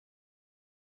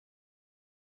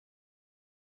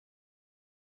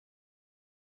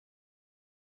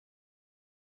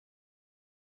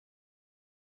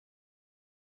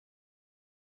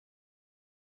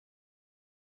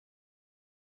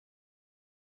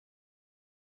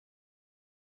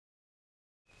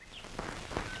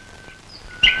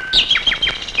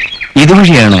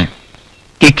ഇതുവഴിയാണ്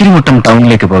കിക്കിരിമുട്ടം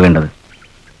ടൗണിലേക്ക് പോകേണ്ടത്.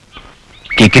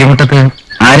 കിക്കിരിമുട്ടത്ത്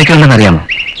ആരൊക്കെ ഉണ്ടെന്ന് അറിയാമോ?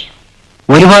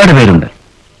 ഒരുപാട് പേരുണ്ട്.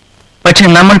 പക്ഷെ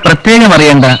നമ്മൾ പ്രത്യേകം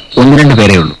അറിയേണ്ട 1-2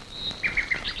 പേരേ ഉള്ളൂ.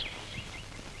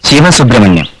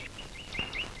 ശിവസുബ്രഹ്മണ്യം,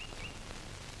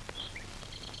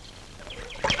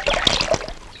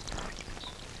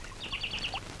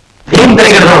 ധീം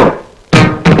തരികിട ധോം,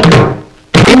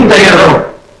 ധീം തരികിട ധോം.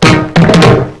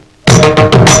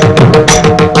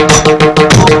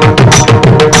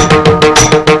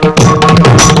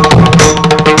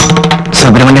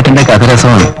 സുബ്രഹ്മണ്യത്തിന്റെ കഥ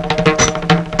രസമാണ്.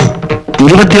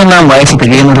 21ാം വയസ്സ്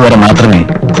തികയുന്നത് വരെ മാത്രമേ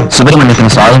സുബ്രഹ്മണ്യത്തിന്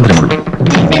സ്വാതന്ത്ര്യമുള്ളൂ.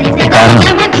 കാരണം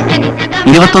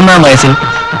 21ാം വയസ്സിൽ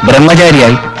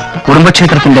ബ്രഹ്മചാരിയായി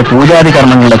കുടുംബക്ഷേത്രത്തിന്റെ പൂജാതി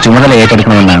കർമ്മങ്ങളുടെ ചുമതല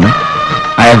ഏറ്റെടുക്കണമെന്നാണ്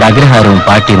അയാളുടെ അഗ്രഹാരവും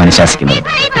പാർട്ടിയും അനുശാസിക്കുന്നത്.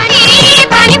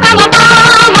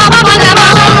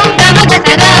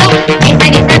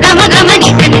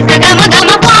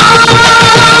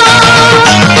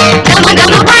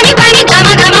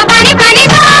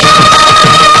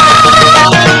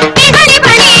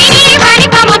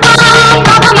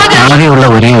 ആകെയുള്ള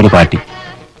ഒരേ ഒരു പാർട്ടി.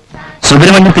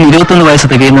 സുബ്രഹ്മണ്യത്തിന് 21 വയസ്സ്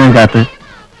തികയുന്നതിന് കാത്ത്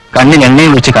കണ്ണിൽ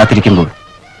എണ്ണയിൽ വെച്ച് കാത്തിരിക്കുമ്പോൾ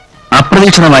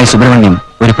അപ്രതീക്ഷിതമായി സുബ്രഹ്മണ്യം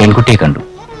ഒരു പെൺകുട്ടിയെ കണ്ടു.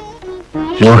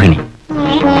 Rohini.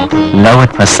 Love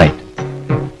at first sight.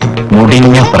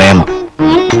 മുടിഞ്ഞ പ്രേമം.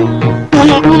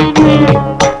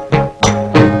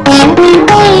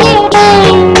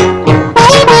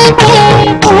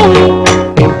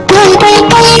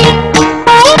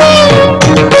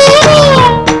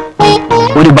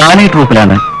 ഒരു ബാലെ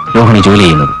ട്രൂപ്പിലാണ് രോഹിണി ജോലി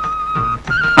ചെയ്യുന്നത്.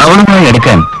 അവളുമായി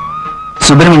എടുക്കാൻ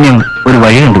സുബ്രഹ്മണ്യം ഒരു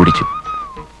വഴി കണ്ടുപിടിച്ചു.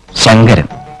 ശങ്കരൻ.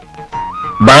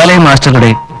 ബാലെ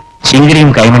മാസ്റ്ററുടെ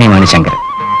ശിങ്കരിയും കൈമണിയുമാണ് ശങ്കരൻ.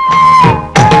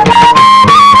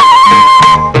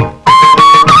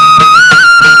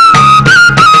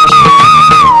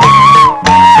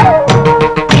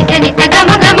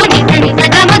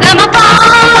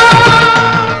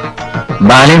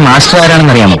 Ballet master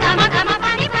ആരാണെന്നറിയാമോ?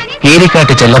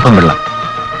 കീരിക്കാട്ട് ചെല്ലപ്പൻപിള്ള.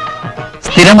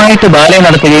 സ്ഥിരമായിട്ട് ബാലെ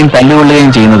നടത്തുകയും തല്ലുകൊള്ളുകയും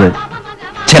ചെയ്യുന്നത്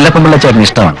ചെല്ലപ്പൻപിള്ള ചേട്ടന്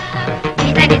ഇഷ്ടമാണ്.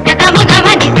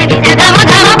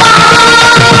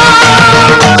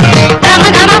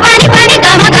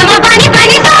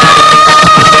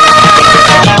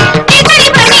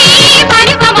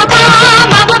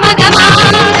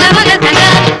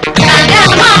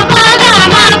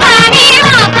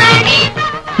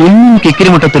 ഇന്നും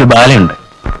കിക്കിരിമുട്ടത്തൊരു ബാലയുണ്ട്.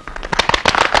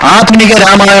 ആധുനിക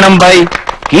രാമായണം ബൈ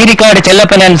കീരിക്കാട്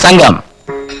ചെല്ലപ്പനൻ സംഘം.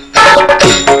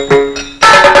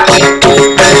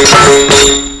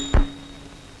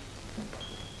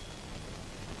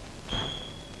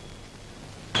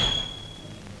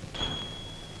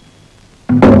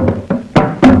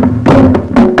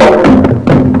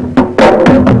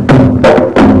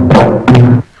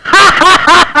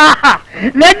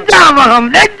 ലജ്ജാവഹം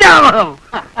ലജ്ജാവഹം.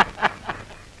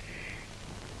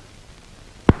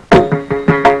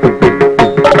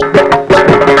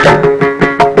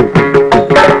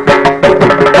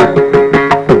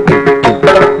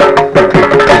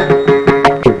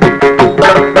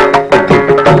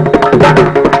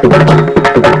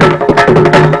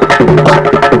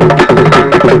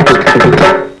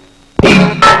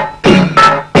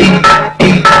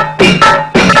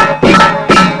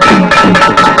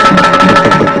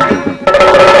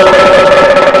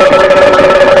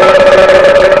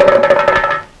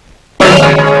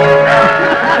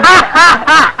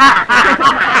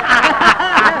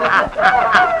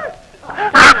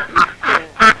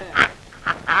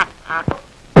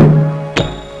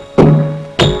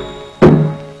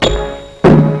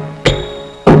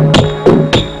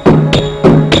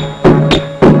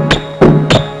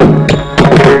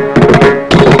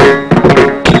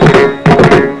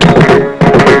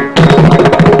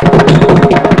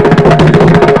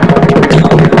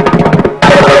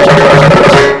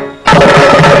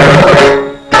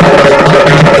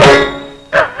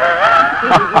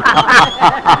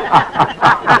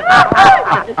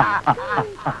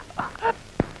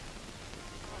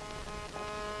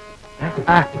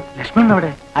 ലക്ഷ്മണനവിടെ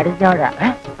അടിച്ചവിടെ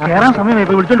കേറാൻ സമയമായി.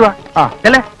 പോയി വിളിച്ചോണ്ട് വാ.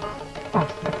 അല്ലേ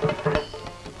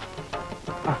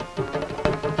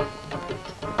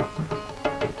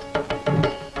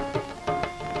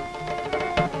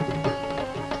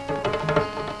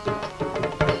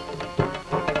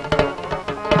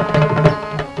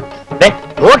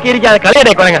നോക്കിയിരിക്കാതെ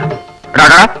കളിയുടെ കുരങ്ങ.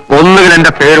 ഒന്നുകിൽ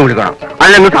എന്റെ പേര് വിളിക്കണം,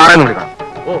 അല്ലെങ്കിൽ സാറേന്ന് വിളിക്കണം.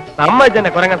 ഓ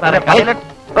സമ്മതിച്ചെന്നെ കുരങ്ങ സാറേ.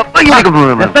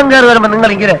 രസം കയറി വരുമ്പോ നിങ്ങൾ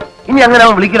ഇങ്ങനെ ഇനി അങ്ങനെ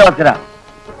അവൻ വിളിക്കലോ വസ്കര.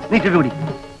 നീ ചുറ്റുപിടി.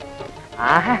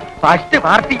 ഫസ്റ്റ്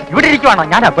പാർട്ടി ഇവിടെ ഇരിക്കുവാണോ?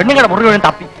 ഞാൻ പെണ്ണുങ്ങളുടെ മുറിവ്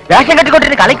തപ്പി വേഷം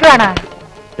കെട്ടിക്കൊണ്ടിട്ട് കളിക്കുകയാണ്.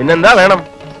 പിന്നെന്താ വേണം?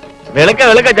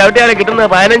 വെളുക്ക ചവിട്ടിയാലെ കിട്ടുന്നത്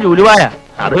 15 ഉലുവായ.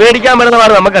 അത് മേടിക്കാൻ പറ്റുന്ന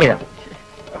പാട് നമുക്കറിയാം.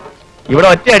 ഇവിടെ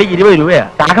ഒറ്റയടിക്ക് 20 രൂപയാ.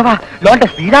 രാഘവ, ലോന്റെ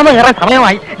ശ്രീരാമ കയറാൻ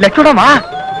സമയമായി. ലക്ഷ്മണൻ വാ.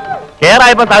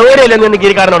 കേറായപ്പോ സൗകര്യമില്ലെന്ന് ഇന്ന്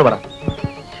ഗിരിക്കാരനോട് പറ.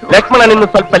 ലക്ഷ്മണൻ ഇന്ന്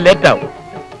സ്വല്പം ലേറ്റ് ആവും.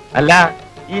 അല്ല,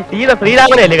 ഈ സീത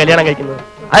ശ്രീരാമനെയല്ലേ കല്യാണം കഴിക്കുന്നത്?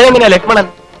 അതെങ്ങനെയാ ലക്ഷ്മണൻ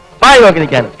പായി നോക്കി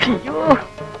നിൽക്കാൻ?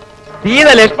 സീത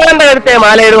ലക്ഷ്മണന്റെ കരുത്തെ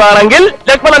മാലയിടുവാണെങ്കിൽ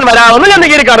ലക്ഷ്മണൻ വരാമെന്ന് ഞാൻ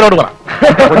ഗിരിക്കാരനോട് പറ.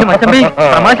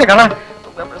 തമാശ കള.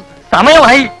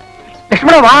 സമയമായി.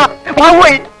 ലക്ഷ്മണ വാ.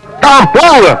 പോയി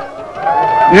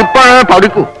ഇപ്പോഴേ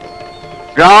പഠിക്കൂ.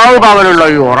 രാവ് പകലുള്ള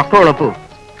ഈ ഉറക്കമുളപ്പ്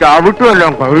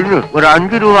ചവിട്ടുമെല്ലാം കഴിഞ്ഞ് ഒരു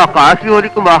 5 രൂപ കാശി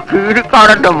ഒരിക്കുമ്പോ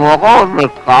കീരിക്കാരന്റെ മുഖം ഒന്ന്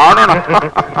കാണണം.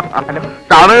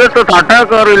 സമയത്ത് തട്ടേ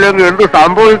കയറിയില്ലെങ്കിൽ എന്ത്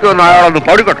സംഭവിക്കുമെന്ന് അയാളൊന്ന്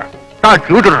പഠിക്കട്ടെ. താൻ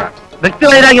ചൂട്ടിട.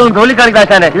 വ്യക്തിവൈരാഗ്യവും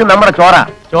തോലിക്കാണിക്കാശാനെ. ഇത് നമ്മുടെ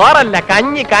ചോറല്ല,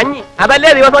 കഞ്ഞി. അതല്ലേ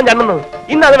ദിവസവും ചണ്ണുന്നത്.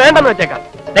 ഇന്ന് അത് വേണ്ടെന്ന് വെച്ചേക്കാം.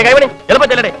 കൈമണി ചിലപ്പോ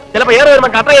ചെല്ലടേ. ചിലപ്പോ ഏറെ വരുമ്പോ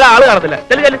കട്ട ചെയ്ത ആള് കാണത്തില്ല.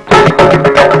 ചെല്ലു.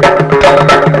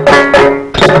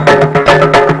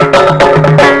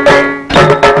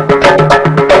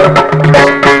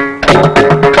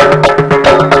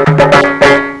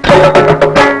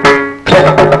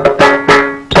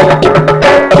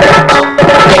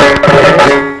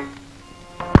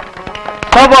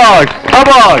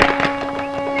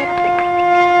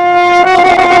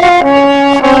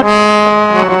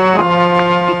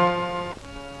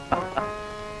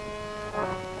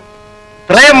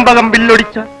 ത്രയംബകം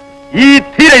ബില്ലൊടിച്ച ഈ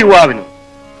ധീര യുവാവിന്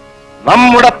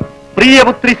നമ്മുടെ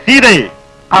പ്രിയപുത്രി സീതയെ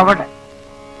അവിടെ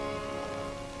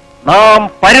നാം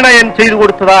പരിണയം ചെയ്തു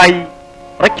കൊടുത്തതായി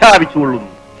പ്രഖ്യാപിച്ചുകൊള്ളുന്നു.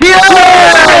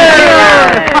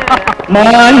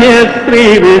 മാന്യശ്രീ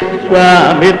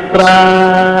വിശ്വാമിത്ര,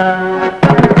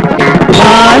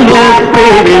 മാന്യശ്രീ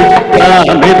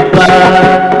വിശ്വാമിത്ര,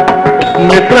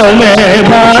 മിത്രമേ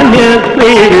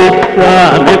മാന്യശ്രീ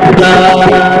വിശ്വാമിത്ര.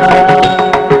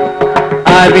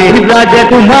 ഹരി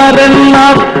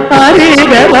രാജകുമാരന്മാർ, ഹരി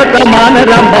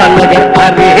ദേവതമാനരം ബാലകർ,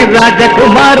 ഹരി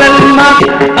രാജകുമാരന്മാർ,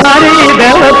 ഹരി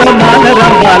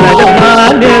ദേവതമാനരം ബാലകർ.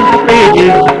 മാന്യശ്രീ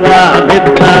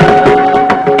വിശ്വാമിത്ര,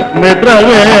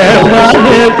 മിത്രമേ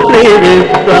മാന്യശ്രീ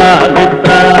വിശ്വാമിത്ര,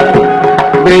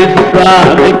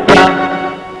 വിശ്വാമിത്ര.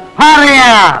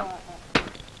 പറയാം.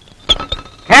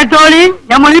 കേട്ടോളി,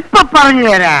 നമ്മളിപ്പൊ പറഞ്ഞു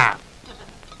തരാം.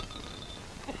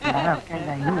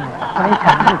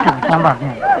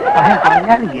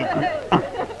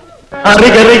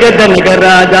 ഹരിഗരിക ജനക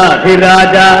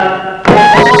രാജാധിരാജ,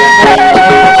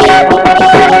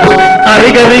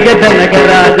 ഹരിഗരിക ജനക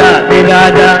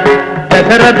രാജാധിരാജ,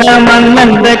 ദശരഥ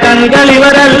മന്നന്റെ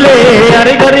കൺകളിവരല്ലേ.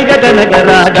 ഹരിഗരിക ജനക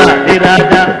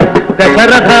രാജാധിരാജ,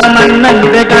 ദശരഥ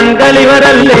മന്നന്റെ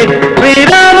കൺകളിവരല്ലേ.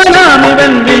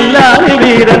 ശ്രീരാമനാമിവൻ വില്ലാളി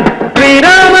വീരൻ,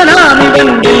 ശ്രീരാമനാമിവൻ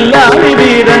വില്ലാളി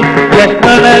വീരൻ.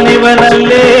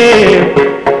 ലക്ഷ്മണനിവനല്ലേ,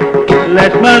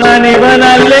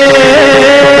 ലക്ഷ്മണനിവനല്ലേ,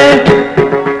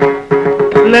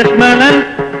 ലക്ഷ്മണൻ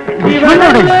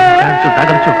ഇവനല്ലേ.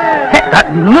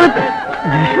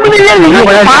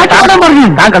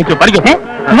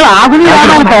 നിങ്ങൾ ആധുനിക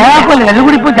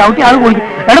കൂടി ഇപ്പൊ ചവിട്ടി ആൾ കൂടി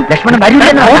ലക്ഷ്മണൻ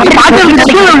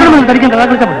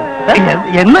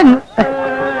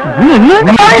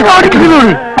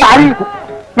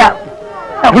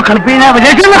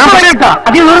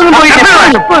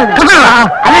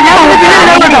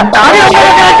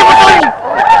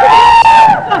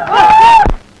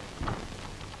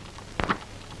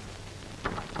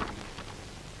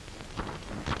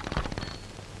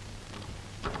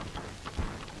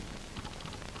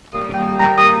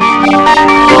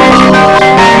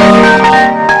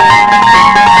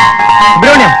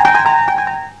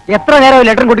എത്ര നേരം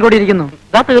ലെറ്റർ കൂട്ടിക്കൊണ്ടിരിക്കുന്നു?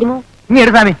 ഇതാ തീർന്നു. ഇനി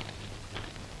എടുത്താമേ.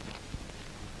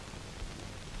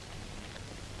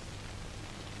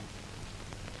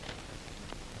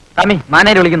 സ്വാമി,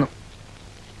 മാനേര് വിളിക്കുന്നു.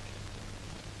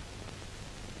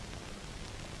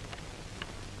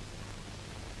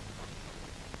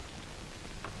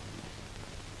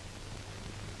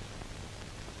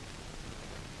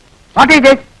 What is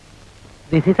this?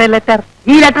 This is A letter.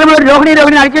 ഈ ലെറ്റർ മുഴുവൻ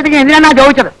രോഹിണി അടിച്ചിട്ട് എന്തിനാണ്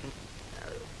ചോദിച്ചത്?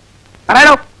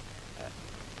 പറയാലോ.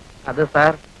 അത്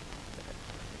സാർ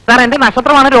എന്റെ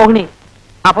നക്ഷത്രമാണ് രോഹിണി.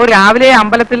 അപ്പോ രാവിലെ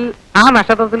അമ്പലത്തിൽ ആ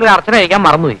നക്ഷത്രത്തിൽ ഒരു അർച്ചന കഴിക്കാൻ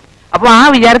മറന്നുപോയി. അപ്പൊ ആ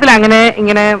വിചാരത്തിൽ അങ്ങനെ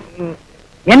ഇങ്ങനെ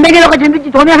എന്തെങ്കിലുമൊക്കെ ചിന്തിച്ച്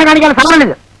തോന്നിയാസം കാണിക്കാൻ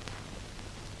സാറിനിത്.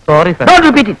 Sorry sir. Don't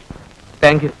repeat it.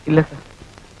 Thank you. ഇല്ല സാർ.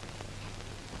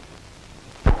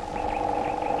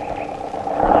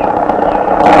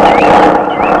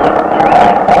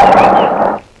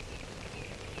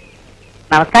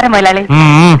 നമസ്കാരം മുതലാളി.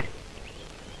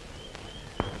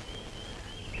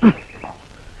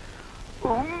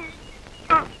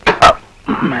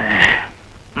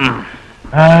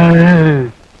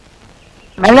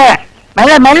 മെല്ലെ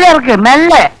മെല്ലെ മെല്ലെ ഇറക്ക്,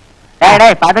 മെല്ലെ.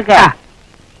 പതുക്കെ.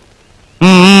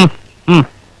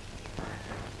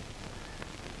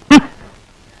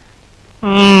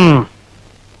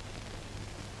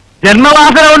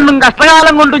 ജന്മവാസന കൊണ്ടും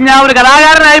കഷ്ടകാലം കൊണ്ടും ഞാൻ ഒരു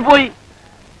കലാകാരനായി പോയി.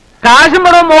 കാശും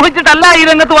പണവും മോഹിച്ചിട്ടല്ല ഈ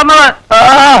രംഗത്ത് വന്നത്.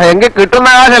 എങ്കിൽ കിട്ടുന്ന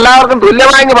കാശ് എല്ലാവർക്കും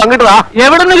തുല്യമായി പങ്കിട്ടതാ.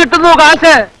 എവിടുന്ന് കിട്ടുന്നു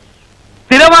കാശ്?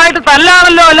 സ്ഥിരമായിട്ട്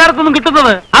തല്ലാണല്ലോ എല്ലായിടത്തും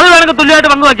കിട്ടുന്നത്. അത് വേണമെങ്കിൽ തുല്യമായിട്ട്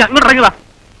പങ്കുവയ്ക്കാം. ഇങ്ങോട്ട് ഇറങ്ങിയതാ.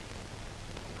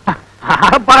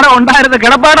 ആപ്പാടം ഉണ്ടായിരുന്ന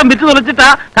കിടപ്പാടം വിറ്റ് തുളച്ചിട്ടാ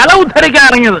കല ഉദ്ധരിക്കാൻ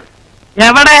ഇറങ്ങിയത്.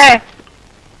 എവിടെ?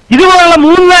 ഇതുപോലുള്ള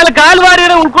 3-4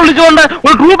 കാൽവാരികളെ ഉൾക്കൊള്ളിച്ചുകൊണ്ട്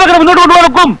ഒരു ട്രൂപ്പൊക്കെ മുന്നോട്ട്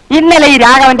കൊണ്ടുപോകും. ഇന്നലെ ഈ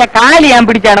രാഘവന്റെ കാല് ഞാൻ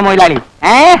പിടിച്ചാണ് മുതലാളി.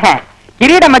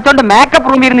 കിരീടം വെച്ചോണ്ട് മേക്കപ്പ്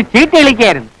റൂമിൽ ഇരുന്ന് ചീട്ട്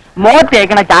കളിക്കായിരുന്നു. മോത്ത്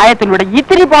തേക്കണ ചായത്തിലൂടെ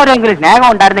ഇത്തിരി പോരെങ്കിലും സ്നേഹം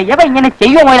ഉണ്ടായിരുന്ന ഇവ ഇങ്ങനെ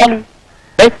ചെയ്യുമോ മുതലാളി?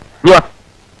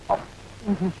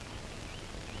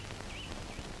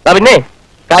 പിന്നെ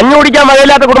കഞ്ഞി കുടിക്കാൻ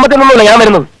മഴയില്ലാത്ത കുടുംബത്തിൽ നിന്നല്ല ഞാൻ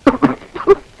വരുന്നത്.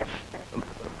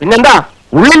 പിന്നെന്താ,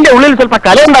 ഉള്ളിന്റെ ഉള്ളിൽ സ്വല്പ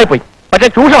കലയുണ്ടായിപ്പോയി. പക്ഷെ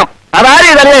ചൂഷണം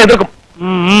അതാരും തന്നെ എതിർക്കും.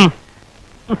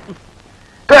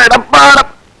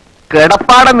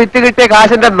 കിടപ്പാടം വിറ്റ് കിട്ടിയ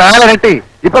കാശിന്റെ 4 ഇരട്ടി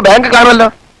ഇപ്പൊ ബാങ്ക് കാണുമല്ലോ.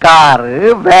 കാറ്,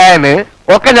 വാന്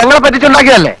ഒക്കെ ഞങ്ങളെ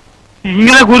പറ്റിച്ചുണ്ടാക്കിയതല്ലേ.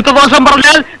 ഇങ്ങനെ ഗുരുത്വദോഷം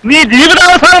പറഞ്ഞാൽ നീ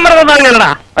ജീവിതാവസാനം പറഞ്ഞാ.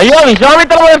 അയ്യോ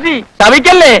വിശ്വാമിത്ര മഹർഷി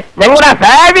ശവിക്കല്ലേ, ഞങ്ങളുടെ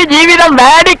ഭാവി ജീവിതം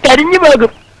വാടി കരിഞ്ഞു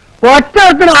പോകും.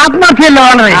 ഒറ്റത്തിന് ആത്മഹത്യയല്ലോ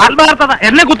ആണ്. ആത്മാർത്ഥത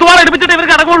എന്നെ കുത്തുവാള എടുപ്പിച്ചിട്ട്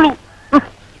ഇവർക്ക് അടങ്ങുള്ളൂ.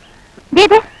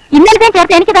 ഇന്നലത്തെ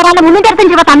ചേർത്ത് എനിക്ക് തരാനുള്ള 365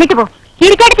 രൂപ തന്നിട്ട് പോ.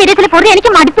 കിരിക്കാട്ട് തിരച്ചിൽ പൊറി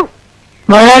എനിക്ക് മടുത്തു.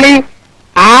 മുതലാളി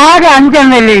ആകെ 5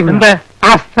 എണ്ണല്ലേ? എന്ത്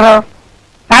അസ്ത്രം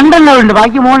 2 എണ്ണം ഉണ്ട്,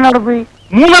 ബാക്കി 3 എണ്ണം പോയി.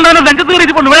 3 എണ്ണം രംഗത്ത്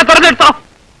കയറിയിട്ടുണ്ട്. ഇവിടെ തെരഞ്ഞെടുത്തോ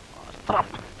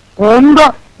കൊണ്ടോ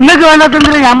നിങ്ങൾക്ക്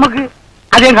വേണ്ടാത്തതിന് ഞമ്മക്ക്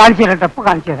അദ്ദേഹം കാണിച്ചു തരട്ടെ. ഇപ്പൊ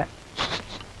കാണിച്ചു തരാം.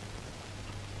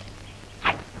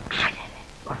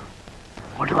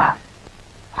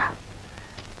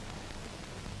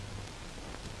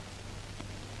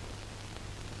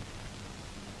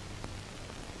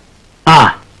 ആ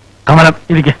കമലം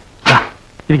ഇരിക്കെ.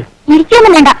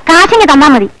 ഇരിക്കൊന്നും വേണ്ട, കാശിന് തന്നാ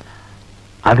മതി.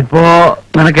 അതിപ്പോ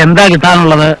നിനക്ക് എന്താ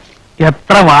കിട്ടാനുള്ളത്?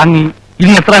 എത്ര വാങ്ങി?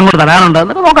 ഇനി എത്ര അങ്ങോട്ട് തരാനുണ്ട്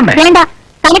എന്നൊക്കെ നോക്കണ്ടേ? വേണ്ട,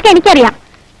 തനിക്ക് എനിക്കറിയാം.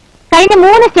 കഴിഞ്ഞ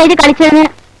 3 സ്റ്റേജ് കളിച്ചതിന്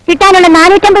കിട്ടാനുള്ള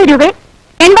 450 രൂപ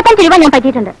 85 രൂപ ഞാൻ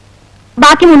പറ്റിയിട്ടുണ്ട്.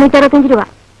 ബാക്കി 365 രൂപ.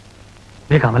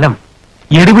 കമലം,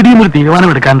 എടുപിടിയും ഒരു തീരുമാനം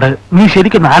എടുക്കാണ്ട് നീ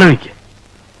ശരിക്കും ആലോചിക്ക്.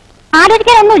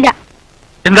 ആലോചിക്കാനൊന്നുമില്ല.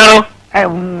 എന്താണോ?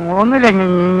 ഒന്നുമില്ല,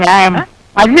 ഞാൻ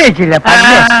പല്ല് വെച്ചില്ല.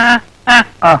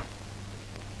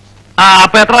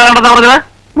 അപ്പൊ എത്ര വേണ്ടെന്നാ പറഞ്ഞത്?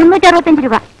 365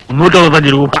 രൂപ. 365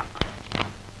 രൂപ.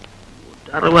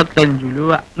 65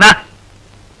 രൂപ.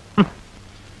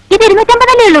 ഇത്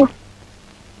 250 ഉള്ളൂ.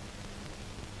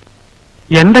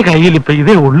 എന്റെ കയ്യിൽ ഇപ്പൊ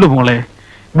ഇതേ ഉള്ളു മോളെ.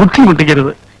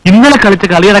 ബുദ്ധിമുട്ടിക്കരുത്. ഇന്നലെ കളിച്ച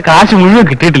കളിയുടെ കാശ് മുഴുവൻ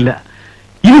കിട്ടിയിട്ടില്ല.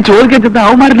 ഇത് ചോദിക്കാൻ ചെന്ന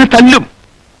അവന്മാരെന്നെ തല്ലും.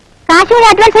 കാശ് കൂടി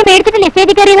അഡ്വാൻസ് മേടിച്ചിട്ടില്ലേ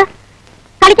സ്റ്റേജിൽ കയറിയത്?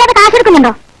 കളിക്കാതെ കാശ്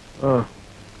എടുക്കുന്നുണ്ടോ?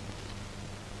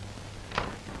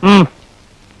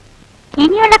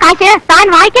 ഇനിയുള്ള കാശ് താൻ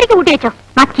വായിക്കരിക്ക് കൂട്ടി വെച്ചോ.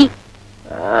 മക്കി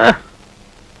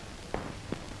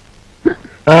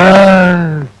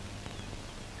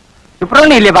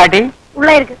സുബ്രഹ്മണ്യല്ലേ പാട്ടി?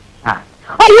 உள்ள இருக்கு.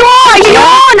 ஐயோ ஐயோ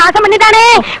நாசம் பண்ணிட்டானே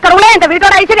கடவுளே, இந்த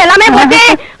வீட்டோட ஐஸ்வர்யம் எல்லாமே போச்சு.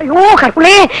 ஐயோ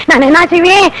கடவுளே, நான் என்ன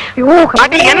செய்வேன்? ஐயோ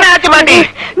பாட்டி, என்ன ஆச்சு பாட்டி?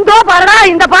 இதோ பாருடா,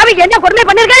 இந்த பாவிக்கு என்ன கொடுமை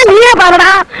பண்ணிருக்கேன் நீயே பாருடா.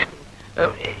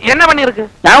 என்ன பண்ணிருக்கு?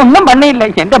 ഞാൻ ഒന്നും പണിയില്ല.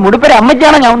 എന്റെ മുടിപ്പേര്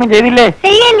അമ്മച്ചാണ്, ഞാൻ ഒന്നും ചെയ്തില്ലേ.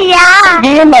 செய்யலையா?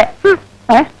 ചെയ്യല്ലേ.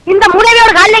 இந்த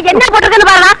மூளையோட காலில என்ன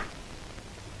போட்டிருக்குன்னு பாருடா.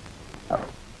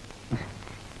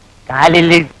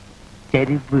 കാലില്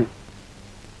ചെരുപ്പ്.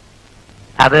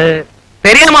 அது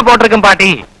தெரியாம போட்டிருக்கும்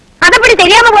பாட்டி. அது எப்படி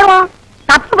தெரியாம போடுவோம்?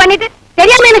 தப்பு பண்ணிட்டு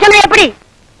தெரியாம என்ன சொன்னா எப்படி?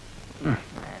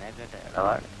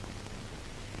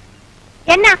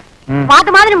 என்ன பாத்து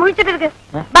மாதிரி முழிச்சிட்டு இருக்கு?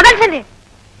 பதில் சொல்லு.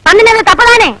 பண்ணினது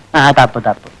தப்புதானே? തപ്പ്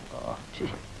തപ്പ്.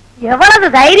 எவ்வளவு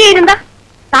தைரியம் இருந்தா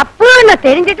தப்புன்னு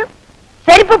தெரிஞ்சிட்டு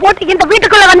செருப்பு போட்டு இந்த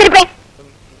வீட்டுக்குள்ள வந்திருப்பேன்.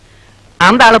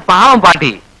 அந்த ஆளு பாவம்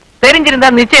பாட்டி. தெரிஞ்சிருந்தா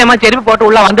நிச்சயமா செருப்பு போட்டு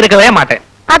உள்ள வந்திருக்கவே மாட்டேன்.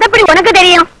 அது எப்படி உனக்கு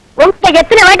தெரியும்? உங்க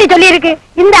எத்தனை வாட்டி சொல்லி இருக்கு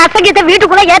இந்த அசகியத்தை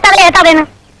வீட்டுக்குள்ள ஏத்தாதேன்னு.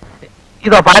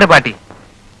 இதோ பாரு பாட்டி,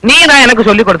 நீ தான் எனக்கு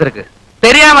சொல்லி கொடுத்திருக்கு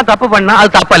தெரியாம தப்பு பண்ணா அது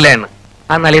தப்பல்லேன்னு.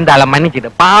 அதனால இந்த ஆளை மன்னிச்சிட்டு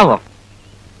பாவம்.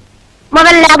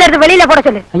 முதல்ல அதை எடுத்து வெளியில போட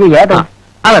சொல்லு. അയ്യോ ഏതോ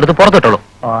அதை எடுத்து പുറത്തിട്ടോളൂ.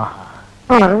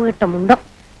 അറിവിട്ട മുണ്ടം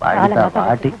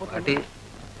പാട്ടി. പാട്ടി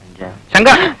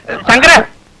ശങ്കര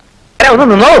ഒന്ന്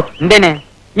നിന്നോ. എന്തിന്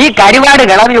ഈ കരിവാട്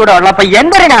കിളവി ഇവിടെ ഉള്ളപ്പോ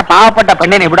എന്തിനാ പാവപ്പെട്ട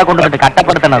പെണ്ണിനെ ഇവിടെ കൊണ്ടുവന്നിട്ട്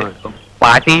കട്ടപ്പെടുത്തണത്?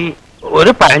 പാട്ടി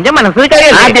ഒരു പഴഞ്ച മനസ്സ്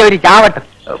കാര്യമല്ലേ. ആദ്യം ഒരു ചാവട്ട്,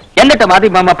 എന്നിട്ട് മതി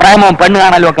പ്രേമവും പെണ്ണ്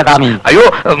കാണലും ഒക്കെ താമി. അയ്യോ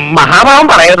മഹാഭാവം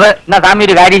പറയരുത്. എന്നാ താമി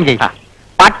ഒരു കാര്യം ചെയ്യ.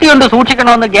 പട്ടി കൊണ്ട്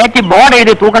സൂക്ഷിക്കണമെന്ന് ഗേറ്റ് ബോർഡ്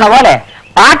എഴുതി തൂക്കണ പോലെ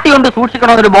പാട്ടി കൊണ്ട്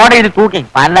സൂക്ഷിക്കണമെന്നൊരു ബോർഡ് എഴുതി തൂക്കി.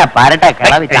 പല പരട്ട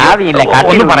കിളവി ചാവിയില്ല.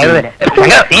 ഒന്നും പറയരുത്.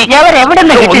 എവിടെ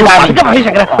നിന്ന് കിട്ടി?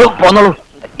 പോന്നോളൂ,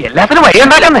 എല്ലാത്തിനും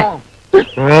വഴിയുണ്ടാക്കുന്നേ.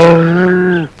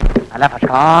 അല്ല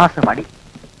ഫസ്റ്റ് പടി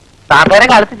സാധാരണ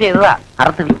കാലത്ത് ചെയ്തതാ.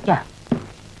 അറുത്ത് വിൽക്ക.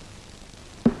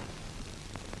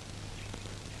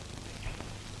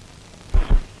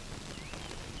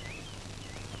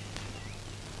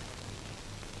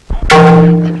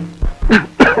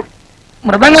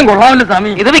 മൃദംഗം കൊള്ളാമല്ലോ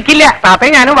സ്വാമി. ഇത് വിൽക്കില്ല,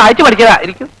 താത്തയും ഞാനും വായിച്ചു പഠിച്ചതാ.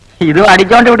 ഇരിക്കും. ഇത്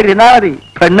അടിച്ചോണ്ട് ഇവിടെ ഇരുന്നാ മതി,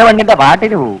 പെണ്ണ് പെണ്ണിന്റെ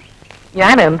പാട്ടിന് പോവും.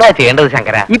 ഞാൻ എന്താ ചെയ്യേണ്ടത്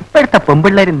ശങ്കര? ഇപ്പോഴത്തെ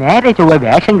പെമ്പിള്ളേര് നേരെ ചൊവ്വ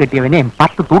വേഷം കെട്ടിയവനെയും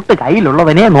 10 തൂട്ട്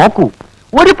കയ്യിലുള്ളവനെ നോക്കൂ.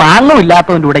 ഒരു പാങ്ങും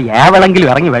ഇല്ലാത്തവന്റെ കൂടെ ഏവളെങ്കിലും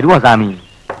ഇറങ്ങി വരുമോ സ്വാമി?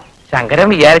 ശങ്കരൻ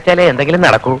വിചാരിച്ചാലേ എന്തെങ്കിലും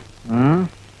നടക്കൂ.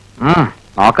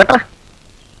 നോക്കട്ടെ.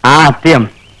 ആദ്യം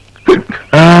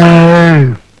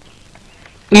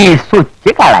ഈ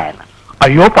സ്വിച്ച് കളയണം.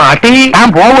 അയ്യോ പാട്ടി, ഞാൻ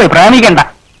പോവേ, പ്രേമിക്കണ്ട.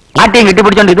 പാട്ടിയും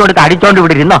കെട്ടിപ്പിടിച്ചോണ്ട് ഇതുകൊടുത്ത് അടിച്ചോണ്ട്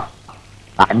ഇവിടെ ഇരുന്നോ.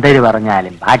 പന്തര്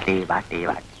പറഞ്ഞാലും പാട്ടി പാട്ടി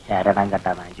പാട്ടി ശരണം കെട്ട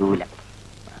ജൂല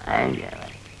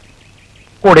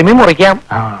കുടുമി മുറിക്കാം.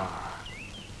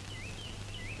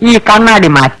 ഈ കണ്ണാടി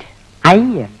മാറ്റ്.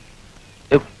 അയ്യ,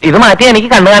 ഇത് മാറ്റി എനിക്ക്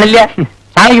കണ്ണു കാണില്ല.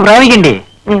 സ്വാമിക്ക് പ്രേമിക്കണ്ടേ?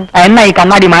 എന്നാ ഈ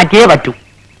കണ്ണാടി മാറ്റിയേ പറ്റൂ.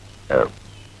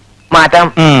 മാറ്റാം,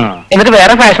 എന്നിട്ട്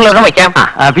വേറെ ഫാഷനിലൊക്കെ വയ്ക്കാം.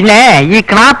 പിന്നെ ഈ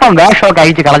ക്ലാപ്പം വേഷമൊക്കെ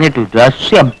അഴിച്ച് കളഞ്ഞിട്ട്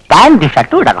ഡ്രസ്സും പാന്റ്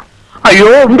ഷർട്ടും ഇടണം.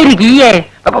 അയ്യോ എന്തിരിക്കീയേ,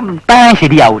 താൻ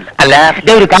ശരിയാവൂല. അല്ല,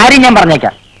 ഇതേ ഒരു കാര്യം ഞാൻ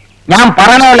പറഞ്ഞേക്കാം. ഞാൻ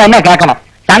പറഞ്ഞ പോലെ എന്നെ കേൾക്കണം.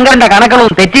 ശങ്കരന്റെ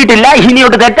കണക്കുകളൊന്നും തെറ്റിയിട്ടില്ല,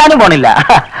 ഇനിയോട്ട് തെറ്റാനും പോണില്ല.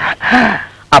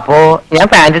 അപ്പോ ഞാൻ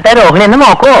പാന്റ് ഇട്ട രോഹിണി എന്നെ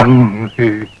നോക്കോ?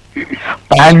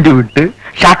 പാന്റ് വിട്ട്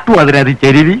ഷർട്ടും അതിനത്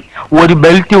ചെരുവി ഒരു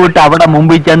ബെൽറ്റ് വിട്ട് അവിടെ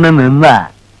മുമ്പിൽ ചെന്ന് നിന്ന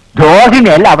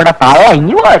രോഹിണിയല്ല അവിടെ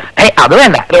തളങ്ങി പോയി. അത്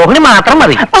വേണ്ട, രോഹിണി മാത്രം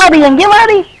മതി. മതിയെങ്കിൽ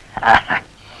മതി.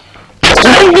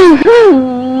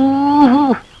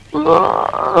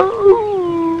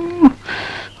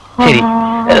 ശരി,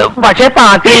 പക്ഷേ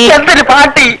പാട്ടി. എന്തൊരു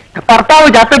പാട്ടി! ഭർത്താവ്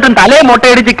ചത്തിട്ടും തലയെ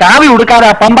മുട്ടയടിച്ച് കാവി ഉടുക്കാതെ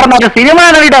പമ്പർമാരുടെ സിനിമാ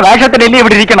നടിയുടെ വേഷത്തിലല്ലേ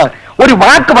ഇവിടെ ഇരിക്കണത്. ഒരു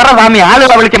വാക്ക് പറ സ്വാമി,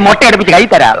 ആളുകളെ വിളിച്ച് മുട്ടയടിപ്പിച്ച് കൈ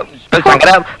തരാം.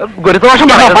 ശങ്കര, ഗുരുദോഷം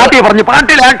പാട്ടിയെ പറഞ്ഞു.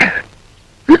 പാട്ടിലാക്ക്.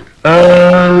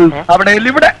 അവിടെ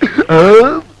ഇവിടെ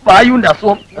വായുവിന്റെ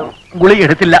അസുഖം, ഗുളിക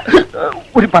എടുത്തില്ല.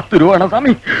 ഒരു 10 രൂപ വേണം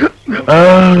സ്വാമി.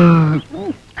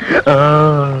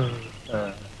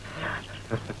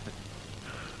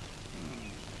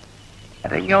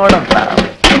 ഇറങ്ങിയോണം.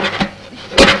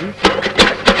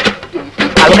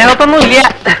 അതിനകത്തൊന്നും ഇല്ല.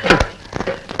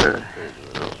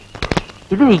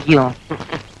 ഇത് നിൽക്കുമോ?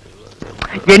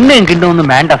 എണ്ണയും കിണ്ടൊന്നും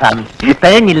വേണ്ട സ്വാമി.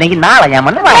 തികഞ്ഞില്ലെങ്കിൽ നാളെ ഞാൻ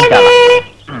വന്ന് വാങ്ങിക്കാം.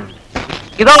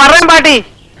 ഇതോ പറയാൻ പാട്ടി.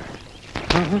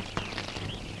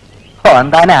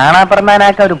 എന്താനെ ആണാ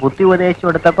പറഞ്ഞാനാക്ക ഒരു ബുദ്ധി ഉപദേശിച്ചു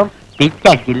കൊടുത്തപ്പം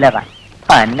പിച്ചാക്കില്ലതാ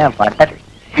എന്നെ പട്ടത്.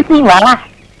 നീ വള.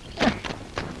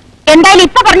 എന്തായാലും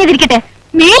ഇപ്പൊ പറഞ്ഞതിരിക്കട്ടെ.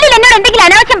 മേലിൽ എന്നോട് എന്തെങ്കിലും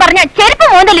അനാവശ്യം പറഞ്ഞ ചെരുപ്പ്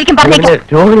മോന്തലിരിക്കും. പറഞ്ഞേക്കാം.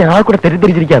 രോഹിണി ആ കൂടെ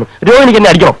തെറ്റിദ്ധരിച്ചിരിക്കുകയാണ്. രോഹിണിക്ക്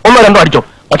എന്നെ അടിക്കോ? ഒന്നോ രണ്ടോ അടിച്ചോ,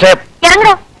 പക്ഷേ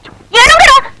ഇറങ്ങടോ,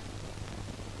 ഇറങ്ങടോ.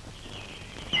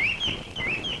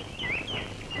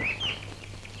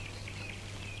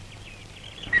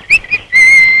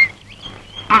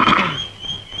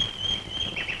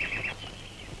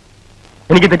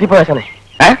 എനിക്ക് തെറ്റിപ്പോയി ആശാനെ.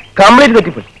 കംപ്ലീറ്റ്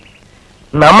തെറ്റിപ്പോയി.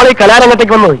 നമ്മൾ ഈ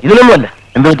കലാരംഗത്തേക്ക് വന്നത് ഇതിനൊന്നുമല്ല.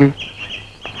 എന്ത് പറ്റി?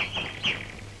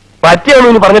 പറ്റിയൊന്നും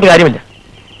ഇനി പറഞ്ഞിട്ട് കാര്യമില്ല.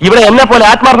 ഇവിടെ എന്നെ പോലെ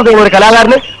ആത്മാർത്ഥതയുള്ള ഒരു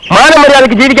കലാകാരന് മാനം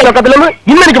മര്യാദയ്ക്ക് ജീവിക്കാൻ ഒക്കത്തില്ലെന്ന്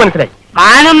ഇന്നെനിക്ക് മനസ്സിലായി.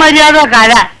 മാനം മര്യാദ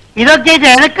കല ഇതൊക്കെ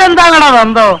എനക്കെന്താണോ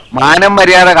ബന്ധോ? മാനം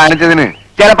മര്യാദ കാണിച്ചതിന്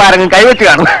ചിലപ്പോ ആരെങ്കിലും കൈവച്ച്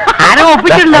കാണും. ആരും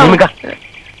ഒപ്പിച്ചിട്ടുണ്ടോ?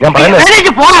 ഞാൻ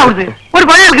പറയുന്നത് പോണാവുന്നത് ഒരു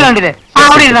പണി എടുക്കുന്നുണ്ടില്ലേ?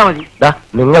 അവിടെ ഇരുന്നാ മതി.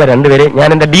 നിങ്ങളെ രണ്ടുപേരെ ഞാൻ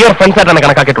എന്റെ ഡിയർ ഫ്രണ്ട്സ് ആയിട്ടാണ്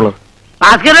കണക്കാക്കിയിട്ടുള്ളത്.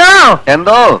 ഭാസ്കരോ,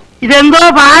 എന്തോ ഇതെന്തോ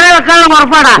പാല വെക്കാനുള്ള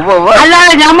പുറപ്പാടാ.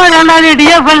 അല്ലാതെ ഞമ്മ രണ്ടാമത്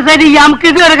ഡിയർ ഫ്രണ്ട്സ് ആയിട്ട് നമുക്ക്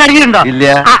ഇതുവരെ കഴിയുന്നുണ്ടോ? ഇല്ല.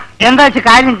 എന്താ വെച്ചാൽ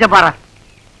കാര്യം വെച്ചാ പറ.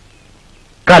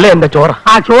 കല എന്റെ ചോറ.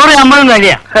 ആ ചോറ് നമ്മളും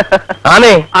കഴിയാ.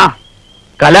 ആണേ,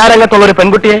 കലാരംഗത്തുള്ള ഒരു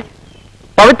പെൺകുട്ടിയെ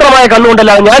പവിത്രമായ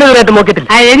കണ്ണുകൊണ്ടല്ലാതെ ഞാനിതുവരെയായിട്ട് നോക്കിയിട്ടില്ല.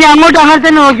 ഇനി അങ്ങോട്ടും അങ്ങനെ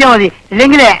തന്നെ നോക്കിയാൽ മതി.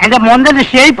 ഇല്ലെങ്കിലേ എന്റെ മൊന്തന്റെ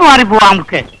ഷേപ്പ് മാറിപ്പോവാ.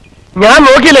 നമുക്ക് ഞാൻ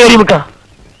നോക്കിയില്ല കരിമുക്ക.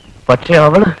 പക്ഷെ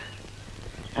അവള്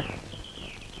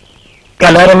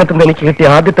കലാരംഗത്തുനിന്ന് എനിക്ക് കിട്ടിയ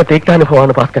ആദ്യത്തെ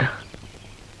തീക്താനുഭവമാണ് ഭാസ്കര.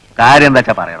 കാര്യം എന്താ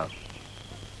വെച്ചാ പറയണോ?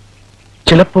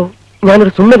 ചിലപ്പോ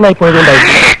ഞാനൊരു സുന്ദരനായി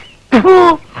പോയതുകൊണ്ടായിരിക്കും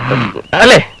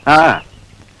അല്ലേ?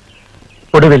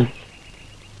 ഒടുവിൽ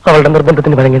അവളുടെ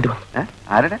നിർബന്ധത്തിന് വഴങ്ങേണ്ടി വന്നു.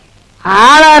 ആരുടെ?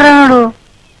 ആളാരണോ?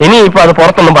 ഇനിയിപ്പോ അത്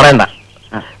പുറത്തൊന്നും പറയണ്ട.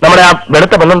 നമ്മുടെ ആ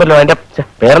വെളുത്ത പെണ്ണുണ്ടല്ലോ, അതിന്റെ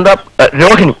പേരെന്താ?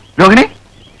 രോഹിണി. രോഹിണി?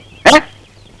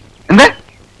 എന്താ?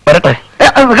 വരട്ടെ.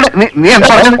 നീ എന്താ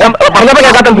പറഞ്ഞപ്പോ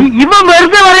കേൾക്കാത്ത ഇവൻ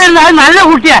വെറുതെ പറയുന്നത് നല്ല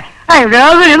കുട്ടിയാ.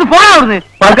 പോണാവുന്നത്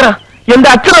ഭാസ്കര, എന്റെ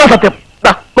അച്ഛനാണ് സത്യം.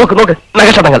 നോക്ക് നോക്ക്,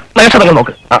 നഗക്ഷതങ്ങൾ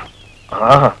നോക്ക്.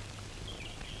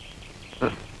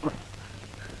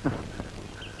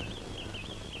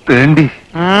 വേണ്ടി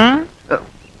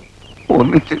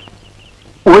ഒന്നിച്ച്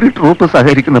ഒരു ട്രൂപ്പ്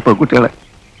സഹകരിക്കുന്ന പെൺകുട്ടികളെ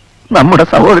നമ്മുടെ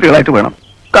സഹോദരികളായിട്ട് വേണം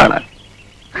കാണാൻ.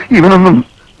 ഇവനൊന്നും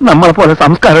നമ്മളെ പോലെ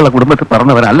സംസ്കാരമുള്ള കുടുംബത്തിൽ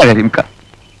പറഞ്ഞവരല്ല കരിമിക്ക.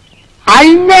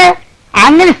 അല്ല,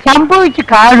 അങ്ങനെ സംഭവിച്ചു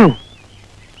കാണൂ.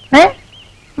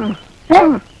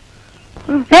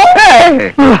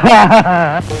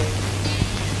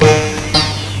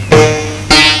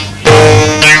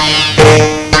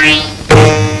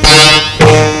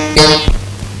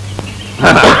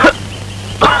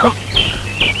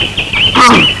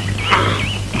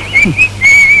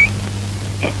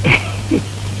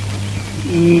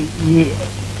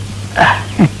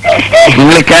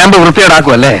 ക്യാമ്പ്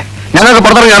വൃത്തിയേടാക്കുമല്ലേ? ഞങ്ങൾക്ക്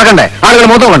പുറത്തിറങ്ങി നടക്കണ്ടേ? ആളുകൾ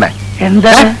മൂത്ത് കൊണ്ടേ?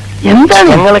 എന്താണ്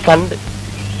ഞങ്ങളെ കണ്ട്?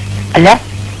 അല്ല,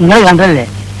 നിങ്ങൾ കണ്ടല്ലേ?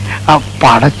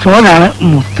 പടച്ചോനാണ്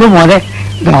മുത്തു മോനെ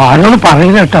ആരോട്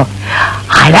പറയുന്നത് കേട്ടോ.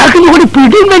 അയാൾക്ക് കൂടി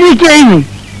പിടിയും വലിക്കായിരുന്നു.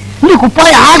 എന്റെ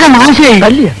കുപ്പായ ആകെ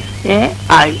നാശമായി.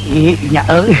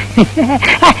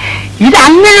 ഇത്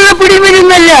അങ്ങനെയുള്ള പിടിയും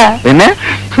വലിയൊന്നല്ല. പിന്നെ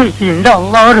എന്റെ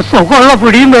ഒരു സുഖമുള്ള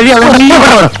പിടിയും വലിയ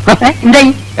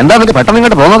എന്തായി? എന്താ പെട്ടെന്ന്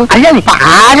ഇങ്ങോട്ട് പോകുന്നത്? അല്ല, ഇപ്പൊ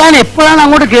ആരാണ് എപ്പോഴാണ്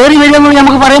അങ്ങോട്ട് കയറി വരികയെന്ന്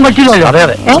നമുക്ക് പറയാൻ പറ്റില്ലല്ലോ.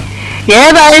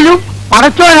 ഏതായാലും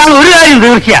പടച്ചോനാണ് ഒരു കാര്യം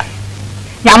തീർച്ചയാ.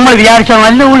 നമ്മൾ വിചാരിച്ചോ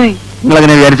നല്ല ഊളി.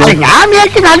 നിങ്ങളെങ്ങനെ വിചാരിച്ചത്? ഞാൻ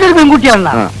വിചാരിച്ചു നല്ലൊരു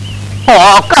പെൺകുട്ടിയാണ്.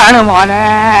 ഓക്കാണ് മോനെ.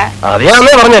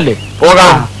 അറിയാമെന്നേ പറഞ്ഞല്ലേ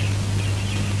പോകാം.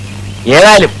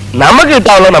 ഏതായാലും നമുക്ക്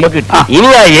കിട്ടാവുന്നത് നമുക്ക് കിട്ടും. ഇനി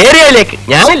ആ ഏരിയയിലേക്ക്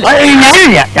ഞാനില്ല.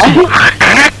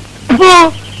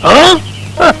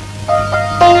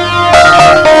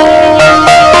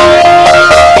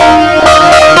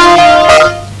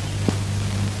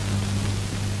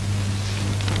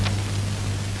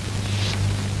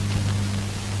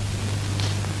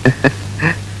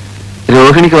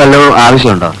 രോഹിണിക്ക് വല്ലതും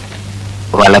ആവശ്യമുണ്ടോ?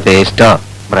 വല്ല പേസ്റ്റോ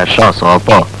ബ്രഷോ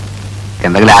സോപ്പോ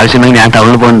എന്തെങ്കിലും ആവശ്യമുണ്ടെങ്കിൽ ഞാൻ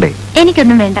ടൗണിൽ പോകണ്ടേ?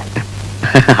 എനിക്കൊന്നും വേണ്ട.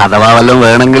 അഥവാ വല്ലതും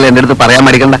വേണമെങ്കിൽ എന്റെ അടുത്ത് പറയാൻ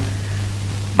മടിക്കണ്ട.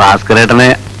 ഭാസ്കരേട്ടനെ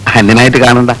അന്യനായിട്ട്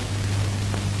കാണണ്ട.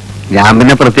 ഞാൻ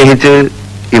പിന്നെ പ്രത്യേകിച്ച്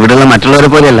ഇവിടെയുള്ള മറ്റുള്ളവരെ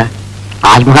പോലെയല്ല,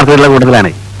 ആത്മാർത്ഥതയുള്ള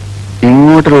കൂട്ടത്തിലാണ്.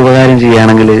 ഇങ്ങോട്ടൊരു ഉപകാരം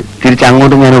ചെയ്യുകയാണെങ്കിൽ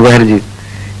തിരിച്ചങ്ങോട്ടും ഞാൻ ഉപകാരം ചെയ്യും.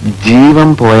 ജീവൻ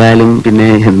പോയാലും പിന്നെ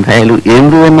എന്തായാലും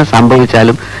എന്തു തന്നെ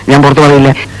സംഭവിച്ചാലും ഞാൻ പുറത്തു പറയില്ല.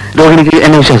 രോഹിണിക്ക്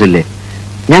എന്നെ വിശ്വാസമില്ലേ?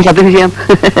 ഞാൻ സത്യം ചെയ്യാം.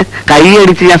 കൈ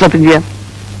അടിച്ച് ഞാൻ സത്യം ചെയ്യാം.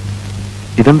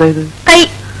 ഇതെന്താ ഇത്?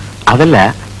 അതല്ല,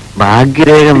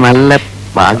 ഭാഗ്യരേഖ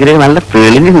നല്ല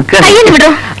തെളിഞ്ഞു നിൽക്കാൻ.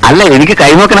 അല്ല, എനിക്ക്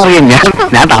കൈനോക്കാൻ അറിയാം.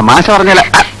 ഞാൻ തമാശ പറഞ്ഞല്ല.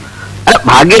 അല്ല,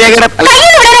 ഭാഗ്യരേഖയുടെ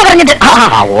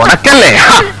ഉടക്കല്ലേ?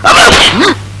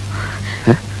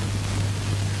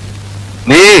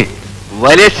 നീ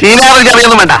വലിയ ശീലാവർക്ക്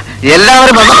അറിയൊന്നും വേണ്ട.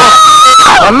 എല്ലാവരും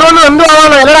വന്നോണ്ട് എന്തുവാണോ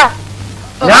അല്ലടാ.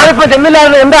 ഞാനിപ്പോ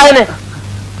ചെന്നില്ലായിരുന്നു. എന്തായാലും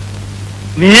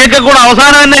നീയൊക്കെ കൂടെ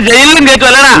അവസാനം തന്നെ ജയിലിലും കയറ്റും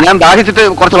അല്ലടാ. ഞാൻ ദാഹിച്ചിട്ട്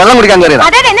കുറച്ച് വെള്ളം കുടിക്കാൻ കയറിയതാ.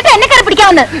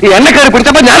 എന്നെ കയറി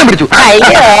പിടിച്ചപ്പോ ഞാനും പിടിച്ചു.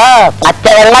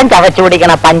 പച്ചവെള്ളം ചവച്ചു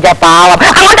കുടിക്കണ പഞ്ചപാവം.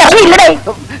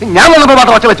 ഞാൻ വന്നപ്പോ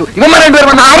മാത്രം ഒച്ച വെച്ചു. ഇവന്മാർ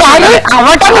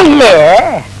അങ്ങോട്ടൊന്നില്ലേ?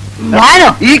 ഞാനോ?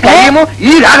 ഈ കയ്യുമോ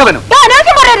ഈ രാഘവനും.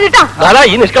 അതാ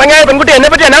ഈ നിഷ്കളങ്കയായ പെൺകുട്ടി എന്നെ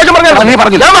പറ്റി അനാവശ്യം പറഞ്ഞു. നീ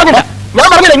പറഞ്ഞില്ല. ഞാൻ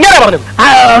പറഞ്ഞില്ല. ഇങ്ങനെ പറഞ്ഞു.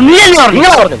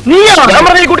 ഞാൻ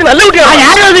പറഞ്ഞ ഈ കുട്ടി നല്ല കുട്ടിയാണ്.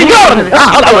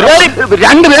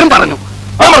 രണ്ടുപേരും പറഞ്ഞു.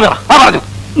 പറഞ്ഞു.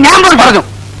 ഞാൻ പറഞ്ഞു.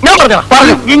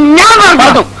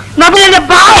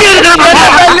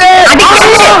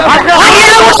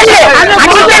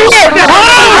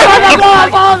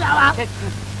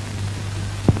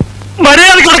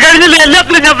 മര്യാദയ്ക്കൂടെ കഴിഞ്ഞില്ല.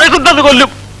 എല്ലാത്തിനും ഞാൻ വിഷം തന്നു കൊല്ലും.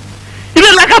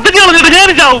 ഇതെല്ലാം കത്തിച്ച് കളഞ്ഞിട്ട് ഞാൻ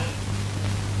ചാവും.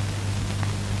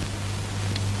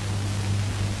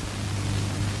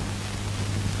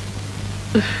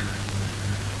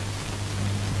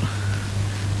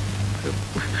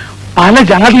 പല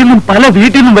ജാതിയിൽ നിന്നും പല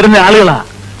വീട്ടിൽ നിന്നും വരുന്ന ആളുകളാ,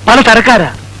 പല തരക്കാരാ.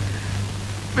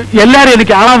 എല്ലാരും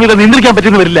എനിക്ക് ആളാൻ വീതം നിയന്ത്രിക്കാൻ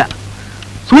പറ്റുന്ന വരില്ല.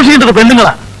 സൂക്ഷിക്കേണ്ടത്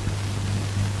പെണ്ണുങ്ങളാ.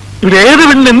 ഇവിടെ ഏത്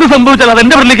പെണ്ണിന് എന്ത് സംഭവിച്ചാലും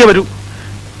അതെന്റെ പെണ്ണിലേക്ക് വരൂ.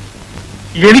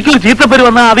 എനിക്കൊരു ചീത്തപ്പേര്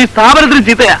വന്നാൽ അത് ഈ സ്ഥാപനത്തിന്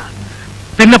ചീത്തയാ.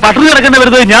 പിന്നെ പട്ടിണി കിടക്കേണ്ടി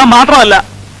വരുന്നത് ഞാൻ മാത്രമല്ല.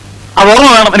 അത് ഓർമ്മ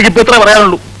വേണം. എനിക്കിപ്പോ ഇത്രേ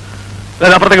പറയാനുള്ളൂ.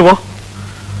 അപ്പുറത്തേക്ക് പോ.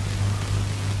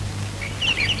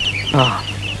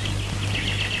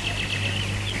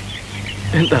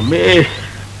 എന്റെ അമ്മേ.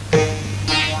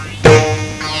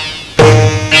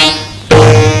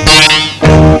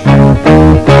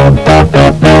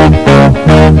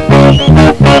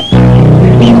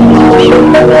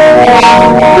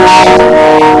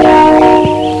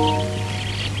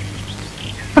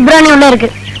 சுப்பிரமணியம் உள்ள இருக்கு.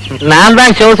 நான்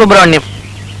தான் சிவ சுப்பிரமணியம்.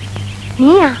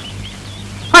 நீயா?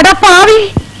 அட பாவி,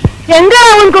 எங்க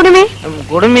உன் குடுமி?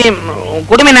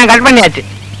 குடுமி நான் கட் பண்ணியாச்சு.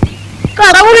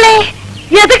 கடவுளே,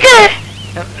 எதுக்கு?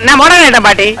 நான் முடங்கிட்டேன்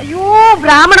பாட்டி. ஐயோ,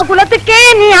 பிராமண குலத்துக்கே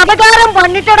நீ அபகாரம்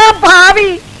பண்ணிட்டடா பாவி.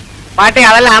 பாட்டி,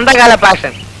 அதெல்லாம் அந்த கால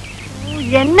பேஷன்.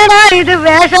 என்னடா இது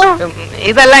வேஷம்?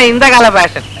 இதெல்லாம் இந்த கால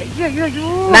பேஷன்.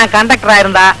 நான் கண்டக்டரா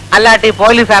இருந்தா அல்லாட்டி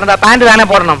போலீஸா இருந்தா பேண்ட் தானே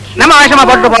போடணும். நம்ம வேஷமா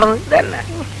போட்டு போறது.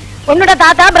 உன்னோட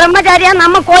தாத்தா பிரம்மச்சாரியா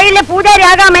நம்ம கோயில பூஜாரி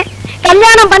ஆகாம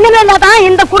கல்யாணம் பண்ணதான்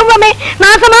இந்த குடும்பமே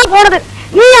நாசமா போனது.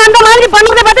 நீ அந்த மாதிரி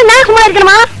பண்றதை பார்த்து நான் சும்மா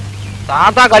இருக்கணுமா?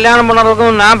 தாத்தா கல்யாணம்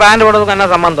பண்ணதுக்கும் நான் பேண்ட் போடுறதுக்கும் என்ன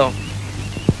சம்பந்தம்?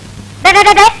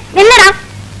 இல்லடா,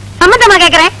 சம்மந்தமா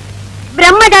கேக்குறேன்.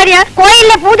 பிரம்மச்சாரியா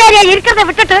கோயில்ல பூஜாரியா இருக்கிறத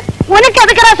விட்டுட்டு உனக்கு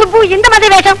எதுக்குடா சுப்பு இந்த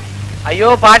மாதிரி வேஷம்? ஐயோ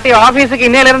பாட்டி, ஆபீஸுக்கு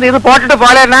இன்னையில இருந்து இது போட்டுட்டு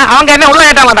போலேன்னா அவங்க என்ன உள்ள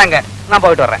ஏட்ட மாட்டாங்க. நான்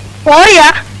போயிட்டு வர்றேன். போறியா?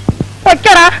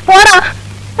 பொச்சடா, போடா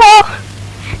போ.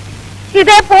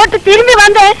 இதே போட்டு திரும்பி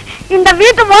வந்து இந்த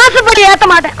வீட்டு வாசப்படி ஏத்த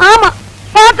மாட்டேன். ஆமா,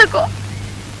 பாத்துக்கோ.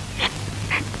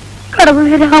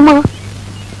 கடவுளே ராமா,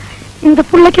 இந்த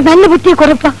புள்ளைக்கு நல்ல புத்தியை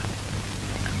குறைப்பா.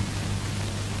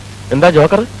 എന്താ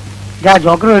ജോക്കർ?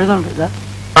 ജോക്കർ വരുന്നുണ്ട്.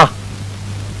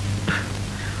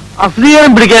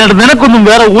 അശ്രീകരം പിടിക്കാനായിട്ട് നിനക്കൊന്നും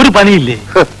വേറെ ഒരു പണിയില്ലേ?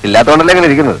 ഇല്ലാത്തോണ്ടല്ലേ ഇങ്ങനെ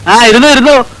ഇരിക്കുന്നത്.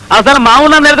 ഇരുന്നു അവസാനം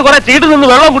മാവുന്ന നേരത്ത് കുറെ ചീട്ട് നിന്ന്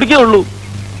വെള്ളം കുടിക്കുള്ളൂ.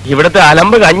 ഇവിടുത്തെ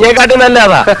അലമ്പ് കഞ്ഞേക്കാട്ടി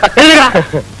നല്ലതാ.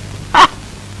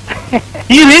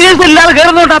 ഈ റീൽസ് ഇല്ലാതെ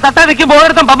കയറുന്നോട്ടാ തട്ടാ നിൽക്കുമ്പോ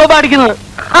ഓരോരുത്തം പമ്പ പാടിക്കുന്നത്.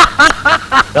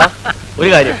 ഒരു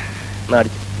കാര്യം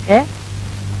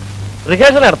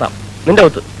റിഹേഴ്സൽ നടത്താം നിന്റെ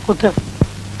ഒത്ത്.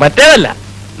 മറ്റേതല്ല,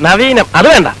 നവീനം. അത്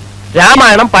വേണ്ട,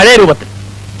 രാമായണം പഴയ രൂപത്തിൽ.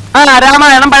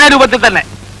 രാമായണം പഴയ രൂപത്തിൽ തന്നെ,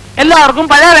 എല്ലാവർക്കും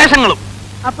പഴയ വേഷങ്ങളും.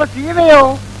 അപ്പൊ സീതയോ?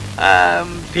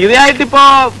 സീതയായിട്ടിപ്പോ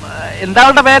എന്താ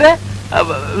അവളുടെ പേര്?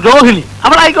 രോഹിണി.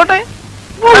 അവളായിക്കോട്ടെ.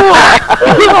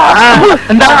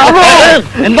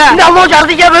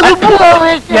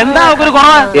 എന്താ ഒരു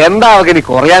കുറവ്? എന്താ അവർക്ക് ഇനി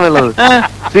കുറയാനുള്ളത്?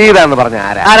 സീത എന്ന് പറഞ്ഞ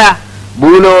ആരാ?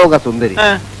 ഭൂലോക സുന്ദരി,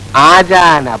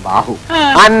 ആജാന ബാഹു,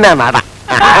 അന്ന നട.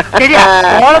 ശരിയാ,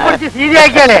 ഓളെ പിടിച്ച്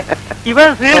സീതയാക്കിയാലേ ഇവൻ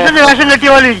ശ്രീകൃഷ്ണന്റെ വേഷം കെട്ടിയ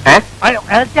പോലെ.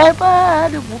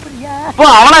 അപ്പൊ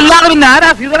അവളല്ലാതെ പിന്നെ ആരാ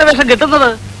സീതയുടെ വേഷം കെട്ടുന്നത്?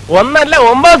 ഒന്നല്ല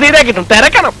 9 സീതയെ കിട്ടും,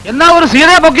 തിരക്കണം. എന്നാ ഒരു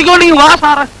സീതയെ പൊക്കിക്കൊണ്ടെങ്കിൽ വാ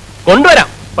സാറ്. കൊണ്ടുവരാം.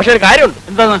 പക്ഷെ ഒരു കാര്യമുണ്ട്.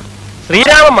 എന്താന്ന്?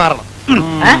 ശ്രീരാമൻ മാറണം.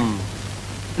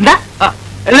 എന്താ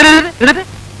എന്നിട്ട്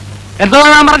എന്തോ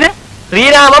ഞാൻ പറഞ്ഞേ?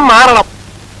 ശ്രീരാമൻ മാറണം.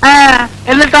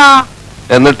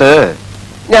 എന്നിട്ട്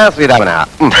ഞാൻ ശ്രീരാമനാ.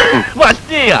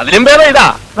 അതിലും പേരെ ഇതാ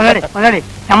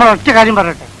നമ്മൾ ഒറ്റ കാര്യം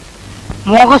പറയട്ടെ,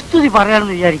 മുഖസ്തുതി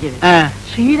പറയാണെന്ന് വിചാരിക്കരുത്.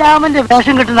 ശ്രീരാമന്റെ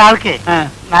വേഷം കിട്ടുന്ന ആൾക്ക്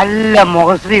നല്ല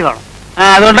മുഖസ്തുതി വേണം.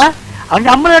 അതുകൊണ്ട് അവൻ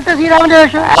നമ്മൾ കേട്ട ശ്രീരാമന്റെ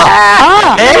വേഷം.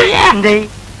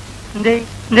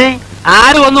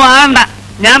 ആരും ഒന്നും ആകണ്ട,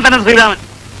 ഞാൻ തന്നെ ശ്രീരാമൻ.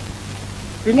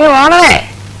 പിന്നെ വളരെ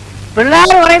പിള്ളേർ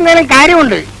പറയുന്നതിനും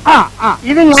കാര്യമുണ്ട്.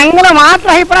 ഇത് ഞങ്ങളെ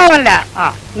മാത്രം അഭിപ്രായമല്ല,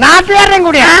 നാട്ടുകാരുടെയും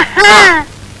കൂടിയാണ്.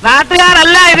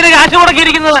 നാട്ടുകാരല്ല ഇതിന് കാശ്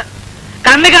മുടക്കിയിരിക്കുന്നത്.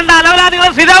 കണ്ണി കണ്ട അലവലാദികളെ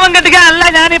ശ്രീരാമൻ കെട്ടിക്കാനല്ല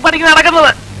ഞാൻ ഈ പണിക്ക്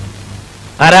നടക്കുന്നത്.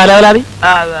 ആരാ അലവലാദി?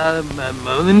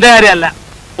 നിന്റെ കാര്യമല്ല.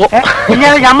 പിന്നെ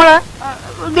നമ്മള്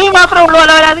നീ മാത്രമേ ഉള്ളൂ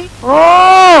അലവലാദി.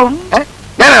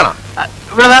 ഞാനാണോ?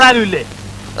 ഇവിടെ വേറെ ആരും ഇല്ലേ?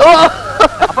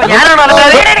 അപ്പൊ ഞാനാണോ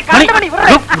അലവലാദി?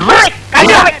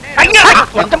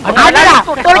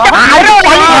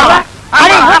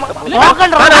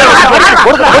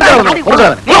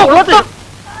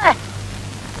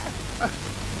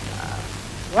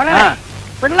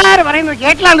 പിള്ളേര് പറയുന്നത്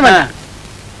കേട്ടില്ലാന്ന് പറഞ്ഞു.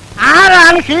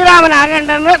 ആരാണ് ശ്രീരാമൻ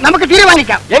ആകേണ്ടതെന്ന് നമുക്ക്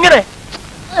തീരുമാനിക്കാം. എങ്ങനെ?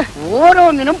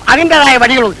 ഓരോന്നിനും അതിൻ്റെതായ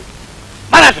വഴികളുണ്ട്.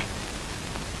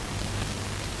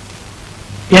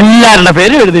 എല്ലാവരുടെ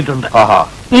പേരും എഴുതിയിട്ടുണ്ട്.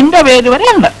 നിന്റെ പേര് വരെ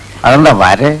ഉണ്ട്. അതെന്താ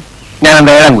വരെ? ഞാൻ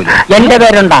എന്താ ഏഴാം കൂലി? എന്റെ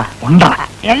പേരുണ്ടാ? ഉണ്ടാ.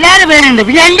 എല്ലാരും പേരുണ്ട്,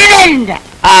 പിന്നെ എന്റെ പേരുണ്ട്.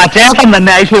 ചേട്ടൻ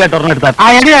തന്നെ ഐശ്വര്യായിട്ട് ഒരെണ്ണം എടുത്താൽ.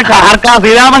 ആർക്കാ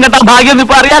ശ്രീരാമൻ കെട്ടാൻ ഭാഗ്യം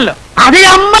ഇപ്പൊ അറിയാലോ. അത്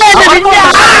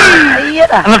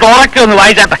എന്നിട്ട് ഉറക്കെ ഒന്ന്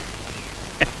വായിച്ചാട്ടെ.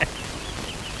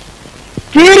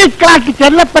 കീരിക്കാട്ട്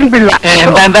ചെല്ലപ്പൻ പിള്ള.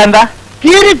 എന്താ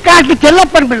കീരിക്കാട്ട്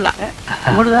ചെല്ലപ്പൻ പിള്ള.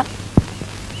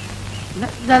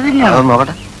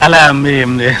 നോക്കട്ടെ. അല്ല,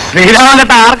 ശ്രീരാമൻ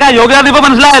കെട്ട ആർക്കാ യോഗ്യത ഇപ്പൊ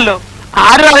മനസ്സിലായല്ലോ.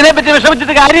 ആരും അതിനെ പറ്റി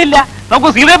വിഷമിച്ചിട്ട് കാര്യമില്ല.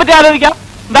 നമുക്ക് സീതയെ പറ്റി ആലോചിക്കാം.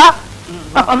 എന്താ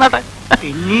വന്നാട്ടെ.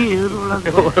 പിന്നെ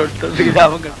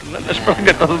ശ്രീരാമൻ കെട്ടില്ല, ലക്ഷ്മണൻ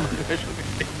കെട്ടത്.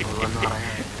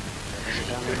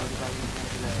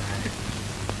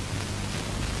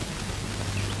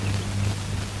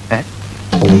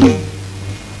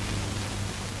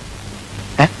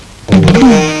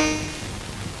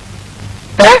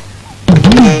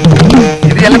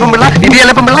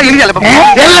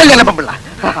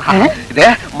 ഇത്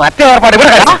മറ്റേ ഏർപ്പാട് ഇവിടെ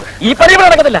ഈ പണി ഇവിടെ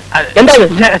നടക്കത്തില്ല. എന്താ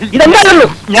ഇതെന്താണല്ലോ?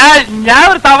 ഞാൻ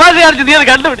ഒരു തമാശ കാണിച്ചു, നീ അത്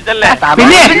കണ്ടുപിടിച്ചല്ലേ?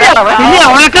 പിന്നെ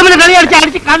ഉണക്കമിന് കളി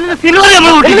അടിച്ച് കണ്ണിന് സിൽവർ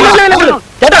നമ്മൾ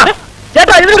ചേട്ടാ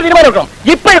ചേട്ടാ ഇതിനൊരു തീരുമാനം എടുക്കണം.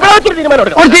 ഇപ്പൊ ഇവിടെ വെച്ചൊരു തീരുമാനം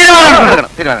എടുക്കണം.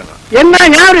 എന്നാ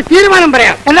ഞാൻ ഒരു തീരുമാനം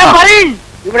പറയാം. എന്നാ പറയും.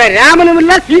 ഇവിടെ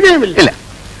രാമനുമില്ല സീതയുമില്ല.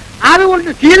 അതുകൊണ്ട്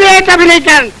സീതയായിട്ട്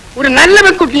അഭിനയിക്കാൻ ഒരു നല്ല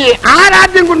പെൺകുട്ടിയെ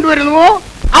ആരാദ്യം കൊണ്ടുവരുന്നുവോ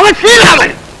അവൻ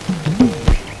ശ്രീരാമൻ.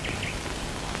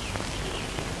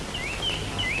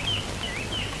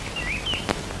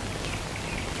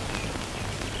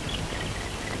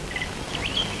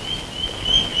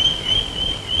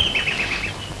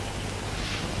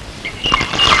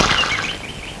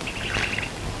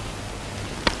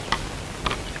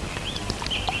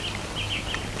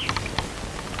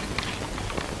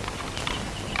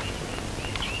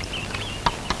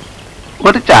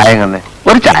 ഒരു ചായ കണ്ണേ,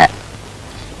 ഒരു ചായ.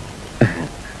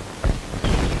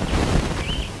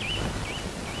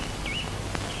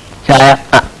 ചായ.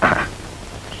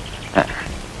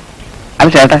 അല്ല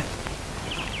ചേട്ടാ,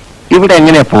 ഇവിടെ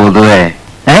എങ്ങനെയാ പൊതുവെ?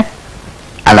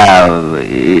 അല്ല,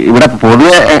 ഇവിടെ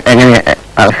പൊതുവെ എങ്ങനെയാ?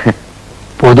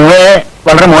 പൊതുവെ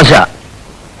വളരെ മോശ.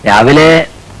 രാവിലെ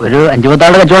ഒരു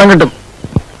 5-10 കച്ചവടം കിട്ടും.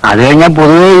 അത് കഴിഞ്ഞാൽ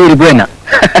പൊതുവെ ഇരിപ്പ് തന്നെ.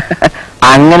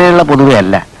 അങ്ങനെയുള്ള പൊതുവെ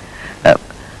അല്ല.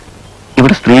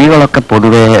 ഇവിടെ സ്ത്രീകളൊക്കെ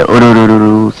പൊതുവെ ഒരു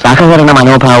സഹകരണ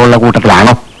മനോഭാവമുള്ള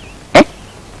കൂട്ടത്തിലാണോ?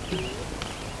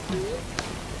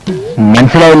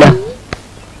 മനസ്സിലായില്ല.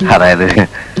 അതായത്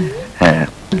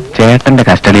ചേട്ടന്റെ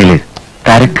കസ്റ്റഡിയിൽ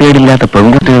തരക്കേടില്ലാത്ത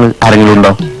പെൺകുട്ടികൾ ആരെങ്കിലും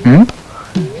ഉണ്ടോ?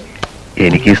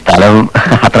 എനിക്ക് സ്ഥലം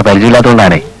അത്ര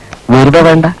പരിചയമില്ലാത്തതുകൊണ്ടാണേ. വെറുതെ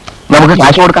വേണ്ട, നമുക്ക്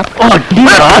കാശ് കൊടുക്കാം.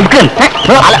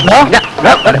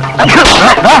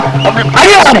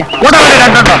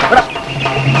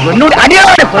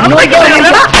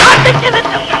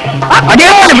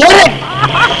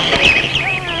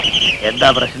 എന്താ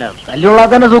പ്രശ്നം? തല്ലുള്ള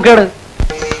തന്നെ സൂക്കേട്.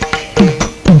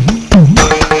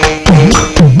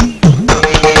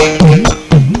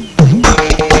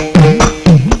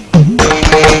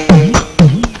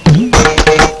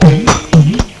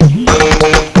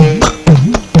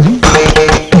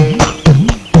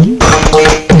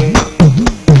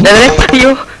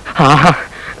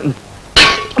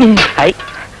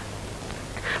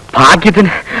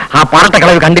 ഭാഗ്യത്തിന് ആ പാറത്തെ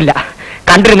കളവ് കണ്ടില്ല.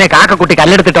 കണ്ടിരുന്നേ കാക്കക്കുട്ടി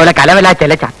കല്ലെടുത്തിട്ടോലെ കലവല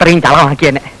ചെലച്ച് അത്രയും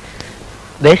ചളമാക്കിയെന്നെ.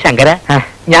 ദേ ശങ്കര,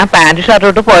 ഞാൻ പാന്റ് ഷർട്ട്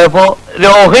ഇട്ട് പോയപ്പോ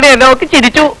രോഹിണി എന്നെ നോക്കി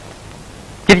ചിരിച്ചു.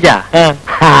 ചിരിച്ചാ?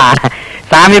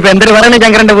 സ്വാമി ഇപ്പൊ എന്തൊരു പറയണേ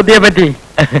ശങ്കരന്റെ ബുദ്ധിയെ പറ്റി?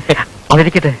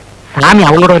 അതിരിക്കട്ടെ, സ്വാമി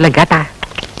അവളോട് വല്ലതും കേട്ടാ?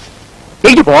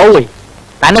 എനിക്ക് പോവുകയെ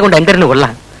തന്നെ കൊണ്ട് എന്തിനു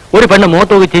കൊള്ളാം. ഒരു പെണ്ണ്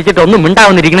മൂത്തോക്കി ചിരിച്ചിട്ട് ഒന്നും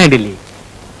മിണ്ടാവുന്നിരിക്കണേണ്ടില്ലേ?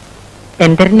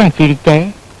 എന്തിനാ ചിരിച്ചേ?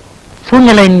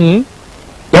 സുങ്ങളഞ്ഞി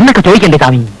എന്നൊക്കെ ചോദിക്കണ്ടേ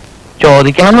സ്വാമി?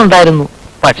 ചോദിക്കണമെന്നുണ്ടായിരുന്നു,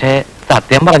 പക്ഷേ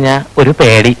സത്യം പറഞ്ഞ ഒരു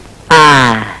പേടി. ആ,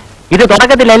 ഇത്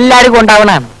തുടക്കത്തിൽ എല്ലാവർക്കും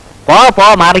ഉണ്ടാവണാണ്. പോ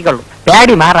മാറിക്കൊള്ളു.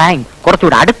 പേടി മാറാൻ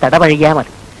കുറച്ചുകൂടെ അടുത്തിടപഴകിയാ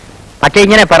മതി. പക്ഷെ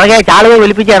ഇങ്ങനെ പിറകെ ചാളുകൾ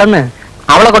വിളിപ്പിച്ച് കിടന്ന്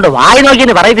അവളെ കൊണ്ട് വായി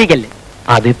നോക്കിയെന്ന് പറയിപ്പിക്കല്ലേ.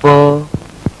 അതിപ്പോ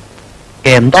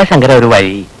എന്താ ശങ്കര ഒരു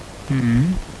വഴി?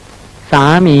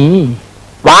 സ്വാമി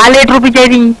വാലേറ്റ്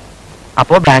റുപ്പിച്ചേരി.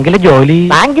 അപ്പോ ബാങ്കിലെ ജോലി?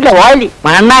 ബാങ്കിലെ ഓലി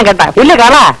മണ്ണാ കേട്ട പുല്ല്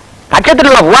കള.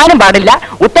 കക്ഷത്തിലുള്ള പോവാനും പാടില്ല.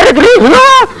 ഉത്തരത്തിൽ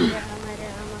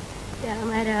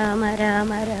രാമ രാമ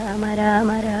രാമ രാമ രാമ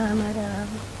രാമ രാമ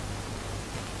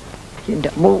എന്റെ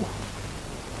അമ്മോ.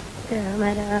 രാമ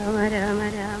രാമ രാമ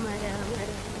രാമ രാമ.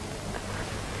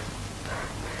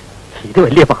 ഇത്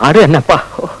വലിയ പാട് തന്നെപ്പാ.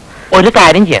 ഒരു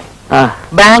കാര്യം ചെയ്യാം,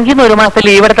 ബാങ്കിൽ നിന്ന് 1 മാസം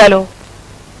ലീവ് എടുത്താലോ?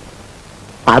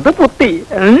 അത് ബുദ്ധി.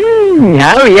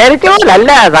 ഞാൻ വിചാരിച്ച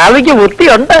പോലല്ല, സ്വാമിക്ക്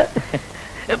ബുദ്ധിയുണ്ട്.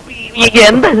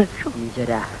 എന്ത്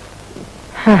ഈശ്വരാ.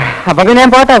 അപ്പൊ ഞാൻ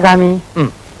പോട്ടെ സ്വാമി.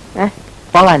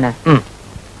 പോവാനാ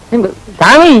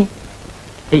സ്വാമി?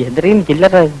 എന്തെങ്കിലും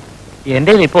ചില്ലറ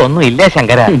എന്റെ ഇപ്പൊ ഒന്നും ഇല്ല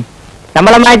ശങ്കര.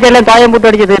 നമ്മളെ മാറ്റെല്ലാം തായം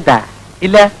പുട്ടടിച്ച് തീർത്താ?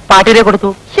 ഇല്ല, പാട്ടിരെ കൊടുത്തു.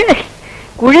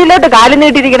 കുഴിയിലോട്ട് കാലു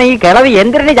നീട്ടിരിക്കണ ഈ കിളവി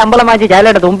എന്തിനു ശമ്പളം മാറ്റി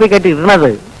ചാലയുടെ തുമ്പി കെട്ടി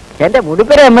ഇടണത്? എന്റെ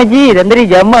മുടിപ്പര അമ്മജി, ഇതെന്തൊരു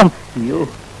ജമ്മം. അയ്യോ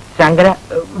ശങ്കര,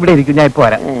 ഇവിടെ ഇരിക്കും, ഞാൻ ഇപ്പൊ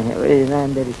വരാം.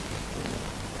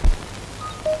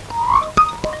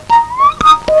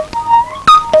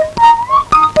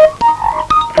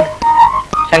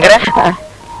 ശങ്കര,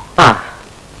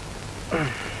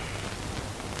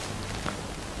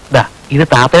 ഇത്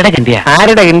താത്തയുടെ കിണ്ടിയാ.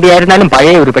 ആരുടെ കിണ്ടിയായിരുന്നാലും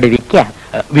പഴയ ഉരുപ്പടി വിൽക്കാം.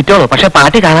 വിറ്റോളൂ, പക്ഷെ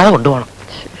പാർട്ടി കാണാതെ കൊണ്ടുപോകണം.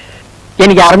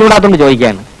 എനിക്ക് അറിഞ്ഞുകൂടാത്തോണ്ട്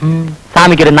ചോദിക്കാണ്.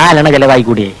 സ്വാമിക്കൊരു 4 എണ്ണ ചെലവായി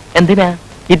കൂടിയേ. എന്തിനാ?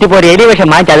 ഇറ്റിപ്പോ ഒരു എലി വിഷം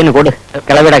മാറ്റി അതിന് കൊടു.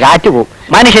 കിളവിടെ കാറ്റ് പോവും.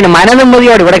 മനുഷ്യന്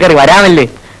മനനിമ്മതിയോട് ഇവിടെ കയറി വരാമല്ലേ.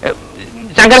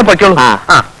 ശങ്കരൻ പൊയ്ക്കോളൂ.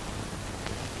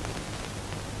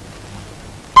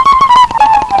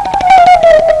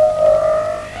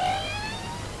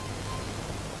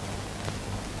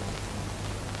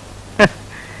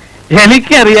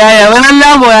 എനിക്കറിയാം,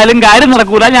 എവനെല്ലാം പോയാലും കാര്യം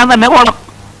നടക്കൂല, ഞാൻ തന്നെ പോണം.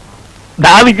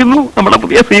 ദാവിക്കുന്നു നമ്മുടെ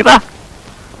പുതിയ സീത.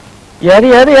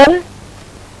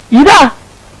 ഇതാ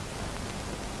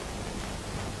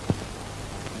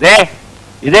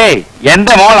ഇതേ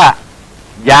എന്റെ മോളാ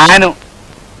ജാനു.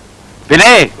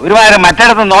 പിന്നെ ഒരുപാട്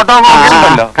മറ്റിടത്ത്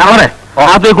നോട്ടമല്ലോ.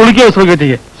 അത് കുളിക്കുക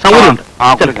സുഖിക്കുക സൗകര്യമുണ്ട്.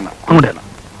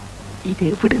 ഇത്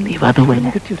എവിടെ നീ വധുവന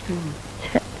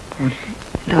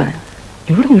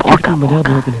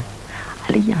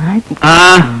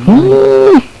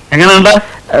എങ്ങനെയുണ്ട്?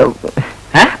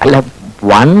 അല്ല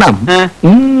വണ്ണം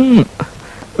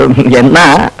എന്നാ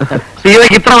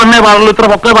സീതയ്ക്ക് ഇത്ര വണ്ണേ പാടുള്ളൂ, ഇത്ര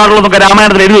പൊക്കേ പാടുള്ളൂ എന്നൊക്കെ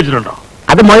രാമായണത്തിൽ എഴുതി വെച്ചിട്ടുണ്ടോ?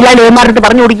 അത് മൊയിലാളി ഏമാറിട്ട്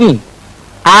പറഞ്ഞു കൊടുക്കി.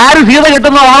 ആര് സീത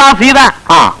കിട്ടുന്ന ഓളാ സീത.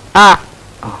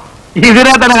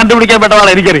 ഇതിനെ തന്നെ കണ്ടുപിടിക്കാൻ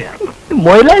പെട്ടതാണ് എനിക്കറിയാം.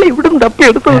 മൊയിലാളി ഇവിടുന്ന്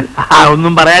തപ്പിയെടുത്തു.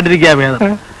 ഒന്നും പറയാണ്ടിരിക്കാ ഭേദം.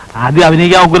 ആദ്യം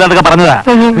അഭിനയിക്കാൻ നോക്കൂന്നൊക്കെ പറഞ്ഞതാ,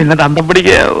 പിന്നെ തന്തം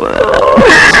പിടിക്കുക.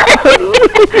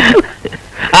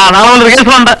 നാളെ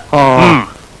റിഹേഴ്സലുണ്ട്.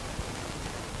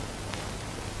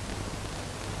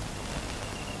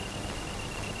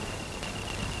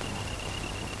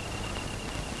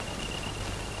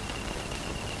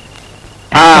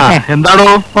 എന്താണോ?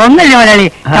 ഒന്നല്ല മലയാളി,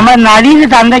 നമ്മുടെ നടീന്റെ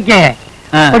തന്തയ്ക്ക്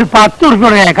ഒരു 10 ഉറുപ്പിക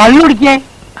കൊടുക്കേ. കള്ളു കുടിക്കേ.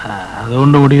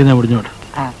 അതുകൊണ്ട് കൂടി ഞാൻ പിടിച്ചോട്ടെ.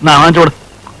 വാങ്ങിച്ചോട്.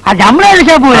 നമ്മളെ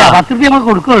വിളിച്ചാ പോരാ, 10 രൂപ നമുക്ക്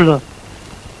കൊടുക്കുള്ളൂ.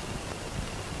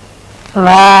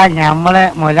 ഞമ്മളെ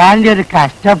മൊലാലിന്റെ ഒരു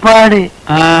കഷ്ടപ്പാട്.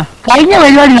 കഴിഞ്ഞ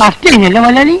പരിപാടി നഷ്ടല്ലേ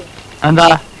മൊലാലി? എന്താ?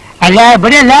 അല്ല,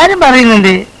 ഇവിടെ എല്ലാരും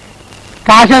പറയുന്നുണ്ട്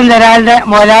കാശൊന്നും തരാളുടെ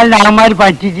മൊലാലിന്റെ അമ്മമാര്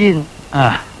പറ്റിച്ചെന്ന്.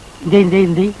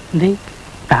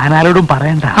 താനാരോടും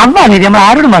പറയണ്ട. അമ്മാണ് നമ്മൾ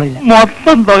ആരോടും പറയില്ല.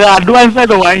 മൊത്തം തുക അഡ്വാൻസ്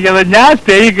ആയിട്ട് വാങ്ങിക്കാതെ ഞാൻ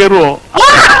സ്റ്റേ കയറുവോ?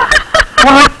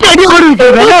 ഒറ്റടി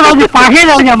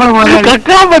പകയിലാണ് നമ്മള്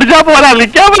കേൾക്കാൻ പഠിച്ചാ പോരാ,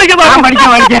 വിളിക്കാൻ പഠിക്കാം.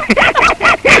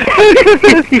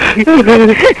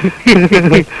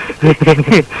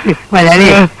 മലയാളി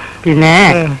പിന്നെ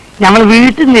ഞമ്മള്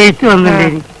വീട്ടിൽ നെയ്ത്ത്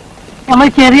വന്നിട്ടുണ്ടായിരുന്നു. നമ്മൾ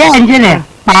ചെറിയ അഞ്ചനെ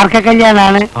മാർക്ക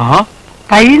കല്യാണാണ്,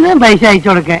 കയ്യിൽ നിന്ന് പൈസ അയച്ചു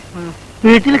കൊടുക്ക.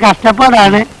 വീട്ടിൽ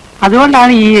കഷ്ടപ്പാടാണ്,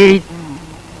 അതുകൊണ്ടാണ് ഈ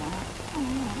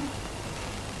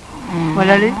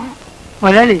മലയാളി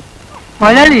മലയാളി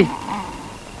മലയാളി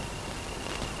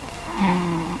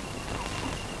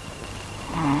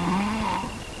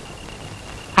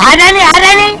ആരാണ്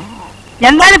ആരാണ്?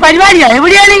 എന്താണ് പരിപാടിയാ?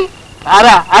 എവിടെയാണ്?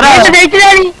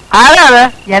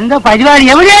 എന്തോ പരിപാടി?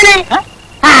 എവിടെയാണ്?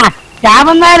 ആ,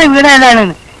 രാമനാട് വീട് ഏതാണ്?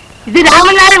 ഇത്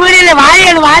രാമനാട് വീടല്ലേ?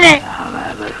 വാഴയാണ്, വാഴ.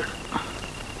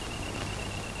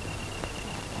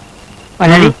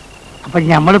 മലയാളി, അപ്പൊ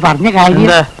ഞമ്മള് പറഞ്ഞ കാര്യം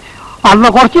അന്ന്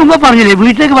കുറച്ചു മുമ്പ് പറഞ്ഞില്ലേ,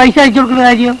 വീട്ടിലേക്ക് പൈസ അയച്ചു കൊടുക്കുന്ന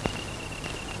കാര്യം.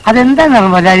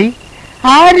 അതെന്താണെന്ന് മലയാളി,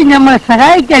 ആരും നമ്മളെ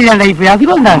സഹായിക്കാല്ലാണ്ടായിപ്പോയി.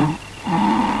 അതുകൊണ്ടാണ്.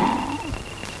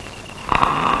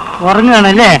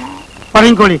 ഉറങ്ങുകയാണല്ലേ?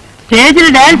 ഉറങ്ങിക്കോളി. സ്റ്റേജിൽ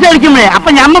ഡാൻസ് കളിക്കുമ്പോഴേ അപ്പൊ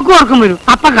ഞമ്മക്കും ഉറക്കം വരും.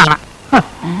 അപ്പൊ കാണാം.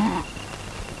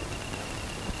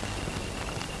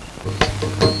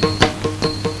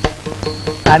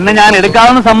 തന്നെ ഞാൻ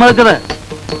എടുക്കാമെന്ന് സമ്മതിച്ചത്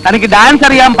തനിക്ക് ഡാൻസ്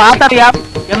അറിയാം, പാട്ടറിയാം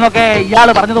എന്നൊക്കെ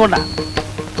ഇയാള് പറഞ്ഞതുകൊണ്ടാണ്.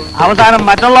 അവസാനം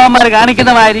മറ്റുള്ളവന്മാര്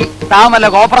കാണിക്കുന്ന മാതിരി താൻ വല്ല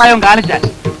കോപ്രായവും കാണിച്ചാൽ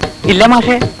ഇല്ല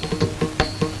മാഷേ.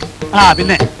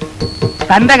 പിന്നെ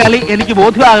തന്റെ കളി എനിക്ക്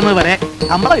ബോധ്യമാകുന്നത് വരെ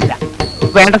ശമ്പളമില്ല.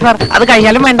 വേണ്ട സാർ, അത്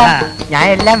കഴിഞ്ഞാലും വേണ്ട. ഞാൻ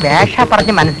എല്ലാം വേഷ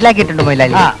പറഞ്ഞ് മനസ്സിലാക്കിയിട്ടുണ്ട്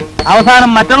മൊയിലാലി.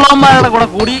 അവസാനം മറ്റുള്ളവന്മാരുടെ കൂടെ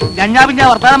കൂടി ഞഞ്ഞാപിഞ്ഞ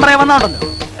വർത്താനം പറയാൻ വന്നോണ്ടല്ലോ.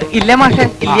 ഇല്ല മാഷേ,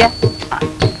 ഇല്ല.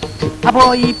 അപ്പോ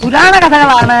ഈ പുരാണ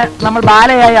കഥകളാണ് നമ്മൾ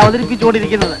ബാലയായി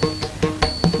അവതരിപ്പിച്ചുകൊണ്ടിരിക്കുന്നത്.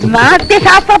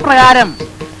 നാട്യശാസ്ത്ര പ്രകാരം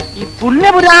ഈ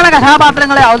പുണ്യപുരാണ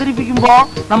കഥാപാത്രങ്ങളെ അവതരിപ്പിക്കുമ്പോ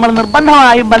നമ്മൾ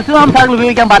നിർബന്ധമായും മത്സ്യമാംസാദികൾ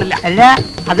ഉപയോഗിക്കാൻ പാടില്ല. അല്ല,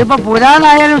 അതിപ്പോ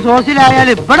പുരാണായാലും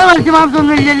സോസിലായാലും ഇവിടെ മത്സ്യമാംസം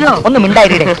ഒന്നും ഇല്ലല്ലോ. ഒന്നും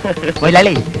മിണ്ടായിരേ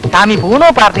മൊയിലാളി. സ്വാമി പൂണോ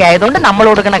പാർട്ടി ആയതുകൊണ്ട് നമ്മൾ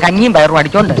കൊടുക്കുന്ന കഞ്ഞിയും പയറും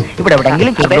അടിച്ചോണ്ട് ഇവിടെ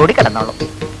എവിടെയെങ്കിലും ചെറുതോടി കിടന്നോളും.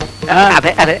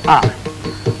 അതെ അതെ.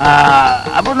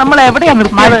 അപ്പൊ നമ്മൾ എവിടെയാ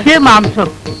മത്സ്യമാംസം?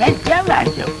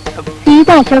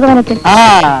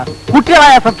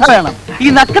 കുട്ടികളായ ശ്രദ്ധ വേണം. ഈ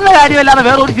നക്കുന്ന കാര്യമല്ലാതെ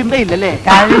വേറൊരു ചിന്തയില്ലല്ലേ?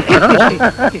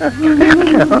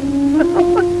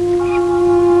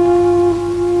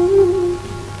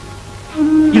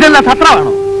 ഇതെല്ലാം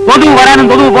സത്രമാണോ? തൊതുവ് വരാനും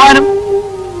തൊതുവ് പോകാനും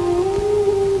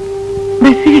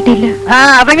ബസ് കിട്ടില്ല.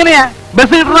 അതെങ്ങനെയാ?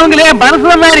 ബസ് കിട്ടണമെങ്കിലേ മനസ്സ്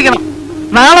നന്നായിരിക്കണം.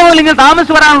 നാളെ മുതൽ നിങ്ങൾ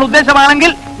താമസിച്ച് വരാനുള്ള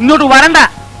ഉദ്ദേശമാണെങ്കിൽ ഇങ്ങോട്ട് വരണ്ട,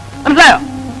 മനസ്സിലായോ?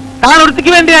 താൻ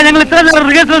ഒരുത്തിക്ക് വേണ്ടിയാ ഞങ്ങൾ ഇത്ര നേരം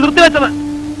റിഹേഴ്സൽ നിർത്തിവെച്ചത്.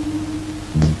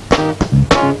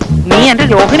 നീ എന്റെ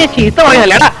രോഹിനെ ചീത്ത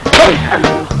പോയല്ലേടാ.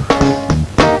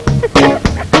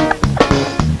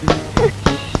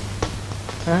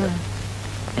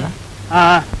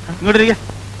 ഇങ്ങോട്ടിരിക്ക.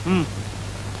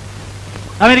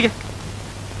 അമേരിക്ക.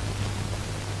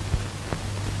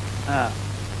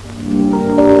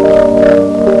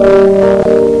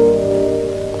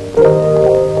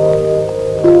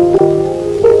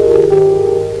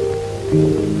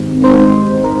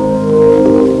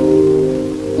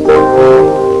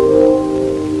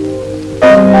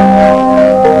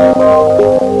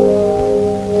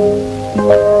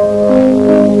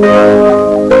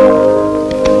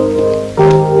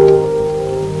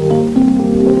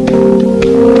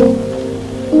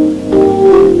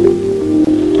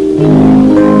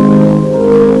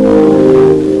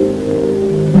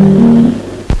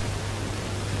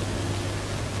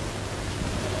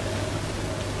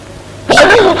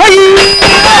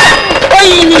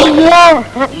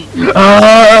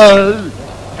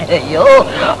 അയ്യോ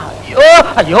അയ്യോ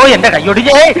അയ്യോ, എന്റെ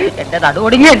കൈയൊടിഞ്ഞേ, എന്റെ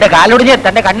നടുവൊടിഞ്ഞ്, എന്റെ കാലൊടിഞ്ഞ്,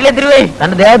 തന്റെ കണ്ണിലെത്തിരുവേ.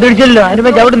 തന്റെ ദേഹം തിരിച്ചല്ലോ,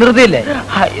 അതിനുമ്പോ ചവിട്ടി നിർത്തിയില്ലേ?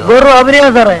 വെറും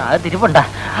അഭിനയം സാറേ. അത് തിരിപ്പുണ്ട.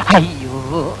 അയ്യോ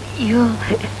അയ്യോ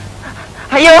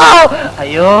അയ്യോ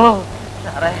അയ്യോ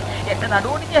സാറേ, എന്റെ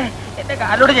നടുവൊടിഞ്ഞ്, എന്റെ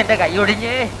കാലൊടിഞ്ഞ്, എന്റെ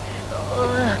കൈയൊടിഞ്ഞ്.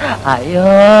 അയ്യോ,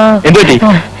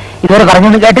 ഇതുവരെ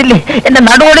പറഞ്ഞൊന്നും കേട്ടില്ലേ? എന്റെ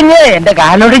നടുവൊടിഞ്ഞ്, എന്റെ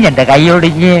കാലൊടിഞ്ഞ്, എന്റെ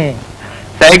കൈയൊടിഞ്ഞ്.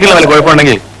 സൈക്കിളിൽ വല്ല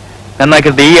കുഴപ്പമുണ്ടെങ്കിൽ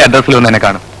നന്നാക്കിയിട്ട് ഈ അഡ്രസ്സിൽ ഒന്ന് എന്നെ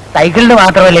കാണും. സൈക്കിളിന്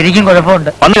മാത്രമല്ല, എനിക്കും കുഴപ്പമുണ്ട്.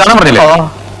 വന്ന് കാണാൻ പറഞ്ഞില്ലേ?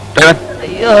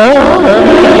 അയ്യോ,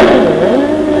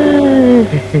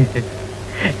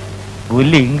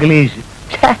 ഇംഗ്ലീഷ്.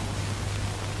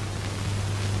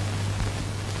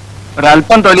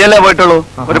 ഒരല്പം തൊലിയല്ലേ പോയിട്ടുള്ളൂ,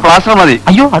 ഒരു പ്ലാസ്റ്റർ മതി.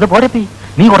 അയ്യോ, അത് പോരപ്പി.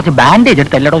 നീ കുറച്ച് ബാൻഡേജ്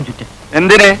എടുത്ത് എല്ലായിടവും ചുറ്റും.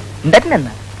 എന്തിന്?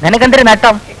 എന്തെന്നാ നിനക്കെന്തൊരു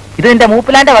നട്ടം? ഇത് നിന്റെ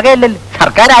മൂപ്പിലാന്റെ വകയല്ലല്ലോ,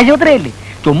 സർക്കാർ ആശുപത്രിയല്ലേ.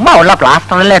 ചുമ്മാ ഉള്ള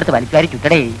പ്ലാസ്റ്ററെല്ലാം എടുത്ത് വലിക്കാരി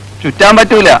ചുറ്റടേ. ചുറ്റാൻ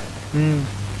പറ്റൂല.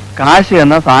 കാശ്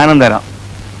എന്ന സാധനം തരാം,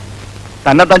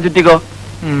 തന്നെത്താൻ ചുറ്റിക്കോ.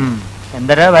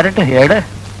 എന്തരാ വരട്ടെ ഏട്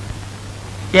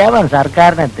കേവൻ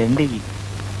സർക്കാരിനെ തെണ്ടി.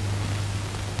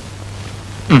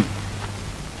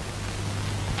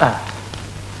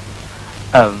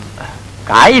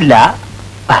 കായില്ല,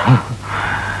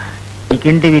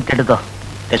 കിണ്ടി വിറ്റെടുത്തോ,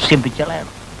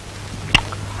 രക്ഷിപ്പിച്ചളയണം.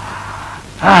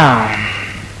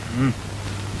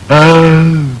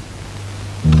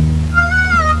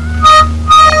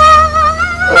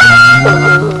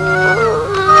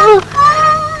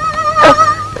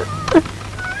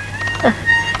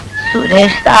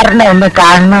 സുരേഷ് സാറിനെ ഒന്ന്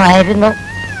കാണണമായിരുന്നു.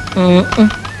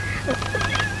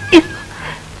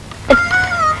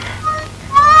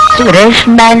 സുരേഷ്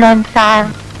മേനോൻ സാർ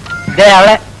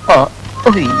അവളെ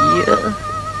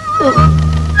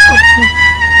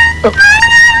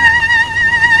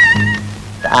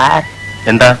സാർ,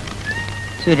 എന്താ?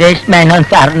 സുരേഷ് മേനോൻ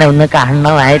സാറിനെ ഒന്ന്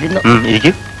കാണണമായിരുന്നു.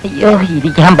 അയ്യോ,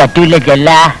 ഇരിക്കാൻ പറ്റൂല ചെല്ല.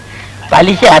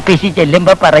 പലിശ ആഫീസിൽ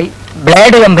ചെല്ലുമ്പോ പറയും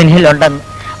ബ്ലേഡ് കമ്പനിയിലുണ്ടെന്ന്,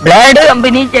 ബ്ലേഡ്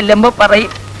കമ്പനി ചെല്ലുമ്പോ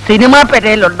പറയും സിനിമാ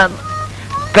പെരയിലുണ്ടെന്ന്,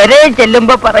 പെരയിൽ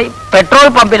ചെല്ലുമ്പോ പറയും പെട്രോൾ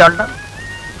പമ്പിലുണ്ടെന്ന്,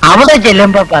 അവിടെ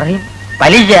ചെല്ലുമ്പോ പറയും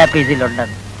പലിശ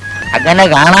ആഫീസിലുണ്ടെന്ന്. അങ്ങനെ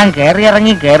കാണാൻ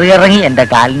കേറിയിറങ്ങി എന്റെ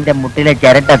കാലിന്റെ മുട്ടിലെ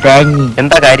ചിരട്ട തേങ്ങി.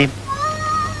 എന്താ കാര്യം?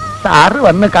 സാറ്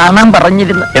വന്ന് കാണാൻ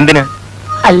പറഞ്ഞിരുന്നു. എന്തിന്?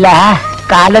 അല്ല,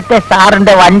 കാലത്തെ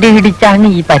സാറിന്റെ വണ്ടി ഇടിച്ചാണ്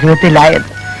ഈ പരുവത്തിലായത്.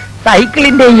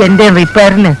 സൈക്കിളിന്റെ എന്റെ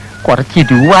റിപ്പയറിന് കുറച്ച്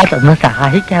രൂപ തന്ന്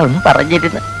സഹായിക്കാമെന്ന്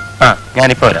പറഞ്ഞിരുന്നു.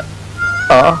 ഞാനിപ്പോ വരാം.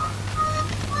 ഓ,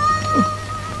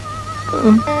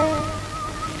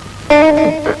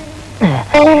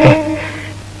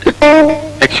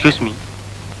 എക്സ്ക്യൂസ് മീ,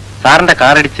 സാറിന്റെ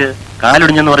കാറടിച്ച്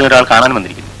കാലൊടിഞ്ഞെന്ന് പറഞ്ഞ ഒരാൾ കാണാൻ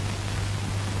വന്നിരിക്കുന്നു.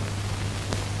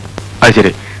 അത്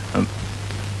ശരി,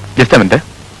 ജസ്റ്റ് മിനിറ്റ്,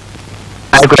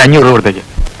 അയാൾക്കൊരു 500 രൂപ കൊടുത്തേക്ക്.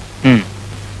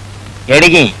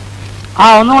 എടുക്കി.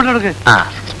 ഒന്നുകൊണ്ട് എടുക്ക്.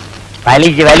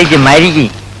 വലിച്ച് മരിക്കി.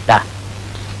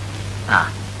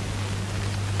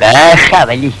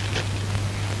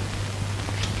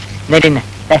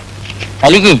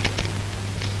 വലി വലിക്ക്.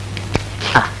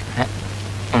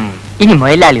 ഇനി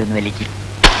മുയലാളി ഒന്ന് വലിക്ക്.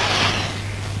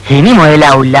 ഇനി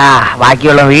മുയലാവൂല,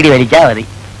 ബാക്കിയുള്ള വീടി വലിച്ചാ മതി.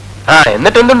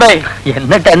 എന്നിട്ട് എന്തുണ്ടായി?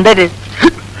 എന്നിട്ട് എന്തൊരു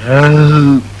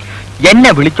എന്നെ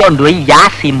വിളിച്ചോണ്ട് പോയി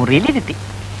യാസി മുറിയിലിരുത്തി.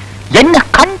 എന്നെ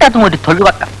കണ്ടതും ഒരു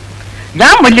തൊഴിവട്ടം.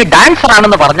 ഞാൻ വലിയ ഡാൻസർ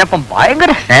ആണെന്ന് പറഞ്ഞപ്പം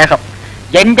ഭയങ്കര സ്നേഹം.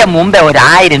 എന്റെ മുമ്പേ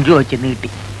 1000 രൂപ വെച്ച് നീട്ടി.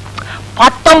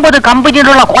 19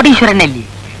 കമ്പനിയിലുള്ള കോടീശ്വരനല്ലേ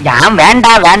ഞാൻ.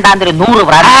 വേണ്ടാന്നൊരു 100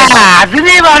 അത്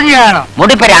നീ പറഞ്ഞു കാണും.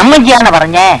 മുടിപ്പേര് അമ്മജിയാണ്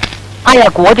പറഞ്ഞേ.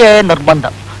 അയാൾക്ക് ഒരേ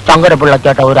നിർബന്ധം,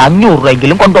 ശങ്കരപിള്ളച്ചേട്ട ഒരു 500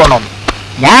 രൂപയെങ്കിലും കൊണ്ടുപോകണം.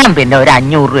 ഞാൻ പിന്നെ ഒരു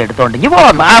 500 രൂപ എടുത്തോണ്ട്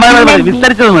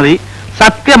വിസ്തരിച്ചത് മതി.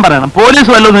 സത്യം പറയണം, പോലീസ്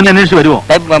വല്ലതും നിന്നെ അന്വേഷിച്ച് വരുമോ?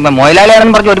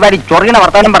 മൊയിലാളിയാണെന്ന് പറഞ്ഞ് ഒരുപാട് ചൊറിയണ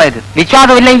വർത്താനം പറയരുത്.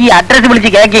 വിശ്വാസമില്ലെങ്കിൽ ഈ അഡ്രസ് വിളിച്ച്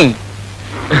കേക്കി.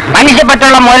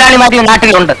 മനുഷ്യപ്പെട്ടുള്ള മൊയിലാളിമാരി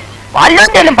നാട്ടിലുണ്ട്.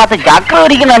 വല്ലതിലും 10 ചക്ര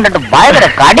ഒരിക്കുന്ന കണ്ടിട്ട് ഭയങ്കര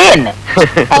കടി തന്നെ.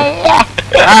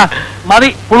 മതി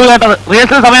പുളു കേട്ടത്.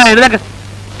 റിഹേഴ്സൽ സമയം എഴുതേക്ക്.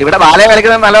 ഇവിടെ ബാലയെ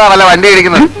കളിക്കുന്നത് നല്ലതാ, വല്ല വണ്ടി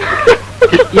ഇടിക്കുന്നത്.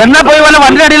 എന്നാ പോയി വല്ല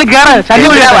വണ്ടി അടിയിൽ കയറ്.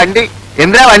 വണ്ടി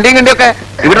എന്തിനാ വണ്ടിയും കണ്ടിയൊക്കെ?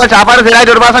 ഇവിടുത്തെ ചാപ്പാട്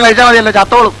സ്ഥിരമായിട്ട് 1 മാസം കഴിച്ചാൽ മതിയല്ലോ,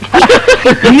 ചത്തോളും.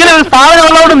 ഇങ്ങനെ ഒരു സ്ഥാപനം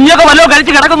ഉള്ളതുകൊണ്ട് നീയൊക്കെ വല്ലതും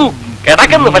കഴിച്ച് കിടക്കുന്നു.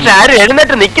 പക്ഷെ ആരും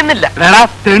എഴുന്നേറ്റ് നിൽക്കുന്നില്ല.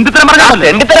 തെണ്ടിത്തരം പറഞ്ഞാൽ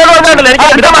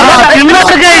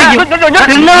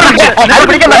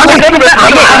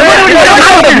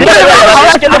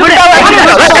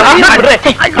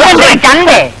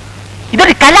ചന്തേ,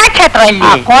 ഇതൊരു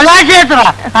കലാക്ഷേത്രമല്ലേ? കലാക്ഷേത്ര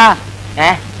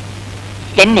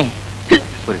എന്നെ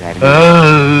ഒരു കാര്യം,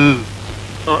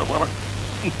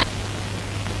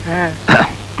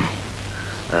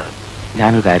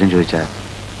 ഞാനൊരു കാര്യം ചോദിച്ചാ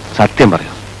സത്യം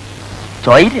പറയൂ.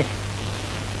 ചോയിര്.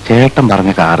 ചേട്ടൻ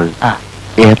പറഞ്ഞ കാറ്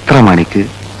എത്ര മണിക്ക്,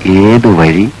 ഏത്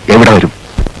വഴി, എവിടെ വരും?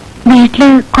 വീട്ടില്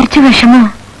കുറച്ച് വിഷമോ,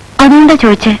 അതുകൊണ്ടാ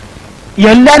ചോദിച്ചേ.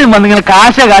 എല്ലാരും വന്നിങ്ങനെ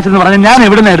കാശെന്ന് പറഞ്ഞ ഞാൻ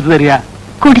എവിടുന്ന് എടുത്തു തരിക?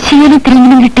 കുടിശ്ശികയിൽ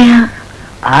ഇത്രയെങ്കിലും കിട്ടിയ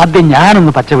ആദ്യം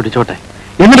ഞാനൊന്ന് പച്ച പിടിച്ചോട്ടെ,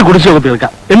 എന്നിട്ട് കുടിശ്ശിക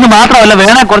തീർക്കാം. എന്ന് മാത്രമല്ല,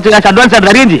 വേണേ കുറച്ച് കാശ് അഡ്വാൻസ് ആയിട്ട്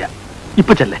തരികയും ചെയ്യാം.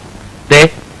 ഇപ്പൊ ചെല്ലേ.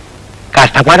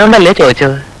 കഷ്ടപ്പാടുണ്ടല്ലേ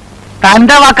ചോദിച്ചത്?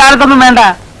 തന്റെ വക്കാലത്തൊന്നും വേണ്ട.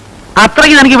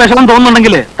 അത്രയ്ക്ക് എനിക്ക് വിഷമം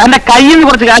തോന്നുന്നുണ്ടെങ്കിൽ തന്റെ കയ്യിൽ നിന്ന്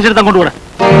കുറച്ച് കാശ് എടുത്ത് അങ്ങോട്ട് കൂടെ.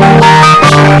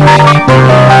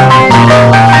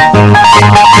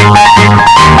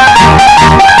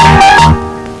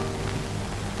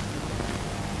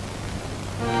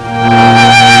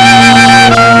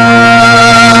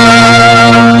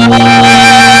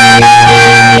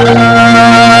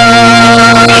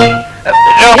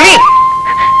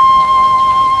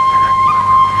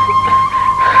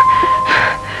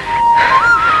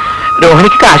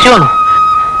 രോഹിണിക്ക് കാശ് വേണോ?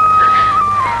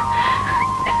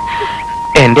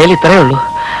 എന്റെ ഇത്രയേ ഉള്ളൂ.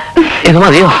 ഇത്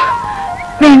മതിയോ?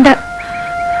 വേണ്ട.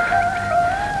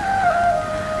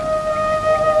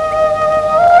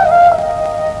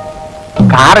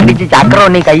 കാറടിച്ച്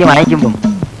ചക്രവണ്ണി കൈ വാങ്ങിക്കുമ്പം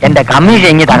എന്റെ കമ്മീഷൻ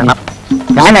എങ്ങി തരണം.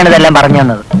 ഞാനാണ് ഇതെല്ലാം പറഞ്ഞു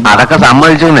തന്നത്. അതൊക്കെ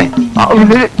സമ്മതിച്ചേ.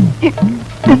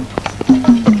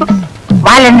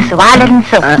 വാലൻസ്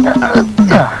വാലൻസ്.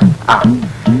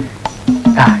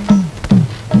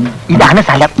 ഇതാണ്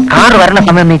സ്ഥലം. കാറ് വരണ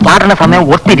സമയം നീ ചാടണ സമയം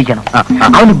ഒത്തിരിക്കണം.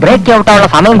 അവന് ബ്രേക്ക് ഔട്ടാനുള്ള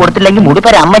സമയം കൊടുത്തില്ലെങ്കിൽ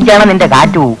മുടിപ്പര അമ്മച്ചാണ് നിന്റെ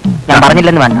കാറ്റ് പോവും. ഞാൻ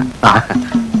പറഞ്ഞില്ലെന്ന് വേണ്ട.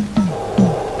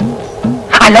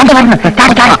 അല്ലാണ്ട് വരണം.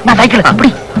 സൈക്കിൾ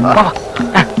അപ്പടി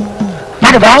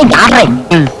വേഗം ചാടേ.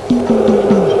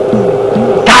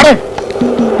 ചാട്.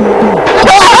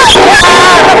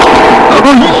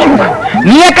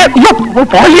 നീയൊക്കെ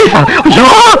പോലീസാ.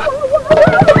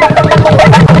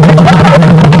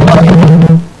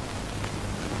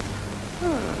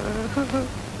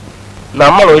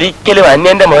 നമ്മൾ ഒരിക്കലും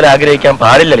അന്യന്റെ മുതൽ ആഗ്രഹിക്കാൻ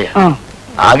പാടില്ലല്ലേ?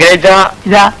 ആഗ്രഹിച്ചാ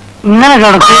ഇതാ ഇങ്ങനെ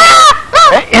കിടക്കും.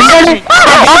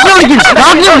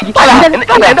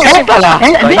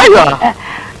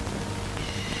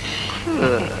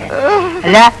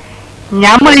 അല്ല,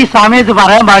 നമ്മൾ ഈ സമയത്ത്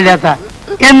പറയാൻ പാടില്ലാത്ത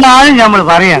എന്നാലും നമ്മൾ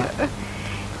പറയാണ്.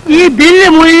 ഈ ബില്ല്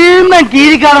മുഴുവൻ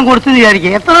കീരിക്കാളം കൊടുത്തെന്ന്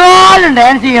വിചാരിക്കുക. എത്ര നാളും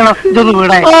ഡാൻസ് ചെയ്യണം ഇതൊന്ന്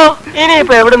വീടാൻ.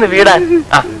 ഇനിയിപ്പോ എവിടുന്ന് വീടാൻ?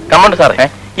 കമ്മണ്ട് സാറേ,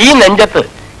 ഈ നെഞ്ചത്ത്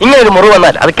ഇങ്ങനെ ഒരു മുറിവ്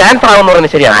വന്നാൽ അത് ക്യാൻസർ ആവുമെന്ന്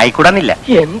പറയുന്നത് ശരിയാണ്. ആയിക്കൂടാന്നില്ല.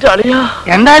 എന്റെ അളിയാ,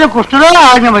 എന്തായാലും കുഷ്ഠരോഗം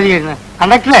ആകാൻ മതിയായിരുന്നു.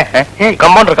 കണ്ടക്ടറേ,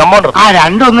 കമ്പൗണ്ടർ ആ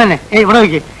രണ്ടൊന്നു തന്നെ. ഇവിടെ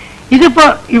വെക്ക്. ഇതിപ്പോ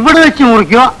ഇവിടെ വെച്ച്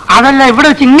മുറിക്കോ അതല്ല ഇവിടെ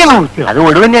വെച്ച് ഇങ്ങനെ മുറിക്കോ? അത്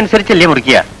ഒഴിവിന്റെ അനുസരിച്ചല്ലേ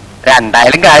മുറിക്കുക.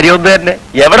 രണ്ടായാലും കാര്യമൊന്നും തന്നെ.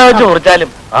 എവിടെ വെച്ച് മുറിച്ചാലും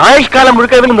ആയുഷ്കാലം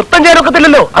മുഴുക്ക ഇവന് നൃത്തം ചെയ്യാൻ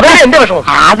ഒക്കത്തില്ലല്ലോ. അതാണ് എന്റെ വിഷമം.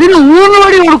 അതിന് 3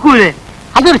 കോടി കൊടുക്കൂലേ?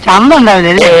 അതൊരു ചന്തം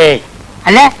ഉണ്ടാവില്ലേ?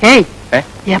 അല്ല,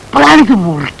 എപ്പോഴാണ് ഇത്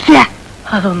മുറിക്കുക?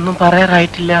 അതൊന്നും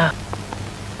പറയാറായിട്ടില്ല.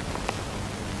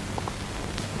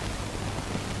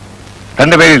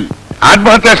 തന്റെ പേരിൽ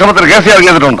ആത്മഹത്യാ ശ്രമത്തിന് കേസ്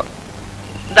ഇറങ്ങിയിട്ടുണ്ട്.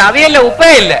 അവയല്ല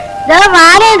ഉപ്പയില്ല.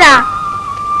 വാലേതാ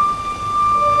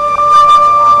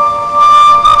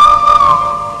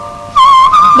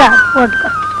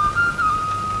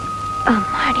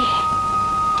அம்மாடி.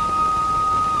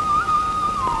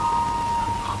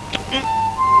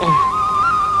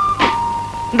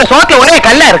 இந்த சோத்துல ஒரே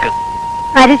கல்லா இருக்கு.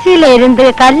 அரிசியில இருந்து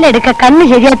கல் எடுக்க கண்ணு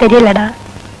சரியா தெரியலடா.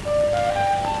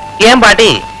 ஏன் பாட்டி,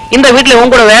 இந்த வீட்டுல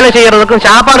உன் கூட வேலை செய்யறதுக்கும்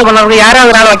சாப்பாடு பண்றதுக்கும்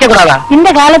யாராவது ஆளை வைக்க கூடாதா? இந்த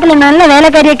காலத்துல நல்ல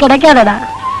வேலைக்காரியே கிடைக்காதடா.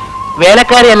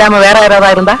 வேலைக்காரி இல்லாம வேற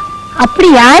யாராவது இருந்தா? அப்படி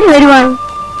யாரு வருவாங்க?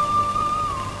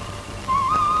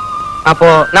 அப்போ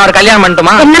நான் ஒரு கல்யாணம்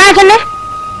பண்ணட்டுமா? என்னடா சொன்ன?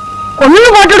 கொன்னு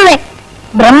போட்டுடுவேன்.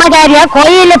 பிரம்மச்சாரியா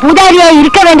கோயில்ல பூஜாரியா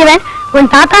இருக்க வேண்டியவன்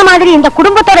உன் தாத்தா மாதிரி இந்த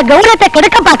குடும்பத்தோட கௌரவத்தை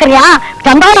கெடுக்க பாக்குறியா?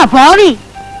 சம்பாவனா போவி.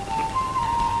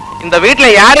 இந்த வீட்டுல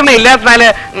யாருமே இல்லாதனால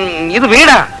இது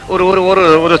வீடா ஒரு ஒரு ஒரு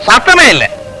ஒரு சத்தமே இல்ல.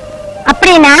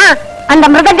 அப்படின்னா அந்த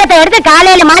மிருதங்கத்தை எடுத்து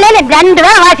காலையில மாலையில 2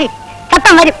 வேளை வாசி,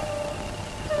 சத்தம் வரும்.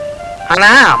 ஆனா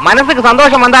மனசுக்கு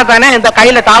சந்தோஷம் வந்தா தானே இந்த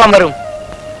கையில தாளம் வரும்.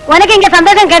 உனக்கு இங்க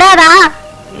சந்தோஷம் கிடையாதா?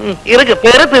 இருக்கு,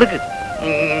 பெருத்து இருக்கு.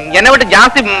 என்னை விட்டு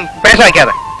ஜாஸ்தி பேச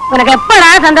வைக்காத. உனக்கு எப்படா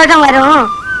சந்தோஷம் வரும்?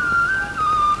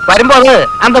 வரும்போது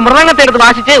அந்த மிருதங்கத்தை எடுத்து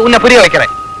வாசிச்சு உன்னை புரிய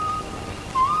வைக்கிறேன்.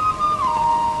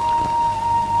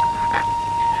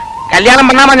 கல்யாணம்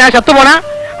பண்ணாம நான் செத்து போனா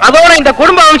அதோட இந்த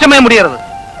குடும்ப வம்சமே முடியறது.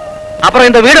 அப்புறம்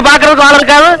இந்த வீடு பாக்குறதுக்கு ஆள்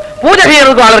இருக்காது, பூஜை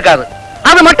செய்யறதுக்கு ஆள் இருக்காது.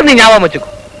 அது மட்டும் நீ ஞாபகம் வச்சுக்கோ.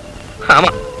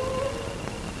 ஆமா.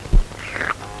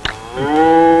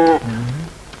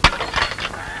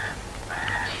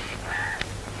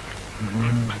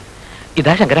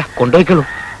 ഇതാ ശങ്കര, കൊണ്ടുപോയിക്കോളൂ.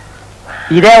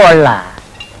 ഇതേ ഉള്ള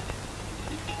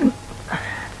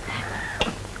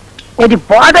ഒരു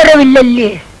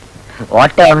പോതരവില്ലല്ലേ?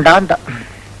 ഓട്ട ഉണ്ടാണ്ട.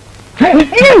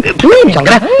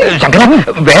 ശങ്കര, ശങ്കര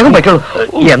വേഗം വയ്ക്കോളൂ.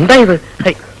 എന്താ ഇത്?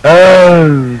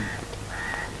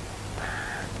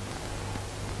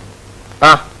 ആ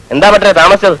എന്താ പറ്റേ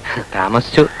താമസിച്ചത്?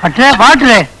 താമസിച്ചു. പറ്റേ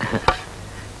പാട്ടില്ലേ?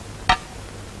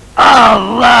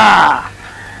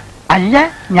 അല്ല,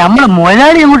 ഞമ്മള്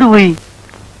മുതലാളി അങ്ങോട്ട് പോയി.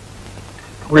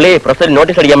 പുള്ളി പ്രസിൽ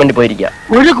നോട്ടീസ് അടിക്കാൻ വേണ്ടി പോയിരിക്കുക.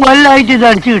 1 കൊല്ലമായിട്ട് ഇത്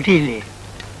അടിച്ചു കിട്ടിയില്ലേ?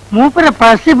 മൂപ്പര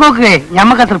പ്രസി പോക്കേ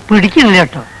ഞമ്മക്കത്ര പിടിക്കുന്നില്ല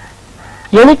കേട്ടോ.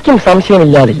 എനിക്കും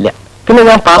സംശയമില്ലാതില്ല. പിന്നെ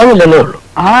ഞാൻ പറഞ്ഞില്ലെന്നേ ഉള്ളൂ.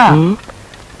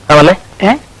 വന്നേ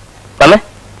വന്നേ.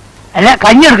 അല്ല,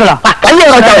 കഞ്ഞി എടുക്കണം. കഞ്ഞി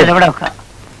ഇവിടെ വെക്കാം.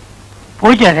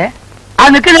 പോയിട്ടേ. ആ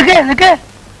നിക്ക് നിക്ക് നിക്ക്.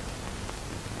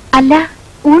 അല്ല,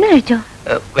 ഊണ് കഴിച്ചോ?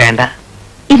 വേണ്ട.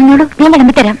 ഇരുന്നോളൂ, ഞാൻ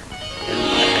വിളമ്പി തരാം.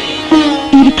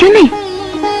 ഇരിക്കുന്നേ,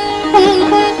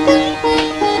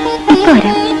 ഇപ്പൊ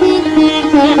വരാം.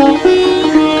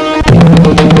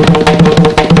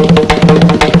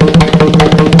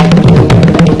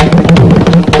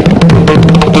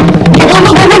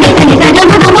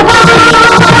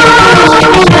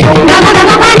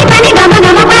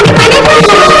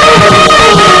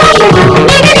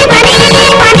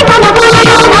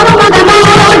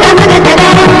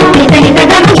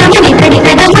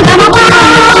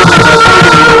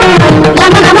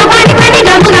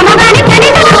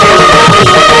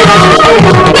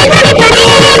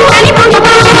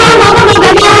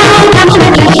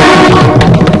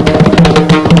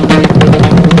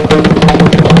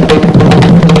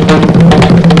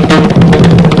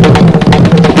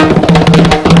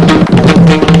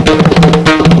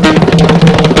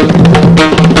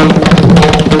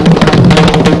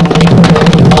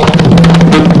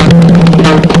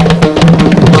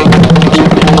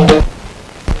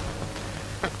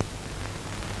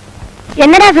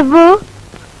 சுப்பு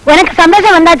உனக்கு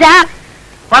சந்தோஷம் வந்தாச்சா?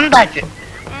 വന്നാച്ച്.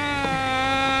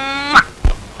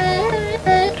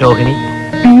 രോഹിണി,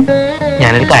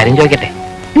 ഞാനൊരു കാര്യം ചോദിക്കട്ടെ?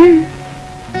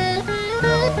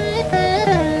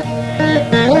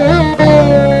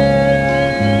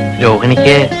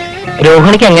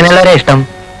 രോഹിണിക്ക് എങ്ങനെയുള്ളവരെ ഇഷ്ടം?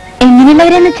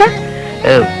 എങ്ങനെയുള്ളവരെന്ന് വെച്ചാ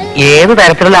ഏത്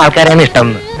തരത്തിലുള്ള ആൾക്കാരാണ് ഇഷ്ടം?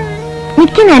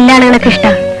 എനിക്ക് നല്ല ആളുകളൊക്കെ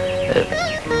ഇഷ്ടം.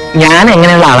 ഞാൻ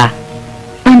എങ്ങനെയുള്ള ആളാ?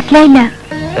 മനസ്സിലായില്ല.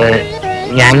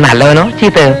 ഞാൻ നല്ലവനോ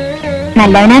ചീത്തയോ?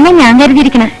 നല്ലവനാണെന്ന് ഞാൻ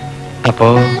കരുതിയിരിക്കണ. അപ്പോ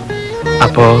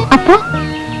അപ്പോ അപ്പോ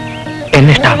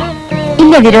എന്നെ ഇഷ്ടാണോ?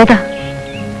 ഇല്ല, വിരോധ.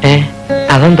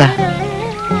 അതെന്താ?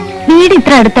 വീട്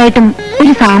ഇത്ര അടുത്തായിട്ടും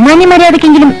ഒരു സാമാന്യ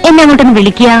മര്യാദക്കെങ്കിലും എന്നെ അങ്ങോട്ടൊന്ന്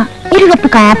വിളിക്കുക, ഒരു കപ്പ്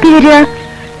കാപ്പി തരിക.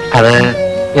 അത്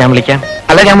ഞാൻ വിളിക്കാം.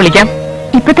 അല്ല, ഞാൻ വിളിക്കാം.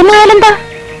 ഇപ്പൊ തന്നെ ആയാലെന്താ?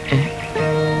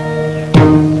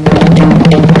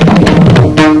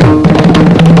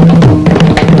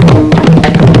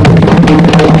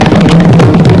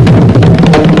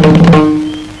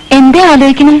 എന്താ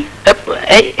ആലോചിക്കണേ?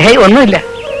 ഒന്നുമില്ല.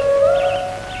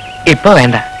 ഇപ്പൊ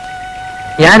വേണ്ട.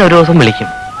 ഞാൻ ഒരു ദിവസം വിളിക്കും.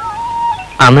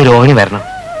 അന്ന് രോഹിണി വരണം.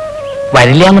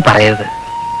 വരില്ല എന്ന് പറയരുത്.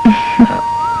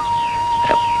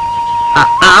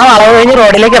 ആ വളവ് കഴിഞ്ഞ്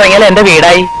റോഡിലേക്ക് ഇറങ്ങിയാൽ എന്റെ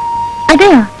വീടായി.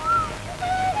 അതെയോ?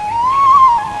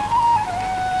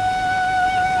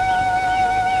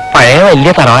 പഴയ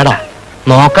വലിയ തറവാടാ.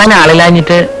 നോക്കാൻ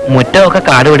ആളില്ലാഞ്ഞിട്ട് മുറ്റമൊക്കെ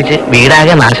കാട് പിടിച്ച്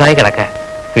വീടാകെ നാശമായി കിടക്ക.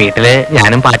 വീട്ടില്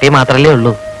ഞാനും പാട്ടിയും മാത്രല്ലേ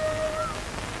ഉള്ളൂ.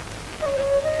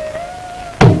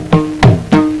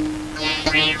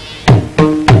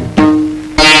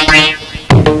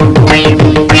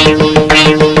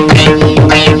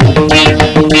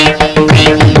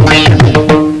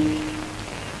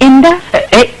 എന്താ?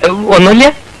 ഒന്നുമില്ല.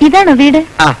 ഇതാണോ വീട്?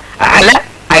 അല്ല,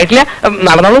 ആയിട്ടില്ല.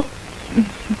 നടന്നോളൂ.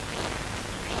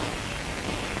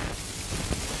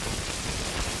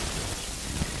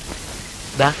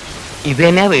 ഇത്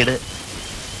തന്നെയാ വീട്.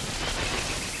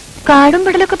 കാടും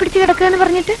പെടലൊക്കെ പിടിച്ച് കിടക്കുകയെന്ന്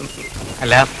പറഞ്ഞിട്ട്?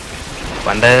 അല്ല,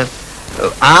 പണ്ട്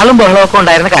ആളും ബഹളമൊക്കെ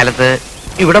ഉണ്ടായിരുന്ന കാലത്ത്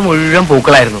ഇവിടെ മുഴുവൻ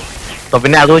പൂക്കളായിരുന്നു. അപ്പൊ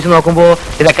പിന്നെ അത് വെച്ച് നോക്കുമ്പോ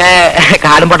ഇതൊക്കെ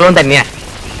കാടും പടലവും തന്നെയാ.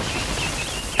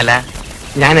 അല്ല,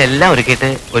 ഞാൻ എല്ലാം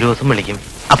ഒരുക്കിയിട്ട് ഒരു ദിവസം വിളിക്കും.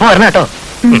 അപ്പൊ വരണം കേട്ടോ.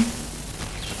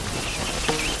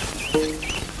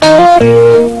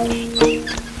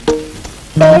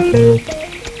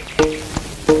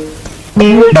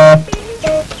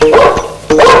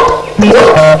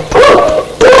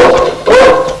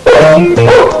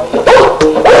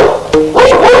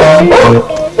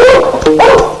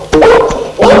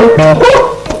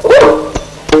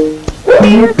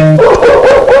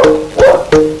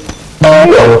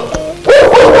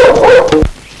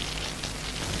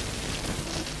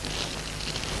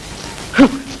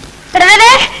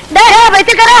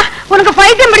 உனக்கு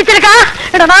பைத்தியம் பிடிச்சிருக்கா?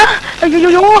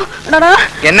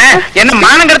 என்ன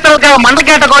மானம் கெடுத்தவளுக்காக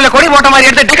மண்டக்கேட்ட கோயில கொடி போட்ட மாதிரி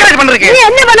எடுத்து டெக்கரேட் பண்ணிருக்கேன்.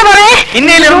 என்ன பண்ண போறே?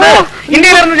 இன்னையில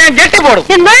இருந்து நான் ஜெட்டி போடும்.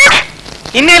 என்ன?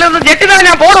 இன்னையில இருந்து ஜெட்டி தான்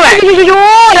நான் போடுவேன். ஐயோ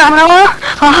ராமராமா.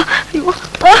 ஐயோ.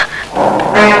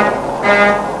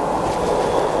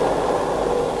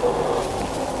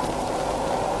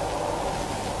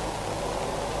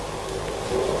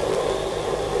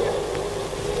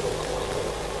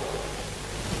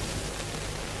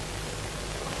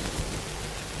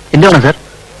 എന്താണ് സാർ?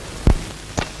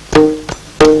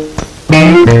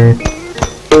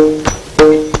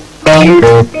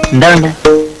 എന്താ വേണ്ട?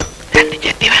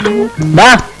 ജെട്ടി വേണം.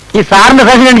 ഈ സാറിന്റെ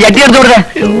സൈസിന് രണ്ട് ജെട്ടി എടുത്തു കൊടുത്തേ.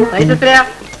 സൈസ് എത്രയാ?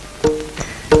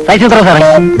 സൈസ് എത്ര സാറേ?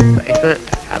 സൈസ്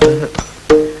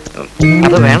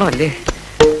അത് വേണമല്ലേ?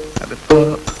 അതിപ്പോ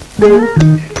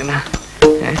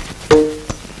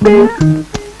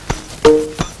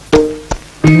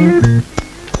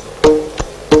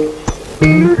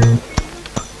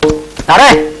സാറേ,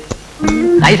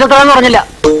 സൈസ് എത്രയെന്ന് പറഞ്ഞില്ല.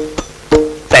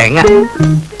 തേങ്ങ.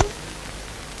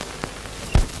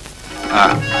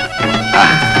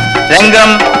 രംഗം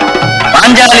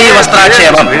പാഞ്ചാലി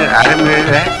വസ്ത്രാക്ഷേപം.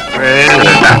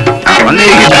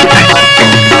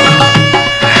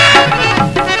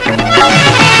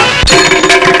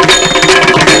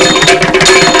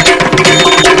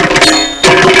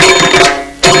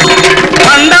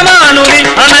 పండమానుని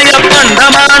అనయ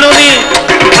పండమానుని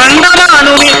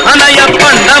పండమానుని అనయ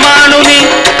పండమానుని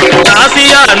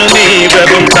కాసియానుని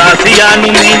వెറും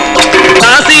കാസിയാനുനി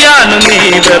കാസിയാനുനി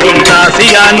വെറും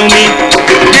കാസിയാനുനി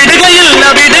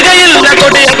വിടുകയില്ല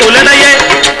കൊടിയ കുലടയെ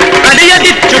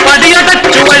അടിയടിച്ചു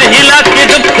പടിയടച്ചു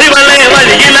വഴിയിലാക്കിടും ഇവളെ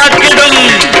വഴിയിലാക്കിടും.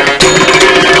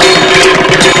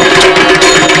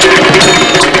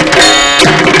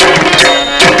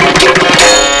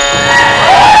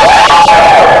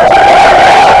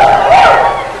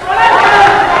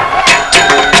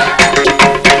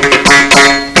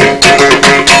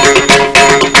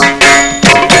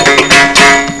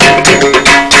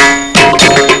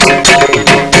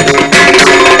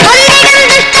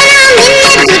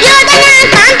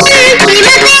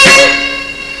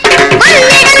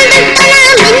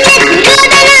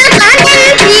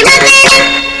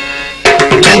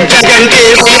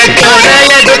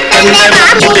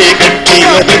 മുടി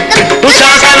കെട്ടിയത്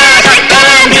ദുശാസന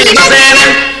ശക്തനാം ഭീമസേനൻ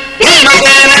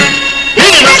ഭീമസേനൻ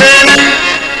ഭീമസേനൻ.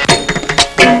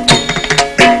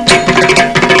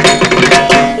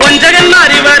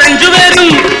 വഞ്ചകന്മാരിവർ 5 പേരും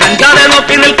അഞ്ചാതെ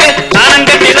നോക്കി നിൽക്കെ നാണം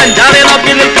കെട്ടി അഞ്ചാതെ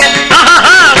നോക്കി നിൽക്കെ.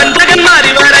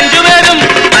 വഞ്ചകന്മാരിവർ 5 പേരും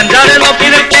അഞ്ചാതെ നോക്കി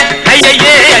നിൽക്കെ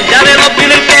അയ്യയ്യേ അഞ്ചാതെ നോക്കി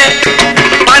നിൽക്കെ.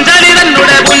 പാഞ്ചാലി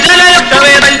തന്നുടെ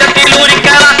പുഞ്ചലയൊക്കവേ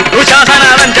തഞ്ചത്തിലൂരിക്കാള ദുശാസന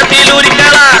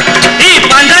തഞ്ചത്തിലൂരിക്കാള. ഈ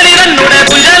പാഞ്ചാലി തന്നുടെ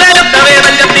പുഞ്ചലയൊക്കവേ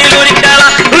തഞ്ചത്തിലൂരിക്കാള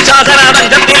ദുശാസന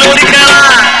തഞ്ചത്തിലൂരിക്കാള.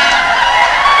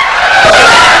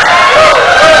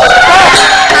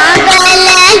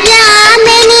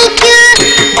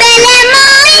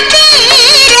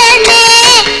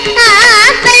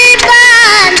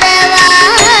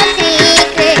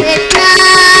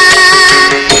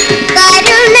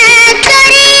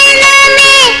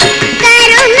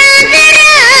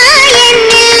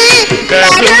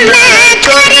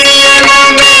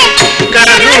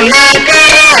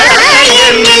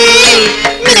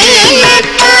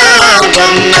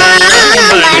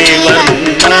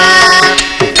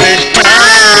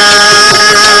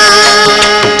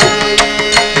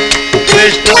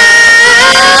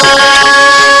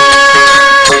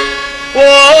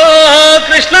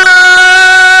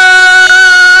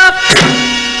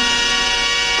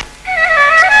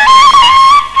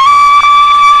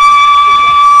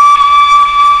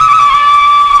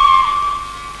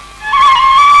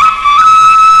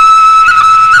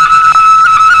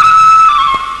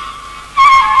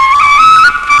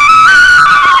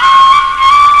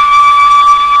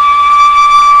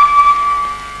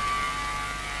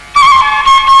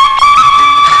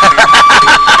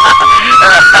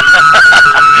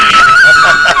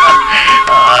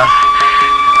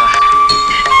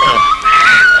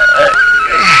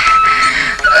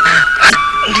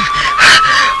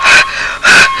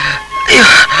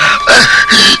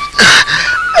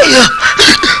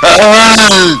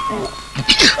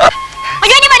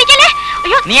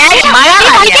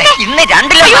 ഇന്ന് 2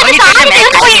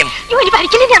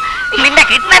 നിന്റെ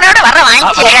കിട്ടുന്നതിനോട് പറ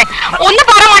വാങ്ങിച്ചു ഒന്ന്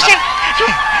പറ മാഷേ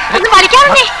ഒന്ന്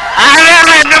പഠിക്കാറുണ്ടേ.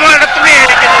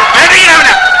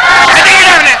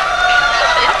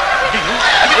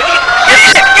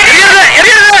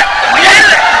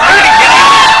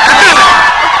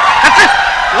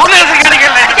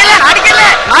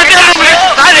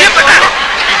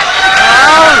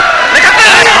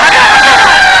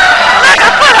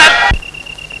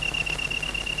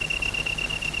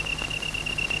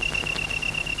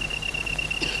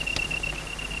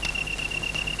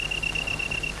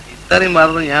 ഇത്രയും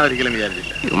മാറുന്നു ഞാൻ ഒരിക്കലും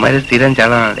വിചാരിച്ചില്ല. ഇവന്മാര് സ്ഥിരം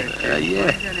ചളമാണ്.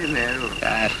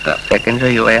 സെക്കൻഡ് ഷോ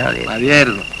പോയാൽ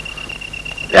മതിയായിരുന്നു.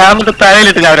 രാമന്റെ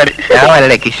തലയിലിട്ട് ചാവരാടി.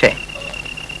 രാമല്ലേ കിഷേ.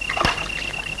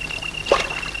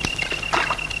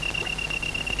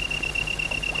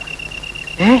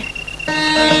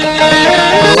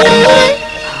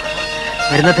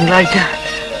 വരുന്ന തിങ്കളാഴ്ച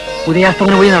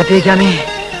ഉദയാസ്തമനം പോയി നടത്തിയേക്കാമേ.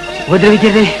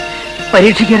 ഉപദ്രവിക്കരുതേ,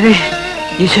 പരീക്ഷിക്കരുതേ.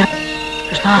 ഈശ്വര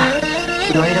കൃഷ്ണ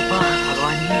ഗുരുവായൂരപ്പ ഭഗവാൻ.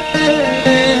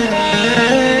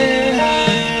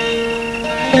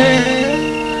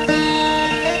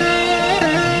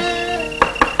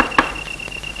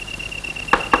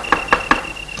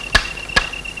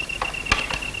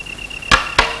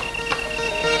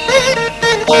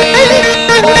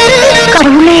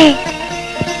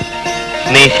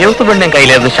 நீ சிவத்து பெண்ணன்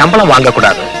கையில இருந்து சம்பளம்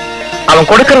வாங்கக்கூடாது. அவன்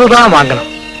கொடுக்கறதுதான் வாங்கணும்.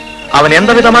 அவன்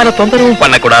எந்த விதமான தொந்தரவும்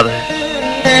பண்ணக்கூடாது.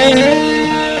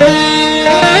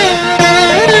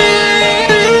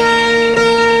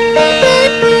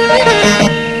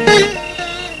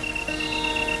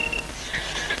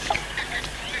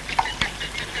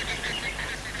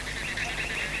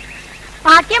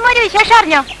 പാട്ടിയമ്മ ഒരു വിശേഷം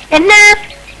അറിഞ്ഞോ? എന്നാ?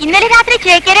 ഇന്നലെ രാത്രി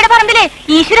ചേക്കേരയുടെ പറമ്പില്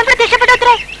ഈശ്വരൻ പ്രത്യക്ഷപ്പെട്ടു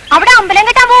അത്രേ. അവിടെ അമ്പലം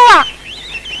കെട്ടാൻ പോവാ.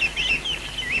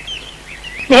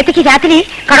 நேற்றுக்கு ராத்திரி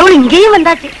கடவுள் இங்கேயும்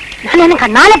வந்தாச்சு. நான் என்ன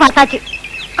கண்ணால பார்த்தாச்சு.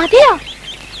 അതെയോ?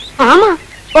 ஆமா.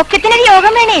 ഒക്കത്തിനൊരു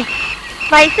യോഗം വേണേ.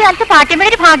 വയസ്സുകാലത്ത്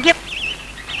പാട്ടിയമ്മയുടെ ഒരു ഭാഗ്യം.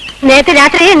 நேற்று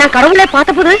ராத்திரி நான் கடவுளை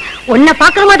பார்த்தபோது உன்னை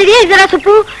பாக்குற மாதிரியே இதுடா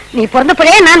சுப்பு. நீ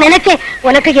பிறந்தப்பவே நான் நினைச்சேன்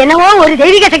உனக்கு என்னவோ ஒரு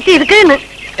தெய்வீக சக்தி இருக்குன்னு.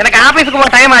 எனக்கு ஆபீஸுக்கு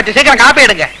போற டைம் ஆச்சு. சீக்கிரம் காப்பி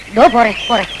எடுங்க. இதோ போறேன்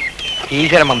போறேன்.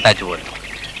 ഈശ്വരൻ മമതാച്ചു പോലും.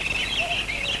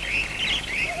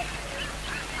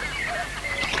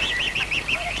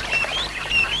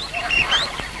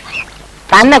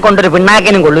 തന്നെ കൊണ്ടൊരു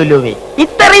പിണ്ണാക്കിനും കൊള്ളൂല്ലോവേ.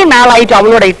 ഇത്രയും നാളായിട്ട്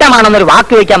അവളോട് ഇഷ്ടമാണെന്നൊരു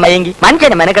വാക്ക് വെക്കാൻ വയ്യെങ്കിൽ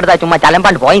മനുഷ്യനെ മെനക്കെടുത്താ ചുമ്മാ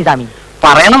ചലമ്പാണ്ട് പോയി സാമി.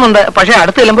 പറയണമെന്നുണ്ട്, പക്ഷെ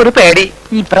അടുത്ത് ചെല്ലുമ്പോ ഒരു പേടി.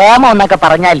 ഈ പ്രേമം എന്നൊക്കെ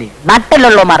പറഞ്ഞാല്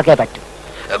നട്ടിലുള്ളമാർക്കേ പറ്റും.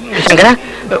 ശങ്കര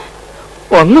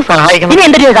ഒന്ന് സഹായിക്കണം. ഇനി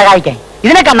എന്തൊരു സഹായിക്കാൻ?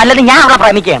 ഇതിനൊക്കെ നല്ലത് ഞാൻ അവളെ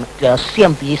പ്രേമിക്കുകയാണ്.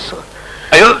 രഹസ്യം പീസ്.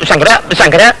 അയ്യോ ശങ്കര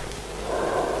ശങ്കര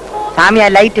സ്വാമി ആ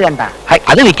ലൈറ്റ് കണ്ട?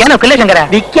 അത് വിൽക്കാനൊക്കില്ലേ ശങ്കര?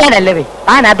 വിൽക്കാനല്ലേ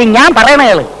താൻ അത് ഞാൻ പറയണ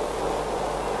കേള്.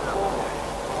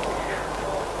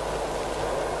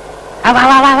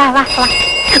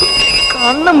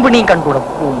 കണ്ണും പിണിയും കണ്ടുകൂടും.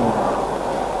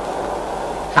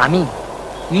 സ്വാമി,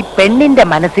 ഈ പെണ്ണിന്റെ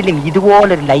മനസ്സിലും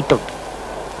ഇതുപോലൊരു ലൈറ്റ് ഉണ്ട്.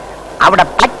 അവിടെ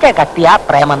പച്ച കത്തിയ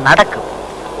പ്രേമം നടക്കും,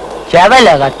 ചെവല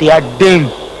കത്തിയ ഡിം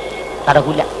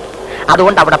നടക്കൂല.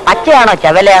 അതുകൊണ്ട് അവിടെ പച്ചയാണോ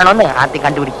ചെവലയാണോ എന്ന് ആദ്യം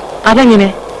കണ്ടുപിടിക്കും. അതെങ്ങനെ?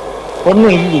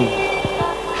 ഒന്നുമില്ലേ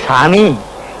സ്വാമി,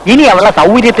 ഇനി അവളെ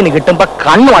സൗകര്യത്തിന് കിട്ടുമ്പോ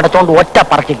കണ്ണു അടച്ചോണ്ട് ഒറ്റ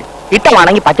പറച്ചില്.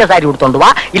 ഇട്ടമാണെങ്കിൽ പച്ച സാരി കൊടുത്തോണ്ട് വാ,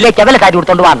 ഇല്ലേ ചെവല സാരി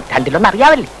കൊടുത്തോണ്ട് വാ. രണ്ടിലൊന്നും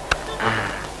അറിയാവല്ലേ?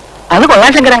 അത്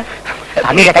കൊള്ളാൻ ശങ്കര.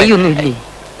 സ്വാമിയുടെ കൈയൊന്നും ഇല്ലേ?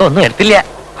 ഒന്നും എടുത്തില്ല.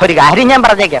 ഒരു കാര്യം ഞാൻ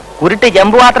പറഞ്ഞേക്കാം, കുരുട്ട്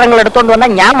ചെമ്പ് പാത്രങ്ങൾ എടുത്തോണ്ട്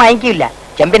വന്നാൽ ഞാൻ വാങ്ങിക്കില്ല.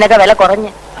 ചെമ്പിനൊക്കെ വില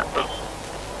കുറഞ്ഞ്.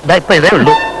 ഇപ്പൊ ഇതേ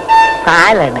ഉള്ളൂ.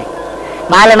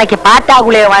 നാലെണ്ണയ്ക്ക്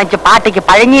പാറ്റാഗുളിയെ വാങ്ങിച്ച് പാറ്റയ്ക്ക്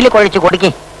പഴഞ്ഞിയിൽ കുഴച്ച്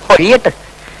കൊടുക്കേ ഒഴിയട്ട്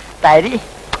തരി.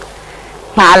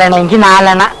 4 എണ്ണമെങ്കിൽ 4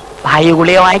 എണ്ണ വായു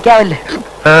ഗുളിയെ വാങ്ങിക്കാവല്ലേ.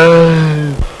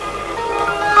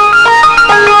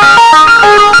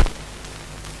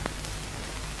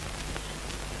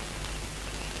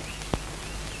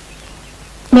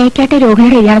 മേക്കാട്ടെ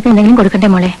രോഹിണിയുടെ കല്യാണത്തിന് എന്തെങ്കിലും കൊടുക്കണ്ടേ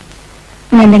മോളെ?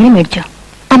 ഞാൻ എന്തെങ്കിലും മേടിച്ചോ?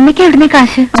 അമ്മയ്ക്ക് എവിടുന്നേ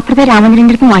കാശ്? അപ്പുറത്തെ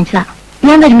രാമചന്ദ്രന്റെ അടുത്ത് വാങ്ങിച്ചതാ.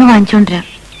 ഞാൻ വരുമ്പോ വാങ്ങിച്ചോണ്ടിരാം.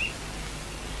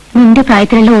 നിന്റെ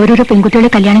പ്രായത്തിലുള്ള ഓരോരോ പെൺകുട്ടികളെ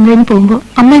കല്യാണം കഴിഞ്ഞ് പോകുമ്പോ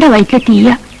അമ്മയുടെ വയറ്റിലെ തീയ.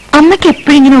 അമ്മയ്ക്ക്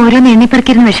എപ്പോഴും ഇങ്ങനെ ഓരോന്ന്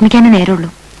എണ്ണിപ്പറക്കിരുന്ന് വിഷമിക്കാനേ നേരമുള്ളൂ.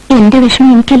 എന്റെ വിഷമം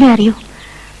എനിക്കല്ലേ അറിയൂ.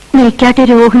 മേക്കാട്ടെ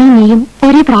രോഹിണി നീയും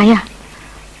ഒരേ പ്രായ,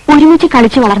 ഒരുമിച്ച്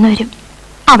കളിച്ച് വളർന്നു വരും.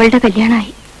 അവളുടെ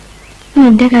കല്യാണമായി.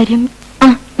 നിന്റെ കാര്യം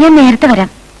ഞാൻ നേരത്തെ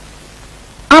വരാം.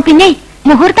 പിന്നെ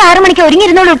മുഹൂർത്തം 6 മണിക്ക്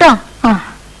ഒരുങ്ങിയിരുന്നോളൂ കേട്ടോ.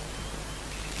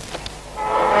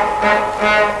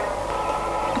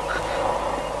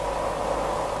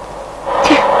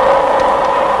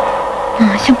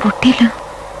 നാശം പൊട്ടിയില്ല.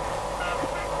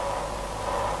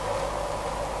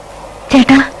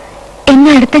 ചേട്ടാ,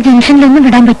 എന്നെ അടുത്ത ജംഗ്ഷനിലൊന്നും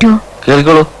വിടാൻ പറ്റുമോ?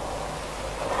 കേൾക്കോളൂ.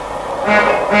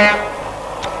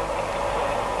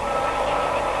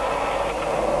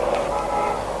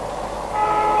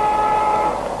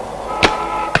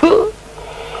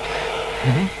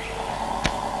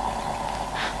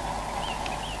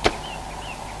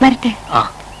 വരട്ടെ.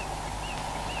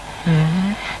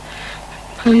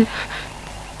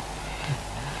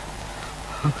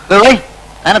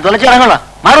 അങ്ങനെ തുളച്ചിറങ്ങുള്ള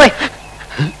മാറുവേ.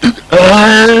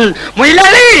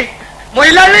 മൊയിലാളി,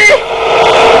 മൊയിലാളി.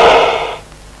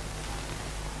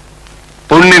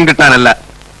 പുണ്യം കിട്ടാനല്ല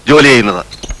ജോലി ചെയ്യുന്നത്.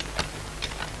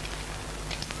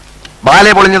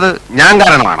 ബാലെ പൊളിഞ്ഞത് ഞാൻ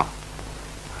കാരണമാണോ?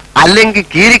 അല്ലെങ്കിൽ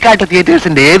കീരിക്കാട്ട്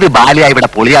തിയേറ്റേഴ്സിന്റെ ഏത് ബാലയായി ഇവിടെ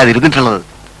പൊളിയാതിരുന്നിട്ടുള്ളത്?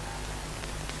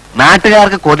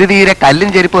 നാട്ടുകാർക്ക് കൊതി തീരെ കല്ലും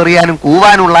ചെരുപ്പ് എറിയാനും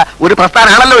കൂവാനുള്ള ഒരു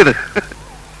പ്രസ്ഥാനമാണല്ലോ ഇത്.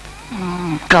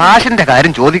 കാശിന്റെ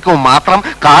കാര്യം ചോദിക്കുമ്പോൾ മാത്രം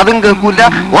കാതും കേൾക്കൂല,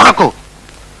 ഉറക്കോ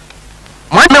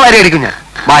മണ്ണ് വാരി അടിക്കും ഞാൻ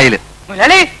വായില്.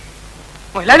 മൊയിലാളി,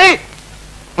 മൊയിലാളി,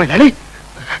 മൊയിലാളി,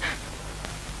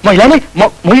 മൊയിലാളി,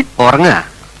 ഉറങ്ങുക.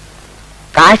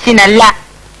 കാശിനല്ല,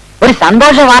 ഒരു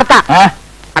സന്തോഷ വാർത്ത.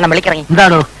 അണ്ണൻ വിളിക്കിറങ്ങി.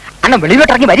 എന്താണോ? അണ്ണൻ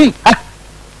വെളിയിലോട്ടിറങ്ങി വരി.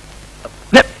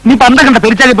 നീ പന്ത കണ്ട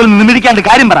പെരിച്ചാലി പോലും നിന്നിരിക്കാണ്ട്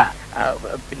കാര്യം പറ.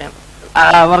 പിന്നെ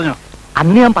പറഞ്ഞു.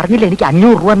 അന്ന് ഞാൻ പറഞ്ഞില്ല എനിക്ക്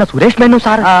 500 രൂപ എന്ന സുരേഷ് മേനു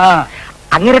സാറ്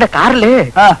അങ്ങരുടെ കാറില്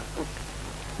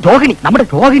രോഹിണി, നമ്മുടെ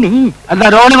രോഹിണി. എന്താ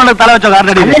രോഹിണി കൊണ്ട് തല വെച്ചോ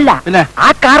കാറിന്റെ? അല്ലല്ല, പിന്നെ ആ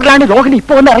കാറിലാണ് രോഹിണി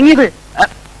ഇപ്പൊ വന്ന് ഇറങ്ങിയത്.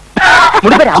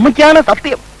 മുടിപ്പര അമ്മയ്ക്കാണ്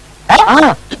സത്യം.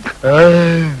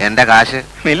 എന്റെ കാശ്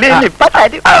ഇപ്പൊ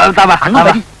വരി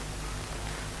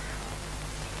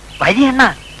വരി എണ്ണ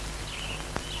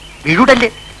വീടല്ലേ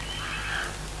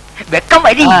വെക്കം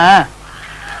വരി.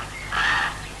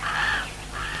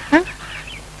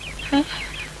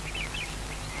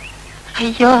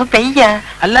 അയ്യോ പെയ്യ.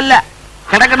 അല്ലല്ല,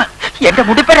 കിടക്കണ എന്റെ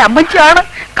മുടിപ്പര അമ്മച്ചിയാണ്.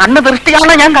 കണ്ണ്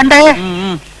ദൃഷ്ടിയാണ് ഞാൻ കണ്ടേ.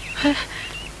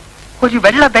 ഒരു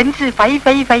വെള്ള ബെഞ്ച്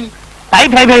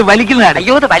 555 വലിക്കുന്ന.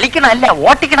 അയ്യോ, അത് വലിക്കണല്ല,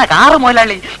 ഓട്ടിക്കണ കാറ്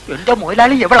മുതലാളി. എന്റെ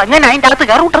മുതലാളി എവിടെ അങ്ങനെ അതിന്റെ അകത്ത്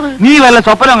കയറി വിട്ടത്? നീ വല്ല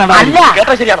സ്വപ്നം കണ്ടോ? അല്ല,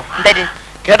 കേട്ടോ ശരിയാണോ? എന്തായാലും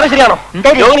കേട്ടോ ശരിയാണോ?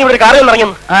 ഇവിടെ കാറിൽ ഇറങ്ങി.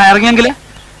 ഇറങ്ങിയെങ്കില്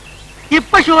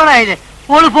ഇപ്പൊ ഷുവറായില്ലേ?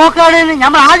 ഓള് പോക്കാണെന്ന്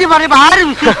നമ്മൾ ആദ്യം പറയുമ്പോ ആരും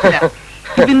വിശ്വസിക്കില്ല.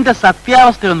 ഇതിന്റെ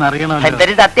സത്യാവസ്ഥ ഒന്ന് അറിയണമല്ലോ.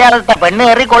 എന്തൊരു സത്യാവസ്ഥ. പെണ്ണ്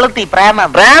കയറി കൊളുത്തി പ്രേമം.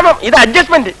 ഇത്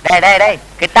അഡ്ജസ്റ്റ്മെന്റ്.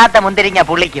 കിട്ടാത്ത മുന്തിരിങ്ങ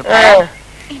പുള്ളിക്കും.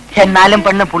 എന്നാലും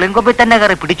പെണ്ണ് പുളിങ്കൊപ്പിൽ തന്നെ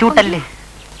കയറി പിടിച്ചൂട്ടല്ലേ.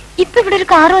 ഇപ്പൊ ഇവിടെ ഒരു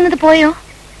കാറ് വന്നത് പോയോ?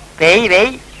 വേയ്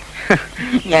വേയ്.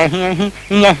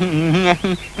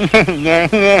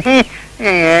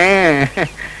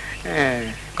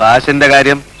 കാശിന്റെ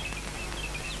കാര്യം.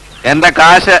 എന്റെ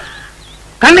കാശ്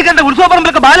കണ്ണി കണ്ട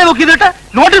ഉത്സവപ്പറമ്പിലൊക്കെ ബാല നോക്കിയിട്ട്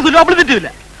നോട്ടീസ് പബ്ലിസിറ്റിയില്ല.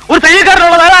 ഒരു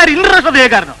തയ്യക്കാരനുള്ള ആര് ഇന്റർനാഷണൽ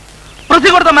തയ്യക്കാരനോ? പ്രസി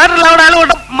കൊടുത്ത മാറ്ററിൽ അവിടെ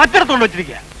ആളുകൊണ്ട് മറ്റിടത്തോണ്ട്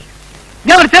വെച്ചിരിക്കുക.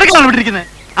 ഞാൻ ഒരു ചെറുക്കാണ് വിട്ടിരിക്കുന്നത്.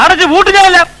 അടച്ച് വൂട്ട്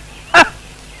ഞാനല്ല.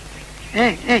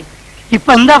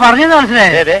 ഇപ്പൊ എന്താ പറഞ്ഞത്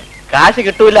മനസ്സിലായേ? കാശ്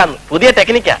കിട്ടൂല, പുതിയ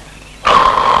ടെക്നിക്കാ.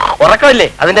 ഉറക്കമില്ലേ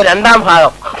അതിന്റെ 2ാം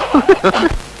ഭാഗം.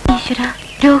 ഈശ്വര,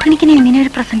 രോഹിണിക്കിന് എങ്ങനെ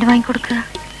ഒരു പ്രസന്റ് വാങ്ങിക്കൊടുക്കുക?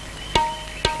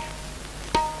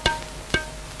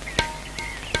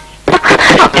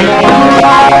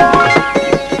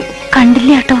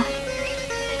 കണ്ടില്ല കേട്ടോ.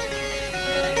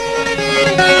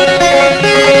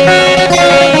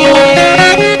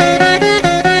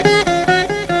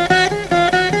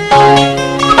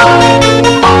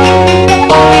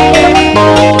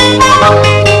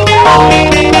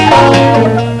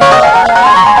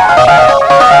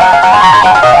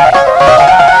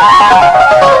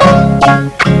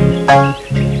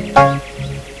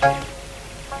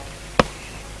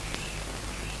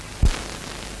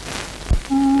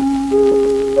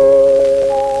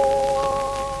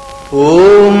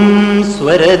 ഓം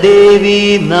സ്വരദേവി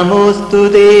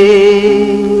നമോസ്തുതേ.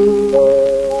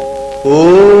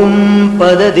 ഓം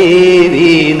പദദേവി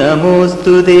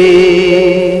നമോസ്തുതേ.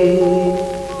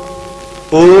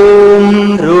 ഓം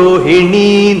രോഹിണി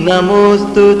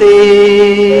നമോസ്തുതേ.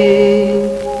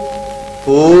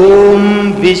 ഓം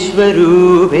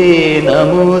വിശ്വരൂപേ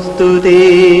നമോസ്തുതേ.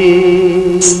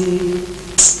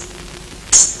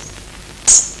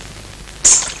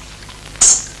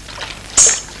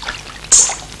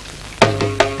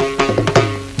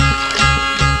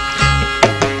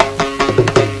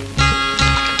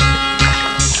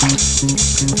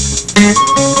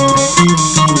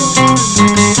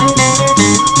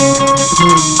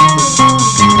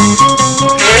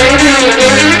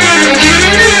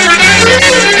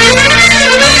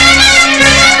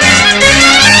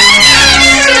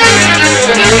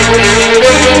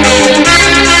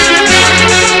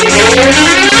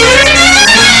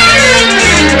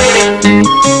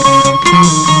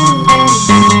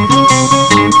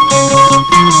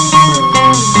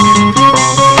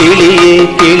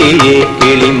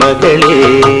 കിളിമകളെ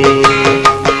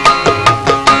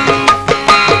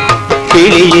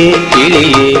കിളിയേ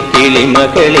കിളിയേ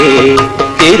കിളിമകളെ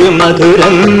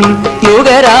തിരുമധുരം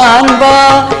നുകരാൻ വാ.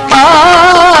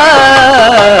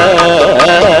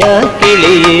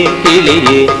 കിളിയേ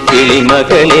കിളിയേ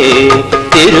കിളിമകളെ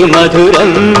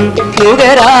തിരുമധുരം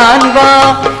നുകരാൻ വാ.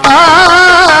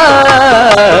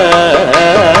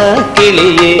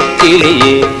 കിളിയേ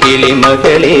കിളിയേ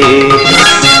കിളിമകളെ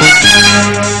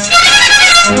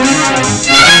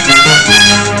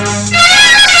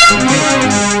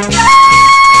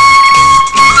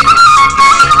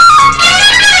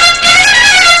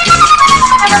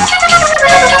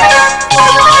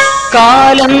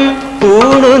കാലം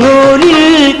പൂണുനൂലിൽ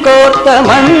കോർത്ത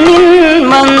മണ്ണിൻ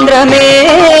മന്ത്രമേ.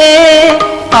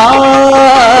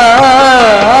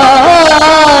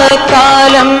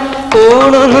 കാലം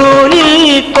പൂണുനൂലിൽ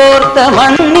കോർത്ത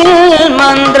മണ്ണിൽ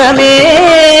മന്ത്രമേ.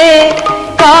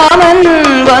 കാമൻ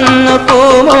വന്നു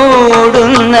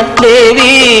പൂമൂടുന്ന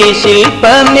ദേവീ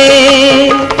ശില്പമേ.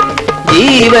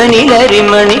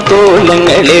 ജീവനിലരിമണി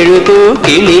കോലങ്ങൾ എഴുതൂ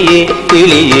കിളിയേ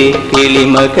കിളിയേ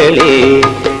കിളിമകളെ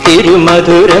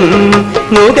തിരുമധുരം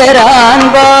നുകരാൻ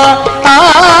വാ.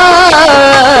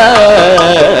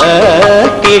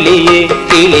 കിളിയേ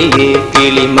കിളിയേ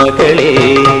കിളിമകളെ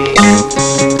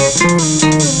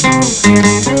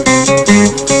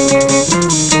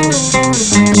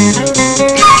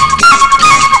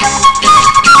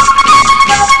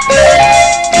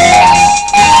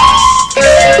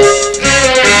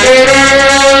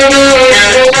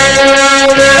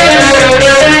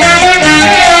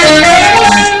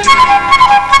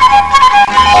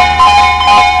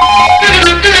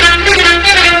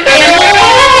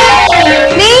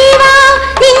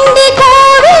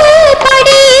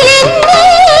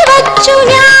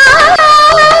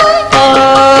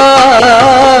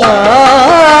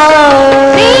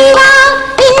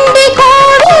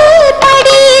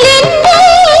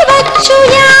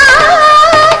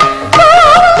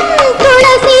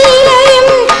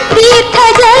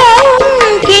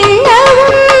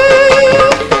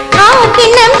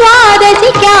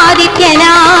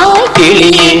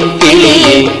കിളിയേ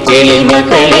കിളിയേ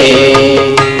കിളിമകളെ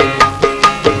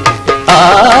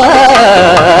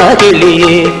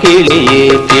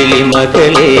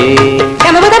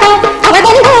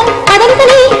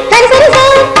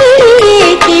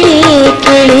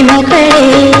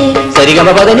സരിഗമ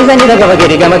പദനി സന്നിധ ഗമ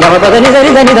ഗരിഗമ ഗമ പദനി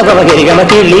സരി സന്നിധ ഗമ ഗരിഗമ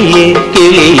കിളിയേ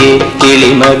കിളിയേ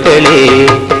കിളിമകളെ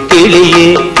കിളിയേ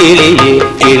കിളിയേ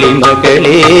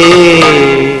കിളിമകളെ.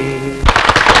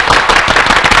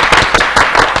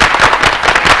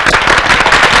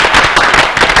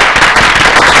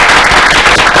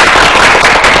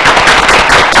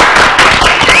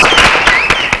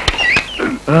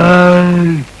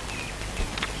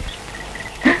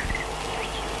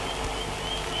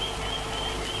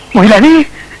 മൊയിലാണി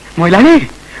മൊയിലാണി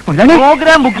മൊയിലാണി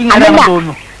പ്രോഗ്രാം ബുക്കിംഗ്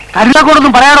തോന്നുന്നു.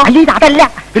 കരുതാക്കോടൊന്നും പറയാണോ? അല്ല, ഇത് അതല്ല.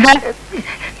 പിന്നെ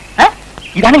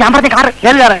ഇതാണ് ഞാൻ പറഞ്ഞ കാറ്.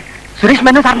 ഏത് കാറ്? സുരേഷ്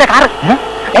മേനോൻ സാറിന്റെ കാറ്.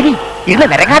 വരി, ഇരുന്ന്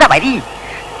നിരങ്ങാതെ വരി.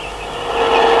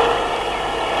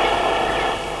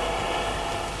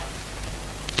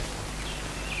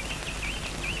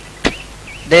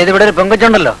 ഇവിടെ ഒരു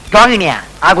പെങ്കൊച്ചുണ്ടല്ലോ, രോഹിണിയാ.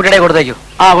 ആ കുട്ടിയുടെ കൊടുത്തേക്കു.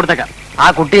 ആ കൊടുത്തേക്കാം. ആ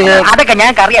കുട്ടി അതൊക്കെ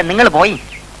ഞങ്ങൾക്കറിയാം. നിങ്ങൾ പോയി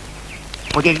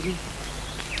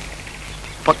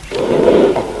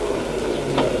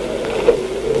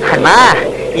അണ്ണാ,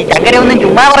 ഈ ചങ്കര ഒന്നും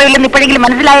ചുമ്മാ പറയില്ലെന്ന് ഇപ്പോഴെങ്കിലും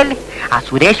മനസ്സിലായല്ലേ? ആ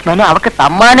സുരേഷ് മേനോ അവർക്ക്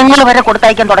സമ്മാനങ്ങൾ വരെ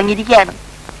കൊടുത്തയക്കാൻ തുടങ്ങിയിരിക്കുകയാണ്.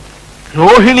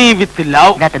 Rohini with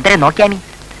love. ഇതിനകത്ത് എന്തരെ നോക്കിയാനി?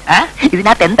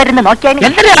 ഇതിനകത്ത് എന്തരെന്ന് നോക്കിയാനി?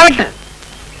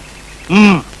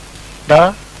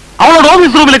 അവളോട്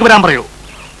ഓഫീസ് റൂമിലേക്ക് വരാൻ പറയൂ.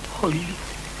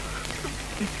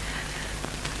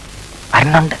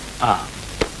 വരുന്നുണ്ട്.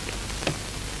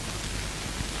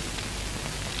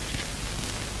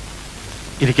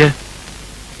 ഇരിക്കാൻ.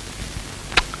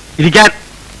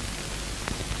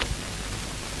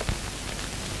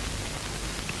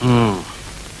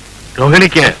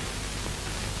 രോഹിണിക്ക്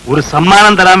ഒരു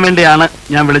സമ്മാനം തരാൻ വേണ്ടിയാണ്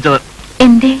ഞാൻ വിളിച്ചത്.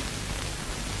 എന്തേ?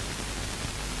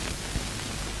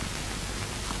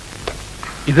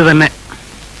 ഇത് തന്നെ.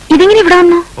 ഇതെങ്ങനെ ഇവിടെ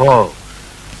വന്നു? ഓ,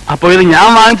 അപ്പൊ ഇത് ഞാൻ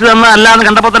വാങ്ങിച്ചു തന്ന അല്ലാന്ന്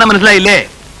കണ്ടപ്പോ തന്നെ മനസ്സിലായില്ലേ?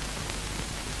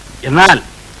 എന്നാൽ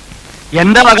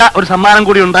എന്റെ വക ഒരു സമ്മാനം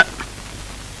കൂടിയുണ്ട്.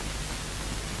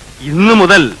 ഇന്നു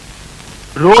മുതൽ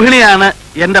രോഹിണിയാണ്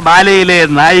എന്റെ ബാലയിലെ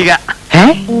നായിക.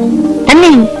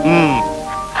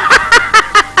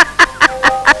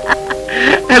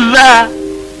 എന്താ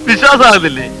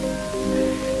വിശ്വാസമാകുന്നില്ലേ?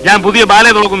 ഞാൻ പുതിയ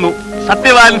ബാലയെ നോക്കുന്നു.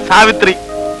 സത്യവാൻ സാവിത്രി.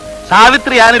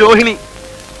 സാവിത്രിയാണ് രോഹിണി.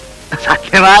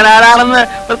 സത്യവാൻ ആരാണെന്ന്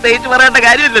പ്രത്യേകിച്ച് പറയേണ്ട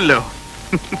കാര്യമില്ലല്ലോ.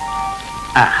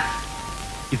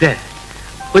 ഇത്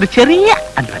ഒരു ചെറിയ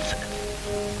അഡ്വാൻസ്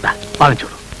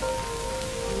വാങ്ങിച്ചോളൂ.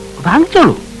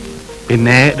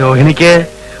 പിന്നെ രോഹിണിക്ക്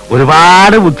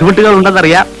ഒരുപാട് ബുദ്ധിമുട്ടുകൾ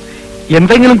ഉണ്ടെന്നറിയാം.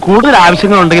 എന്തെങ്കിലും കൂടുതൽ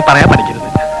ആവശ്യങ്ങളുണ്ടെങ്കിൽ പറയാൻ പഠിക്കരുത്.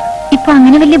 ഇപ്പൊ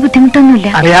അങ്ങനെ വലിയ ബുദ്ധിമുട്ടൊന്നുമില്ല.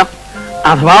 അറിയാം.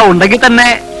 അഥവാ ഉണ്ടെങ്കിൽ തന്നെ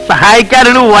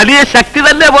സഹായിക്കാനൊരു വലിയ ശക്തി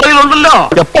തന്നെ പുറകിലുണ്ടല്ലോ.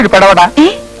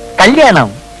 കല്യാണം.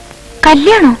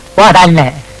 കല്യാണോ? തന്നെ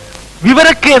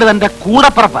വിവരക്കേട് തന്റെ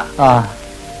കൂടപ്പുറപ്പ.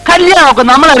 കല്യാണമൊക്കെ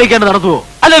നമ്മൾ അറിയിക്കേണ്ട നടത്തുവോ?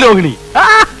 അല്ലേ രോഹിണി?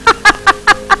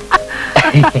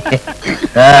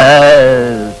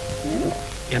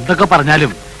 എന്തൊക്കെ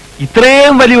പറഞ്ഞാലും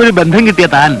ഇത്രയും വലിയൊരു ബന്ധം കിട്ടിയ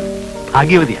താൻ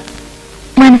ഭാഗ്യവതിയാ.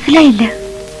 മനസ്സിലായില്ല.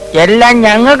 എല്ലാം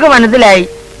ഞങ്ങൾക്ക് മനസ്സിലായി.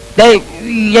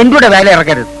 എന്റെ കൂടെ വേല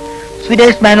ഇറക്കരുത്.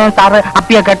 സുരേഷ് മേനോൻ സാറ്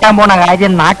അപ്പിയെ കെട്ടാൻ പോണ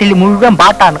കാര്യം നാട്ടിൽ മുഴുവൻ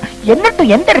പാട്ടാണ്. എന്നിട്ട്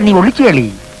എന്തൊരു നീ ഒളിച്ചു കളി?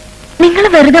 നിങ്ങൾ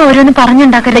വെറുതെ ഓരോന്ന്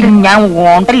പറഞ്ഞുണ്ടാക്കരുത്. ഞാൻ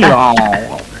ഉണ്ടല്ലോ.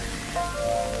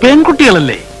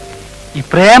 പെൺകുട്ടികളല്ലേ, ഈ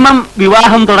പ്രേമം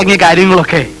വിവാഹം തുടങ്ങിയ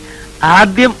കാര്യങ്ങളൊക്കെ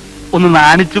ആദ്യം ഒന്ന്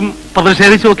നാണിച്ചും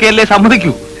പ്രതിഷേധിച്ചും ഒക്കെയല്ലേ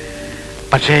സമ്മതിക്കൂ.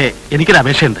 പക്ഷേ എനിക്കൊരു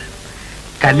അപേക്ഷയുണ്ട്.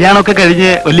 കല്യാണമൊക്കെ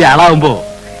കഴിഞ്ഞ് വലിയ ആളാവുമ്പോ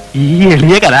ഈ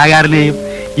എളിയ കലാകാരനെയും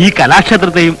ഈ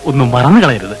കലാക്ഷേത്രത്തെയും ഒന്നും മറന്നു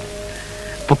കളയരുത്.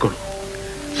 പൊക്കോളൂ.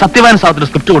 സത്യവാൻ സാധന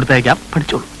സ്ക്രിപ്റ്റ് കൊടുത്തയക്കാം,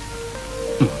 പഠിച്ചോളൂ.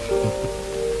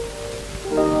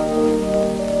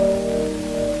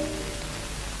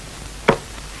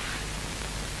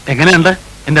 എങ്ങനെയുണ്ട്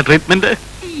എന്റെ ട്രീറ്റ്മെന്റ്?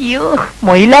 അയ്യോ,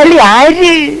 മൊയിലാളി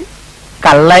ആര്?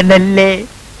 കള്ളനല്ലേ,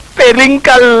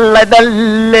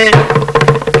 പെരുങ്കള്ളനല്ലേ.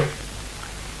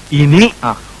 ഇനി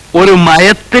ഒരു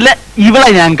മയത്തില് ഇവളെ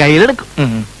ഞാൻ കയ്യിലെടുക്കും.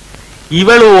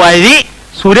 ഇവള് വഴി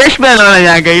സുരേഷ് മേനോനെ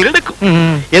ഞാൻ കയ്യിലെടുക്കും.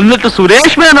 എന്നിട്ട്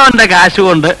സുരേഷ് മേനോന്റെ കാശ്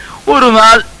കൊണ്ട് ഒരു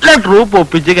നല്ല ട്രൂപ്പ്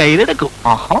ഒപ്പിച്ച് കയ്യിലെടുക്കും.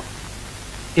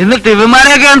 എന്നിട്ട്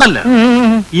ഇവന്മാരെയൊക്കെ ഉണ്ടല്ലോ,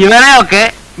 ഇവനെയൊക്കെ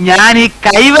ഞാൻ ഈ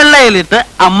കൈവെള്ളയിലിട്ട്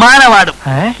അമ്മാന പാടും.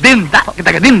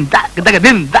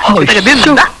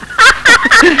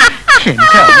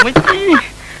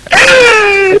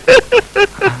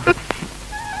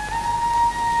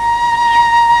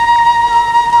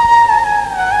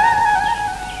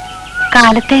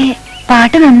 കാലത്തെ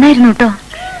പാട്ട് നന്നായിരുന്നു കേട്ടോ.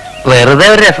 വെറുതെ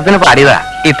ഒരു രസത്തിന് പാടിയതാ.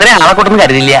 ഇത്രയും ആളെ കൂട്ടൊന്നും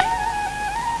കരുതില്ല.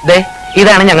 ദേ,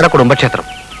 ഇതാണ് ഞങ്ങളുടെ കുടുംബക്ഷേത്രം.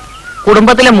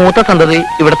 കുടുംബത്തിലെ മൂത്ത സന്തതി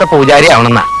ഇവിടുത്തെ പൂജാരി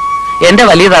ആവണമെന്നാ. എന്റെ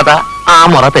വലിയ താത്ത ആ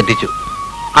മുറ തെറ്റിച്ചു.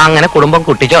 അങ്ങനെ കുടുംബം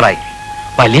കുട്ടിച്ചോറായി.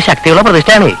 വലിയ ശക്തിയുള്ള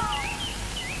പ്രതിഷ്ഠയാണേ.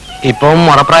 ഇപ്പം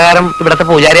മുറപ്രകാരം ഇവിടത്തെ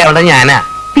പൂജാരി ആവേണ്ടത് ഞാനാ.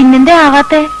 പിന്നെന്താ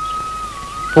ആവാത്തെ?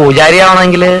 പൂജാരി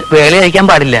ആവണമെങ്കിൽ വേളി കഴിക്കാൻ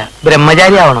പാടില്ല,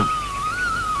 ബ്രഹ്മചാരി ആവണം.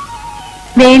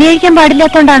 വേലി കഴിക്കാൻ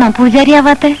പാടില്ലാത്തോണ്ടാണോ പൂജാരി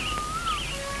ആവാത്തെ?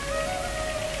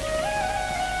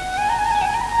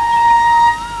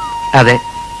 അതെ.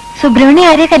 സുബ്രഹ്മണ്യം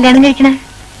ആരെയാ കല്യാണം കഴിക്കണേ?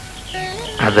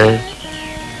 അത്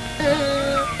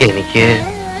എനിക്ക്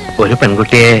ഒരു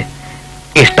പെൺകുട്ടിയെ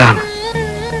ഇഷ്ടമാണ്.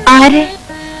 ആരെ?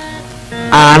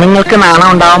 ആണുങ്ങൾക്ക് നാണം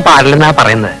ഉണ്ടാവാൻ പാടില്ലെന്നാ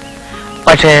പറയുന്നത്.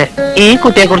 പക്ഷെ ഈ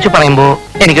കുട്ടിയെ കുറിച്ച് പറയുമ്പോ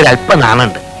എനിക്കൊരു അല്പം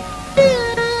നാണുണ്ട്.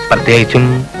 പ്രത്യേകിച്ചും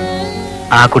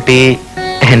ആ കുട്ടി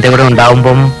എന്റെ കൂടെ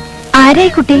ഉണ്ടാവുമ്പം. ആരെ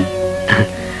കുട്ടി?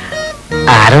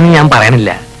 ആരൊന്നും ഞാൻ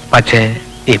പറയണില്ല. പക്ഷേ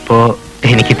ഇപ്പോ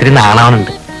എനിക്കിത്തിരി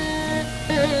നാണാവുന്നുണ്ട്.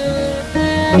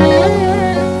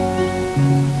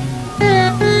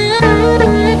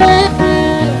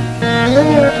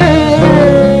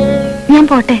 ഞാൻ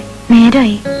പോട്ടെ,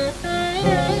 നേരമായി.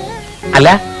 അല്ല,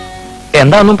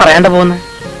 എന്താ ഒന്നും പറയാണ്ട പോകുന്നത്?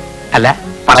 അല്ല,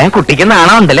 പറയാൻ കുട്ടിക്ക്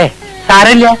നാണമുണ്ടല്ലേ?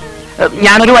 സാരമില്ല,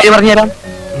 ഞാനൊരു വഴി പറഞ്ഞുതരാം.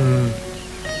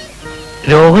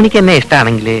 രോഹിണിക്ക് എന്നെ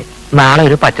ഇഷ്ടമാണെങ്കിൽ നാളെ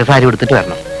ഒരു പച്ച സാരി എടുത്തിട്ട്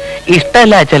വരണം.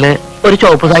 ഇഷ്ടമല്ല വെച്ചാല് ഒരു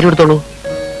ചുവപ്പ് സാരി എടുത്തോളൂ.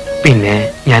 പിന്നെ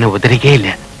ഞാൻ ഉപദ്രവിക്കുകയില്ല.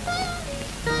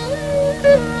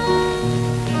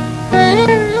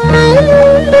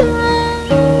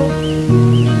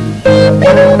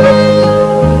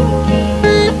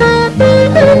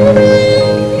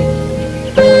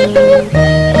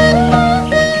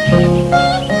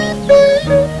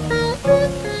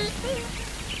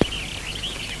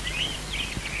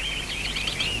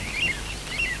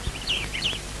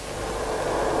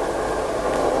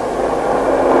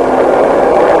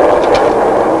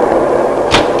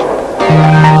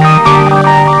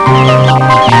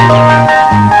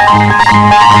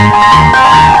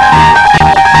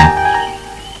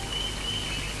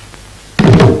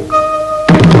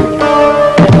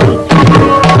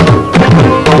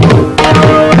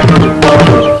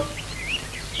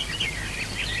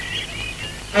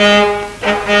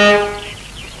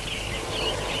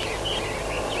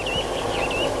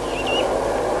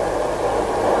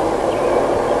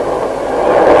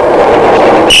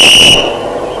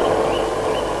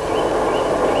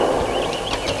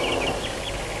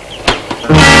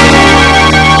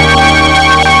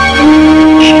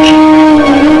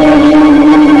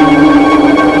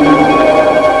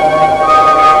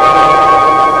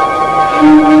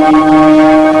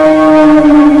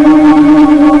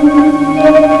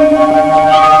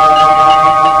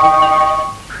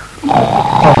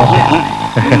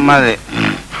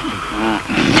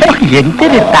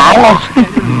 എന്തൊരു താളം!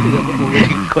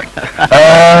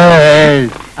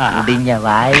 ഇടിഞ്ഞ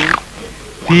വായി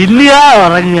ഇല്ല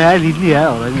ഉറങ്ങ ഇല്ല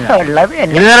ഉറങ്ങ ഉള്ളത്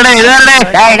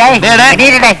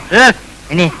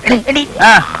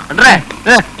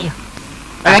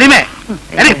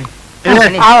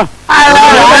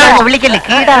വിളിക്കല്ലേ,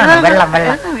 കീടാണ്. വെള്ളം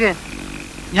വെള്ളം.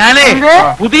 ഞാനേ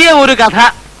പുതിയ ഒരു കഥ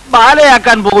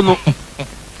ബാലയാക്കാൻ പോകുന്നു.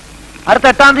 അടുത്ത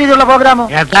 8-ാം തീയതിയുള്ള പ്രോഗ്രാമോ?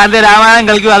 8-ാം തീയതി രാമായണം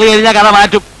കളിക്കും. അത് കഴിഞ്ഞാൽ കഥ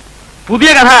മാറ്റും. പുതിയ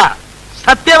കഥ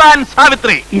സത്യവാൻ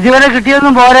സാവിത്രി. ഇതുവരെ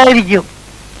കിട്ടിയൊന്നും പോരായിരിക്കും.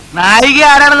 നായിക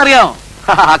ആരാണെന്നറിയോ?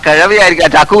 കിഴവിയായിരിക്കാം,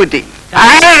 ചക്കുകുറ്റി.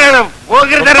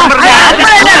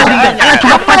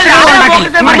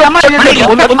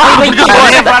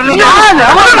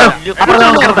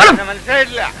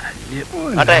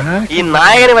 ഈ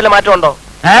നായകന് വല്ല മാറ്റമുണ്ടോ?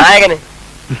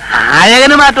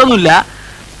 നായകന് മാറ്റമൊന്നുമില്ല,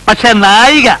 പക്ഷെ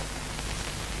നായിക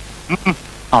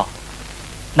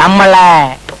നമ്മളെ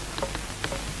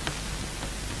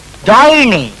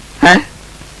ജോയിനി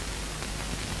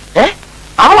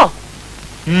ആണോ?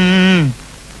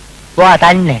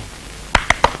 തന്നെ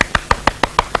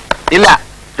ഇല്ല,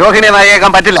 രോഹിണിയെ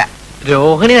നായികയാക്കാൻ പറ്റില്ല.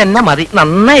 രോഹിണി തന്നെ മതി,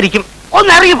 നന്നായിരിക്കും.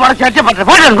 ഒന്നിറങ്ങി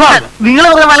നിങ്ങൾ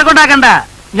വെറുതെ വഴക്കുണ്ടാക്കണ്ട.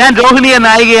 ഞാൻ രോഹിണിയെ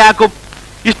നായികയാക്കും.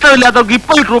 ഇഷ്ടമില്ലാത്തവർക്ക്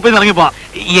ഇപ്പോൾ ഈ ട്രൂപ്പിൽ നിന്ന് ഇറങ്ങിപ്പോ.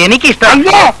 എനിക്കിഷ്ടം.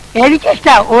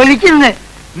 എനിക്കിഷ്ടാ ഒലിക്കുന്നത്.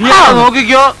 നീ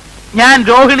നോക്കിക്കോ, ഞാൻ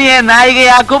രോഹിണിയെ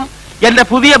നായികയാക്കും. എന്റെ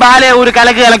പുതിയ ബാലയെ ഒരു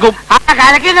കലക്ക് കലക്കും. ആ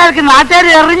കലക്കി കലക്കും, നാട്ടുകാർ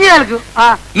എറിഞ്ഞു കലക്കും.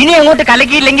 ഇനി അങ്ങോട്ട്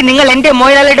കലക്കിയില്ലെങ്കിൽ നിങ്ങൾ എന്റെ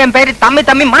മൊയിലാളിയുടെയും പേര്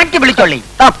തമ്മി മാറ്റി വിളിച്ചോളി.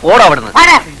 പോടാ അവിടുന്ന്.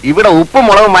 ഇവിടെ ഉപ്പും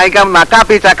മുളകും വാങ്ങിക്കാൻ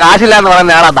നക്കാപ്പീച്ച കാശില്ല എന്ന്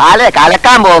പറയുന്ന ആളാ ബാലയെ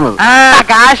കലക്കാൻ പോകുന്നത്.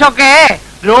 കാശൊക്കെ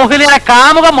രോഹിണിയുടെ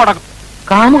കാമുകം മുടക്കും.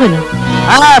 കാമുകനോ?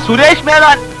 സുരേഷ്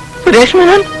മേനോൻ. സുരേഷ്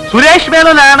മേനോൻ? സുരേഷ്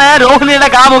മേനോനാണ് രോഹിണിയുടെ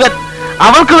കാമുകൻ.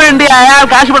 അവൾക്ക് വേണ്ടി അയാൾ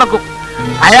കാശ് മുടക്കും.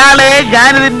 അയാളെ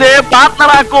ഞാനിതിന്റെ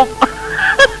പാർട്ണറാക്കും.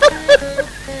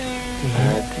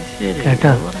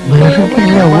 കേട്ടോ, നമ്മളെ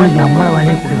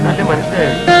വഴി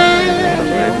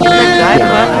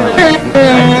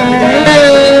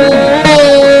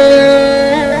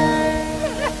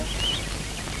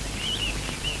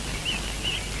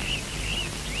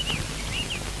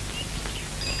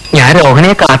ഞാൻ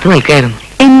രോഹിണിയെ കാത്തു നിൽക്കായിരുന്നു.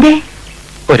 എന്തേ?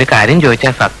 ഒരു കാര്യം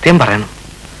ചോദിച്ചാൽ സത്യം പറയണം.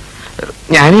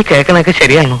 ഞാൻ ഈ കേൾക്കണൊക്കെ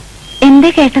ശരിയാണോ? എന്തേ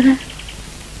കേട്ടത്?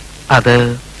 അത്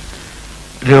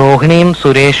രോഹിണിയും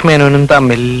സുരേഷ് മേനോനും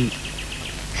തമ്മിൽ.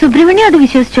 സുബ്രഹ്മണ്യം അത്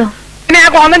വിശ്വസിച്ചോ?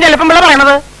 ചിലപ്പം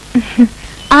പറയണത്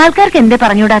ആൾക്കാർക്ക് എന്തേ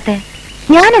പറഞ്ഞുകൂടാത്തെ?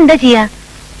 ഞാൻ എന്താ ചെയ്യാ?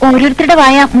 ഓരോരുത്തരുടെ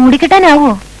വായ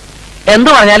മൂടിക്കെട്ടാനാവോ? എന്തു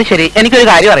പറഞ്ഞാലും ശരി, എനിക്കൊരു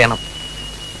കാര്യം അറിയണം.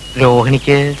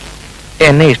 രോഹിണിക്ക്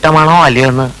എന്നെ ഇഷ്ടമാണോ അല്ലയോ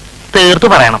എന്ന് തീർത്തു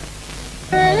പറയണം.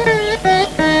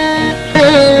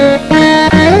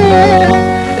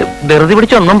 ധൃതി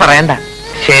പിടിച്ചൊന്നും പറയണ്ട.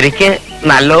 ശരിക്ക്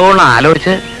നല്ലോണം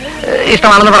ആലോചിച്ച്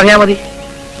ഇഷ്ടമാണെന്ന് പറഞ്ഞാൽ മതി.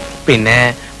 പിന്നെ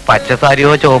പച്ച സാരിയോ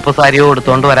ചുവപ്പ് സാരിയോ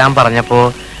എടുത്തോണ്ട് വരാൻ പറഞ്ഞപ്പോ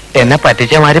എന്നെ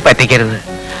പറ്റിച്ചമാര് പറ്റിക്കരുത്.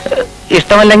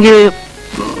 ഇഷ്ടമല്ലെങ്കിൽ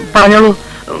പറഞ്ഞോളൂ,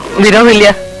 വിരോധമില്ല.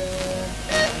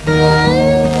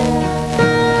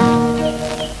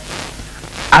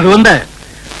 അതുകൊണ്ട്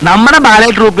നമ്മുടെ ബാലെ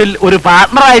ട്രൂപ്പിൽ ഒരു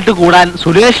പാർട്ണറായിട്ട് കൂടാൻ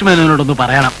സുരേഷ് മേനോനോടൊന്ന്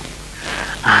പറയണം.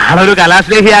 ആളൊരു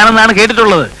കലാസ്നേഹിയാണെന്നാണ്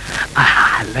കേട്ടിട്ടുള്ളത്.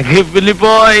 അല്ലെങ്കിൽ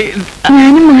പിന്നിപ്പോ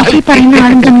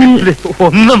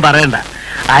ഒന്നും പറയണ്ട.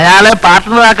 അയാളെ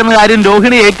പാർട്ണറാക്കുന്ന കാര്യം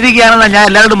രോഹിണി ഏറ്റിരിക്കുകയാണെന്നാണ് ഞാൻ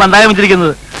എല്ലാവരോടും മന്ദായം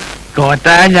വെച്ചിരിക്കുന്നത്.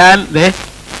 തോറ്റാ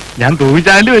ഞാൻ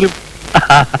തൂവിച്ചാണ്ടി വരും.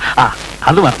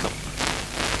 അത് മറന്നു.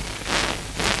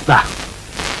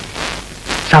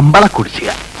 ശമ്പള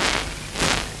കുടിശ്ശിക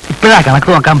ഇപ്പോഴാ കണക്ക്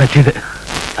നോക്കാൻ പറ്റിയത്.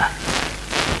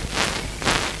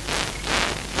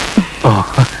 ഓ,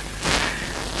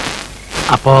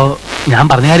 അപ്പോ ഞാൻ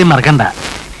പറഞ്ഞ കാര്യം മറക്കണ്ട.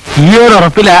 ഈ ഒരു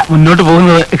ഉറപ്പിലാ മുന്നോട്ട്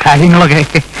പോകുന്നത്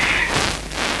കാര്യങ്ങളൊക്കെ.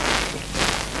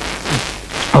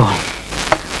 ഓ,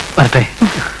 വരട്ടെ.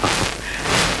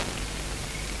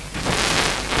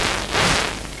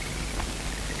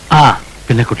 ആ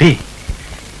പിന്നെ കുട്ടി,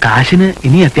 കാശിന്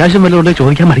ഇനി അത്യാവശ്യം വല്ലതുകൊണ്ട്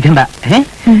ചോദിക്കാൻ മടിക്കണ്ട.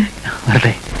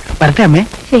 വരട്ടെ വരട്ടെ അമ്മേ.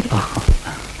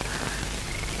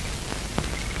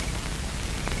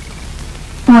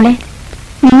 മോളെ,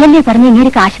 നീയല്ലേ പറഞ്ഞ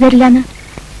ഇങ്ങനെ കാശ് തരില്ലാന്ന്?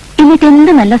 എന്നിട്ട്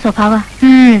എന്ത് നല്ല സ്വഭാവ.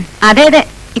 അതെ അതെ,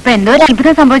 ഇപ്പൊ എന്തോ ഒരു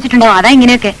അത്ഭുതം സംഭവിച്ചിട്ടുണ്ടോ, അതാ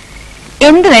ഇങ്ങനെയൊക്കെ.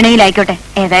 എന്ത് വേണമെങ്കിലും ആയിക്കോട്ടെ,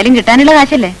 ഏതായാലും കിട്ടാനുള്ള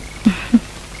കാശല്ലേ.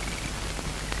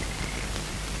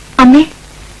 അമ്മേ,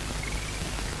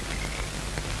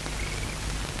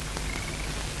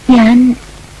 ഞാൻ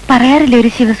പറയാറില്ലേ ഒരു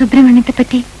ശിവസുബ്രഹ്മണ്യത്തെ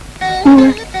പറ്റി?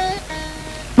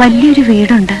 വലിയൊരു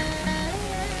വീടുണ്ട്,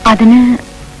 അതിന്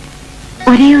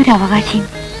ഒരേ ഒരു അവകാശിയും.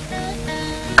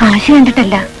 കാശ്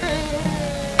കണ്ടിട്ടല്ല,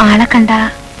 ആളെ കണ്ട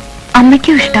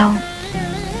അമ്മയ്ക്കും ഇഷ്ടാവും.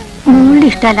 മോളുടെ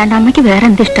ഇഷ്ടമല്ലാണ്ട് അമ്മയ്ക്ക് വേറെ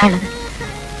എന്ത് ഇഷ്ടമുള്ളത്?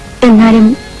 എന്നാലും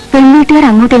പെൺവീട്ടുകാർ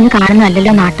അങ്ങോട്ട് ഒന്ന്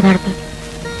കാണുന്നതല്ലല്ലോ നാട്ടു നടപ്പ്.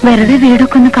 വെറുതെ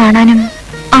വീടൊക്കെ ഒന്ന് കാണാനും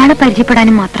ആളെ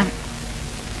പരിചയപ്പെടാനും മാത്രം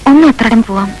ഒന്ന് അത്രയും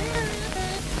പോവാം.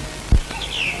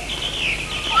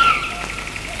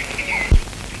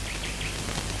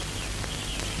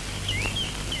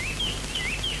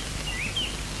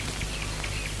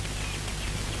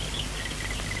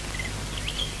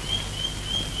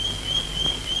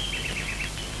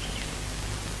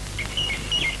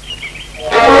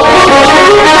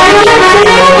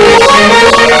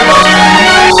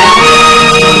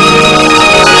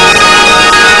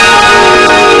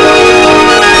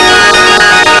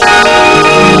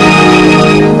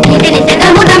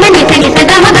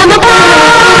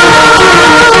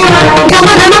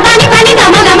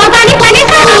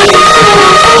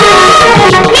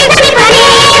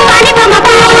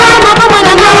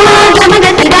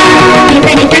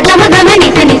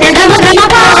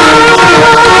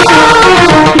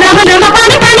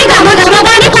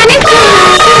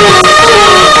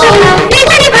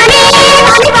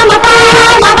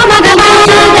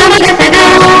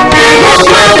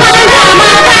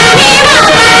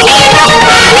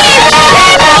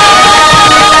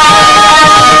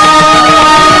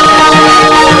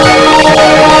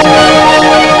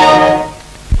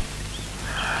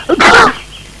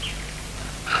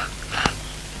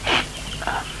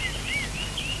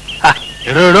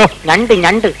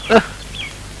 ഞണ്ട്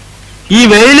ഈ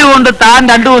വെയില് കൊണ്ട് താൻ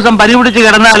 2 ദിവസം പനി പിടിച്ച്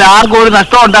കിടന്നാൽ ആർക്കും ഒരു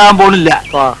നഷ്ടം ഉണ്ടാകാൻ പോകുന്നില്ല.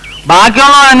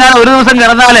 ബാക്കിയുള്ളവർ ഞാൻ ഒരു ദിവസം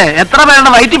കിടന്നാലേ എത്ര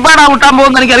പേരുടെ വയറ്റിപ്പാടാ കൂട്ടാൻ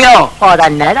പോകുന്ന എനിക്കറിയാവോ?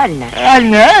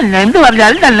 എന്ത്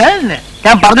പറഞ്ഞാലും തന്നെ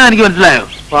ഞാൻ പറഞ്ഞത് എനിക്ക് മനസ്സിലായോ?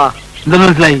 എന്തെന്ന്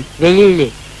മനസ്സിലായി?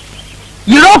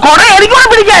 ഇടോ കൊട എനിക്കൂടെ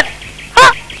പിടിക്കാൻ.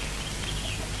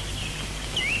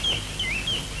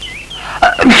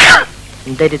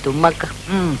 എന്തൊരു തുമ്മക്ക.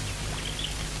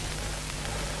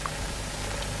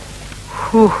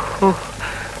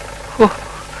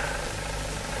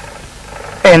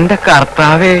 എന്റെ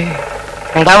കർത്താവേ.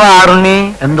 എടാ വാറുണ്ണി,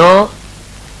 എന്തോ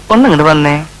ഒന്നിങ്ങോട്ട്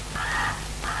വന്നേ.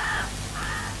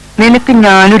 നിനക്ക്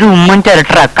ഞാനൊരു ഉമ്മൻ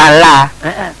ചിരട്ട കള്ള.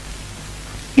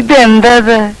 ഇതെന്താ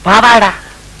പാവാടാ?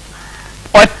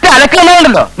 ഒറ്റ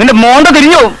അലക്കണ്ടല്ലോ, നിന്റെ മോണ്ട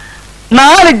തിരിഞ്ഞു.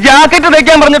 4 ജാക്കറ്റ്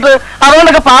തയ്ക്കാൻ പറഞ്ഞിട്ട്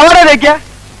അതുകൊണ്ടൊക്കെ പാവാട തയ്ക്ക.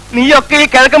 നീയൊക്കെ ഈ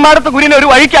കിഴക്കമ്പാടത്ത് കുരിനെ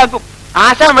ഒരു വഴിക്കാക്കും.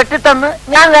 ആശാൻ വെട്ടിത്തന്ന്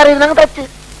ഞാൻ കയറി തച്ച്.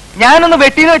 ഞാനൊന്ന്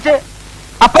വെട്ടിന്ന് വെച്ച്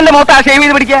അപ്പന്റെ മുഖത്ത് ആ ഷേവ്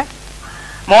ചെയ്ത് പിടിക്ക.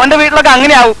 മോന്റെ വീട്ടിലൊക്കെ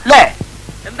അങ്ങനെ ആവും അല്ലേ?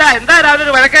 എന്താ രാവിലെ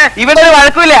ഒരു വഴക്ക്? ഇവിടെ ഒരു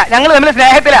വഴക്കുമില്ല, ഞങ്ങൾ തമ്മിൽ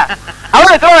സ്നേഹത്തിലാ. അവിടെ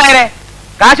നിൽക്കണോ നേരെ?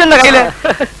 കാശുണ്ടോ കയ്യില്?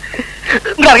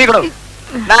 ഇറങ്ങിക്കോളൂ.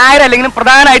 നായരല്ലെങ്കിലും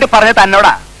പ്രധാനമായിട്ട് പറഞ്ഞ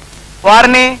തന്നോടാ.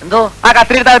 വാറിന് എന്തോ ആ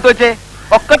കത്തിരിടത്ത് വെച്ച്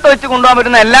ഒക്കത്ത് വെച്ച് കൊണ്ടുപോകാൻ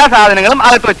പറ്റുന്ന എല്ലാ സാധനങ്ങളും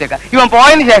അകത്ത് വെച്ചേക്കാം. ഇവൻ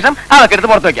പോയതിന് ശേഷം അതൊക്കെ എടുത്ത്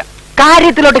പുറത്ത് വെക്കാം.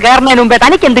 കാര്യത്തിലോട്ട് കയറുന്നതിന് മുമ്പേ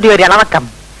തനിക്ക് എന്തൊരു ഒരു അളവക്കം.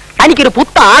 തനിക്കൊരു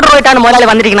പുത്ത ആർഡറുമായിട്ടാണ് മുതലാളി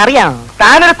വന്നിരിക്കുന്നത്, അറിയാം.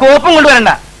 താനൊരു കോപ്പും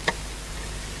കൊണ്ടുവരണ്ട.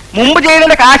 മുമ്പ്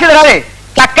ചെയ്തതിന്റെ കാശ് തരാതെ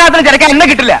ചക്കാത്തിന് ചിരക്കാൻ എന്നെ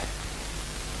കിട്ടില്ല.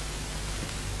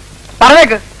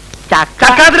 പറഞ്ഞേക്ക്.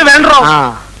 ചക്കാത്തിന് വേണ്ടോ?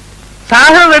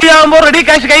 സാധനം റെഡിയാകുമ്പോ റെഡി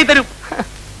കാശ് കൈ തരും.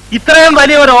 ഇത്രയും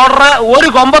വലിയ ഒരു ഓർഡർ ഒരു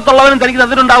കൊമ്പത്തുള്ളവനും തനിക്ക്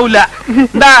തന്നിട്ടുണ്ടാവില്ല.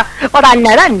 എന്താ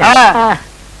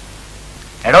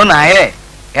എടോ നായരെ,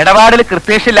 ഇടപാടിൽ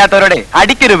കൃത്യശില്ലാത്തവരുടെ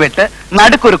അടിക്കൊരു വെട്ട്,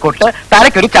 നടുക്കൊരു കൊട്ട്,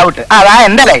 തലക്കൊരു ചവിട്ട്, അതാ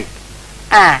എന്റെ ലൈ.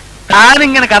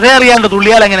 താനിങ്ങനെ കഥ അറിയാണ്ട്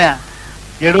തുള്ളിയാൽ എങ്ങനെയാ?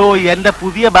 എടോ, എന്റെ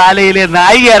പുതിയ ബാലയിലെ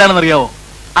നായിക ആരാണെന്ന് അറിയാവോ?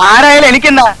 ആരായാലും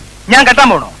എനിക്കെന്താ, ഞാൻ കെട്ടാൻ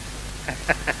പോണോ?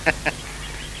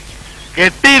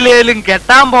 കെട്ടിയില്ലേലും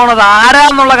കെട്ടാൻ പോണത്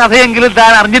ആരാന്നുള്ള കഥയെങ്കിലും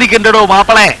താൻ അറിഞ്ഞിരിക്കണ്ടോ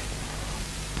മാപ്പളെ.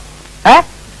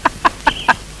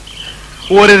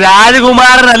 ഒരു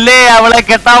രാജകുമാരനല്ലേ അവളെ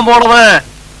കെട്ടാൻ പോണത്.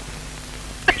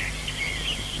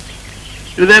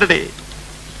 ഇതേ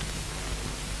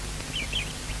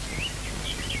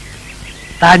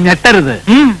താൻ ഞെട്ടരുത്.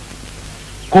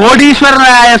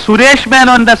 കോടീശ്വരനായ സുരേഷ്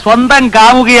മേനോന്റെ സ്വന്തം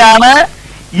കാമുകയാണ്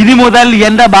ഇനി മുതൽ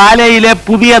എന്റെ ബാലയിലെ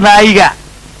പുതിയ നായിക.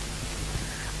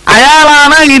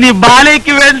 അയാളാണ് ഇനി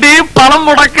ബാലയ്ക്ക് വേണ്ടി പണം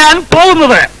മുടക്കാൻ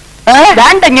പോകുന്നത്.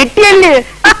 ഞെട്ടിയല്ലേ?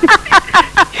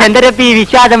 എന്റെ രപ്പി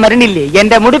വിശ്വാസം വരണില്ലേ?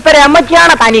 എന്റെ മുടിപ്പര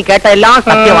അമ്മച്ചിയാണ് താനീ കേട്ട എല്ലാം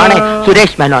സത്യമാണ്.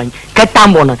 സുരേഷ് മേനോൻ കെട്ടാൻ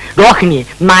പോണ് രോഹിണി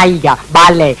നായിക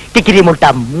ബാലെ ടിക്കിരി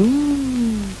മുട്ടം.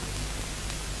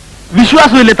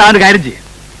 വിശ്വാസമില്ലേ? താൻ ഒരു കാര്യം ചെയ്യും,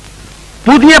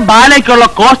 പുതിയ ബാലയ്ക്കുള്ള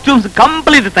കോസ്റ്റ്യൂംസ്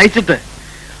കംപ്ലീറ്റ് തയ്ച്ചിട്ട്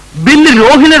ബില്ല്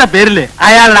രോഹിണിയുടെ പേരില്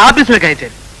അയാളുടെ ഓഫീസിലേക്ക് അയച്ചു.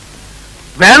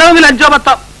 വേണമെങ്കിൽ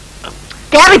 5-10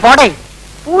 കേറി പോടേ.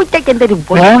 പൂച്ചയ്ക്ക് എന്തൊരു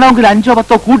വേണമെങ്കിൽ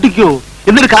 5-10 കൂട്ടിക്കോ,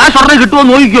 എന്നിട്ട് കാശ് ഉടനെ കിട്ടുമോ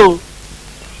നോക്കിക്കോ.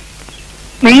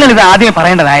 നിങ്ങളിത് ആദ്യം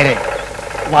പറയേണ്ട നായരെ.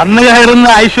 വന്നു കയറുന്ന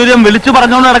ഐശ്വര്യം വിളിച്ചു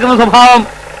പറഞ്ഞുകൊണ്ട് നടക്കുന്ന സ്വഭാവം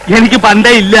എനിക്ക്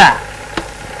പണ്ടേ ഇല്ല.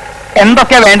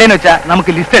 എന്തൊക്കെയാ വേണ്ടേന്ന് വെച്ചാ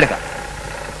നമുക്ക് ലിസ്റ്റ് എടുക്കാം.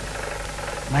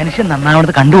 മനുഷ്യൻ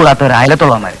നന്നാവണത് കണ്ടുകൂടാത്തവർ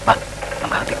അയലത്തുള്ളവന്മാര്.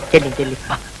 ചെല്ലി ചെല്ലി.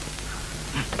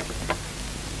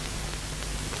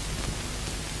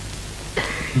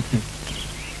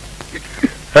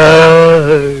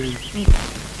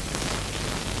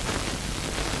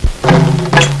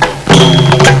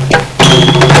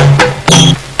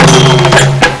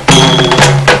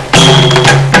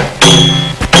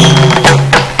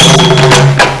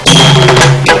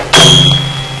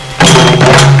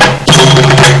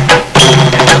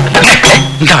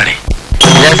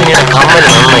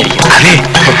 അതെ,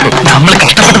 നമ്മൾ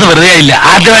കഷ്ടപ്പെട്ടത് വെറുതെ ആയില്ല.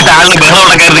 ആദ്യമായിട്ട് ആളുകൾ ബഹളം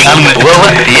ഉണ്ടാക്കായിരുന്നു കാണുന്നത്.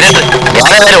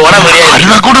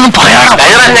 ഓണം കൂടൊന്നും പറയാം.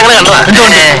 ഞങ്ങൾ കണ്ടതാ.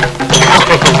 എന്തുകൊണ്ട്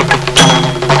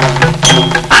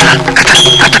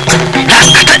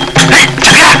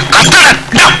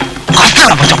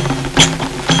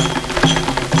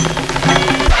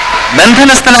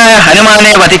ബന്ധനസ്ഥനായ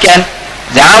ഹനുമാനെ വധിക്കാൻ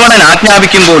രാവണൻ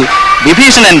ആജ്ഞാപിക്കുമ്പോൾ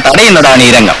വിഭീഷണൻ തടയുന്നതാണ്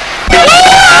ഈ രംഗം.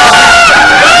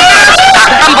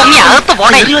 അകത്ത്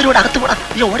പോണേ. അകത്ത് പോടാ,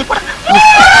 ഓടിപ്പോടാ.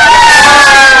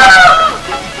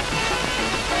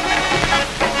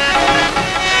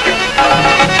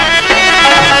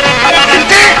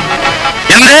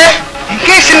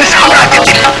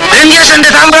 രംഗേശന്റെ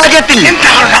സാമ്രാജ്യത്തിൽ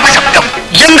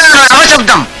എന്താണ്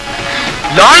അവശബ്ദം?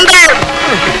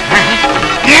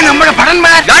 നമ്മുടെ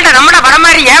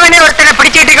ഭടന്മാര് ഏവനെ ഒരുത്തനെ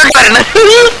പിടിച്ചേറ്റിക്കൊണ്ട് വരണം.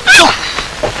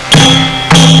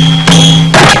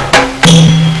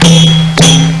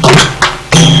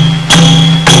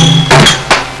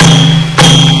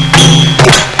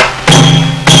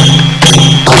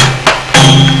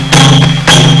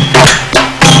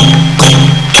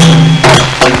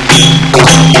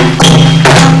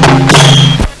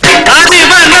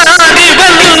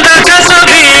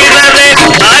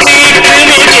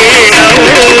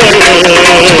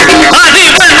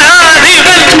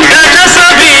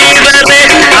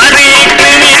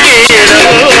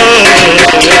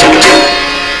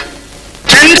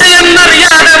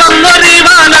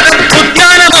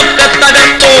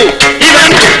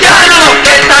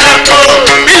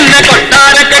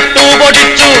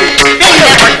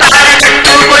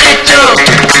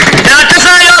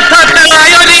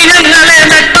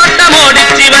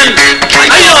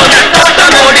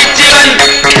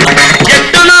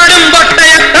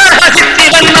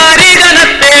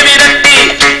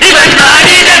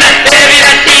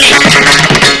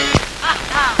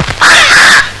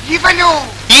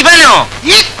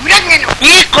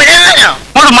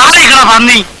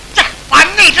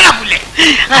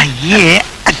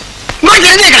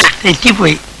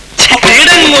 തെറ്റിപ്പോയി.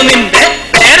 വീടങ്ങുനിന്റെ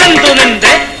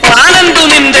പേരന്തുനിന്റെ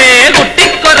പ്രാനന്തുനിന്റെ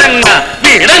കുട്ടിക്കൊരങ്ങ.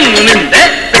 വീടങ്ങുനിന്റെ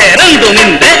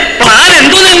പേരന്തുനിന്റെ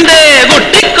പ്രാനന്തുനിന്റെ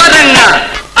കുട്ടിക്കൊരങ്ങ.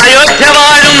 അയോധ്യ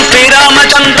വാഴും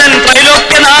ശ്രീരാമചന്ദ്രൻ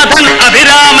ത്രൈലോക്യനാഥൻ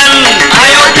അഭിരാമൻ.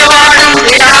 അയോധ്യ വാഴും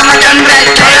ശ്രീരാമചന്ദ്രൻ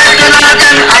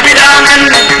ത്രൈലോക്യനാഥൻ അഭിരാമൻ.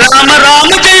 രാമ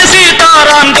രാമ ജയ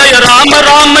സീതാറാം ജയ രാമ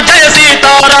രാമ ജയ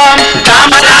സീതാറാം.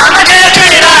 രാമ രാമ ജയ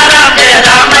ശ്രീരാം ജയ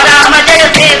രാമ രാമ ജയ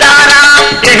സീതാറാം.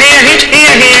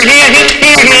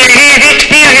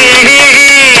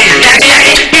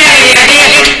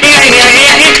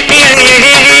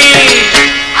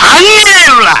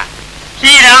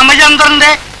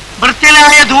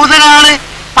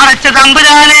 പടച്ച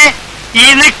തമ്പുരാനെ, ഈ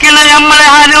നിൽക്കുന്ന നമ്മളെ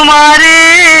ഹനുമാരെ.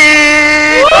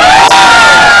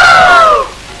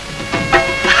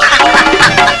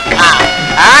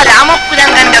 ആ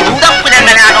രാമപുരങ്കന്റെ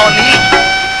ദൂതപുരങ്കനാണോ നീ?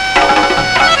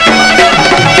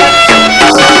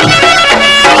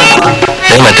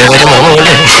 മറ്റേ കാര്യം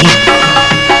മറന്നുപോലെ.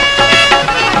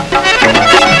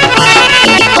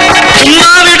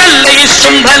 ചുമ്മാവിടല്ലേ ഈ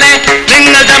ശുംഭനെ,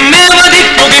 നിങ്ങൾ തമ്മേ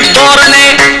വധിക്കുകി ബോറനെ.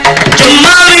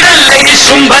 ചുമ്മാവിടല്ലേ ഈ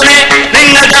ശുംഭനെ,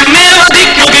 നിങ്ങൾ തമ്മേ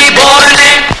വധിക്കുകി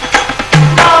ബോറനെ.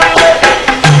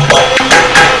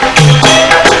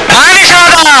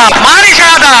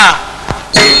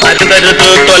 അരുതരുതു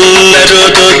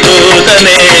കൊല്ലരുതു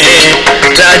ദൂതനെ,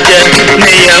 രാജ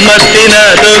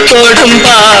നിയമത്തിനതു കൊടും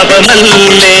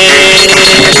പാപമല്ലേ.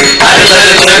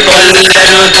 അരുതരുതു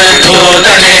കൊല്ലരുതു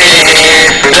ദൂതനെ,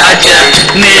 രാജ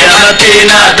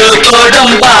നിയമത്തിനതു കൊടും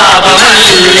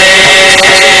പാപമല്ലേ.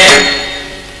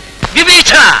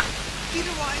 വിഭീഷണ,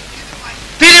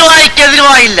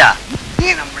 തിരുവായിക്കെതിരുവായില്ല. നീ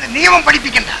നമ്മളെ നിയമം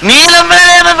പഠിപ്പിക്കണ്ട. നീ നമ്മളെ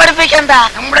നിയമം പഠിപ്പിക്കണ്ട.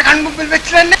 നമ്മുടെ കൺമുമ്പിൽ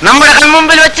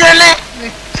വെച്ച്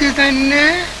തന്നെ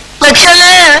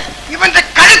വെച്ചല്ലേ ഇവന്റെ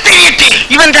കഴുത്തഴിയട്ടെ.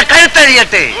 ഇവന്റെ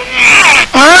കഴുത്തഴിയട്ടെ.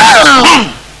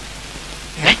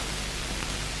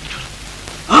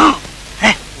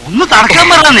 ഒന്ന് തടക്കാൻ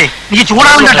പറഞ്ഞേ. നീ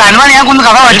ചൂടാവും കേട്ടോ. അനുമാൻ ഞാൻ കൊന്ന്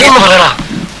കഥ പറ്റുമെന്ന് പറയടാ.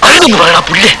 അതൊന്ന് പറയടാ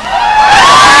പുല്ലേ.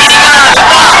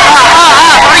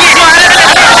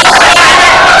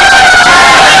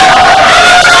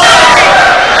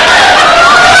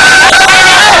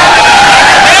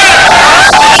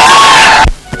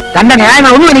 തന്റെ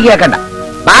ന്യായങ്ങൾ ഒന്നും എനിക്ക് കേൾക്കണ്ട.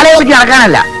 ബാലയെ കുറിച്ച്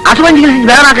നടക്കാനല്ല, അസുഖം ചികിത്സിച്ച്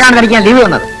വേറെയാക്കാനാണ് തനിക്ക് ലീവ്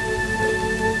വന്നത്.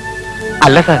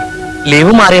 അല്ല സാർ,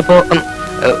 ലീവ് മാറിയപ്പോ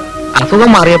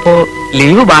അസുഖം മാറിയപ്പോ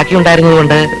ലീവ്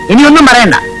ബാക്കിയുണ്ടായിരുന്നതുകൊണ്ട്. ഇനിയൊന്നും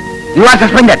പറയണ്ട. You are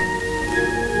suspended.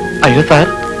 അയ്യോ സാർ,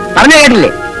 പറഞ്ഞു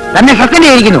കേട്ടില്ലേ? തന്നെ സസ്പെൻഡ്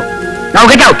ചെയ്തിരിക്കുന്നു. Now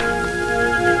get out.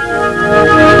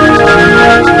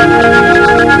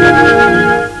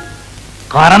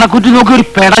 കാരണക്കുറ്റി നോക്കി ഒരു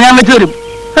പെട ഞാൻ വെച്ച് തരും.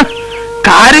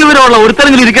 കാര്യവിവരമുള്ള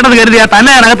ഒരുത്തരെങ്കിലും ഇരിക്കേണ്ടത് കരുതിയാ തന്നെ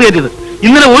ഞാൻ അകത്ത് കയറ്റിയത്.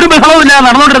 ഇന്നലെ ഒരു ബഹളവും ഇല്ലാതെ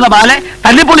നടന്നുകൊണ്ടിരുന്ന ബാലെ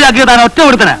തല്ലിപ്പൊളിയാക്കിയത് താൻ ഒറ്റ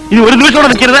ഒരുത്തനാ. ഇനി ഒരു നിമിഷത്തോടെ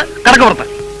നിൽക്കരുത്, കടക്കപ്പുറത്ത്.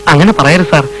 അങ്ങനെ പറയരുത്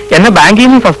സാർ. എന്നെ ബാങ്കിൽ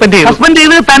നിന്ന് സസ്പെൻഡ്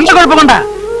ചെയ്ത് തന്റെ കുഴപ്പം കൊണ്ടാ.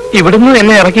 ഇവിടുന്ന്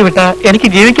എന്നെ ഇറക്കി വിട്ടാ എനിക്ക്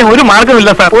ജീവിക്കാൻ ഒരു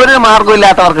മാർഗമില്ല സാർ. ഒരു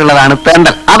മാർഗമില്ലാത്തവർക്കുള്ളതാണ്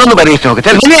തെണ്ടൽ. അതൊന്ന് പരീക്ഷിച്ച് നോക്ക്.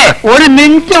 ഒരു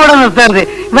മിനിറ്റ് ഇവിടെ നിർത്തരുത്.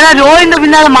 ഇവരെ രോഹിന്റെ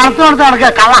പിന്നാലെ മണത്ത് നടത്ത് നടക്കുക.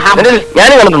 ഞാൻ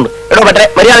കണ്ടിട്ടുണ്ട്. എടോ മറ്റേ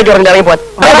മര്യാദയ്ക്ക് പറഞ്ഞ് ഇറങ്ങി പോവാൻ.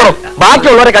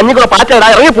 ബാക്കിയുള്ളവരെ കഞ്ഞിക്കുള്ള പാറ്റ ഇടാ,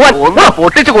 ഇറങ്ങി പോവാൻ. ഒന്ന്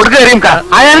പൊട്ടിച്ച് കൊടുക്കുകയും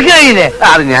അതെനിക്ക് കഴിയില്ലേ?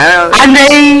 അത് ഞാൻ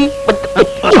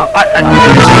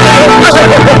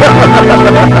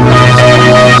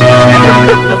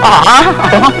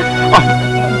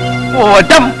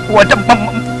ഒറ്റ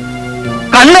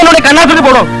കണ്ണോടെ കണ്ണാത്തിന്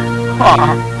പോടോ.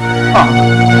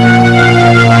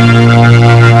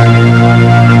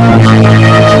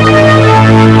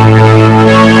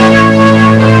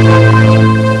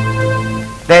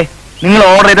 നിങ്ങൾ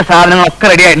ഓർഡർ ചെയ്ത സാധനങ്ങളൊക്കെ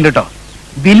റെഡി ആയിട്ടുണ്ട് കേട്ടോ.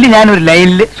 ബില്ല് ഞാനൊരു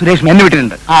ലൈനിൽ സുരേഷ് മെന്നു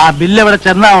വിട്ടിട്ടുണ്ട്. ആ ബില്ല് ഇവിടെ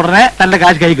ചെന്ന ഉടനെ തന്റെ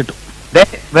കാശ് കൈ കിട്ടും.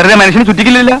 വെറുതെ മനുഷ്യന്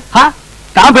ചുറ്റിക്കില്ലല്ലോ.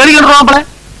 താൻ പേടിക്കണ്ടോ നമ്മളെ?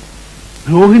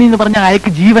 രോഹിണി എന്ന് പറഞ്ഞ അയക്ക്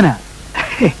ജീവനാ.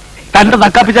 തന്റെ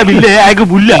നക്കാപ്പിച്ച ബില്ല് അയക്ക്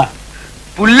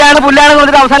പുല്ലാണ്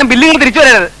പറഞ്ഞിട്ട് അവസാനം ബില്ലുകൾ തിരിച്ചു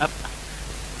വരരുത്.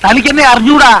 തനിക്ക് എന്നെ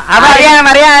അറിഞ്ഞൂടാ.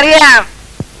 അറിയാം.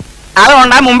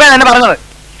 അതുകൊണ്ടാ മുമ്പേ തന്നെ പറഞ്ഞത്.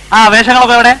 ആ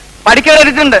വേഷങ്ങളൊക്കെ എവിടെ? പഠിക്കാൻ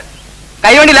എടുത്തിട്ടുണ്ട്.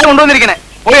 കൈവണ്ടിയിലാണ് കൊണ്ടുവന്നിരിക്കണേ.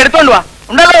 പോയി എടുത്തോണ്ട് വാ.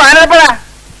 ഉണ്ടല്ലോ ആനപ്പഴാ.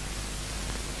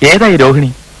 ഏതായി രോഹിണി?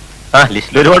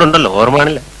 ലിസ്റ്റിൽ ഒരുപാടുണ്ടല്ലോ,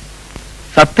 ഓർമ്മയാണില്ല.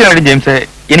 സത്യമായിട്ടും ജെയിംസ്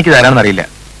എനിക്ക് തരാമെന്ന് അറിയില്ല.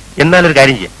 എന്നാലൊരു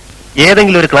കാര്യം ചെയ്യാം,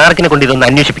 ഏതെങ്കിലും ഒരു ക്ലാർക്കിനെ കൊണ്ട് ഇതൊന്ന്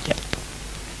അന്വേഷിപ്പിക്കാം.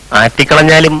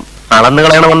 ആറ്റിക്കളഞ്ഞാലും അളന്നു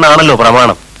കളയണമെന്നാണല്ലോ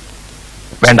പ്രമാണം.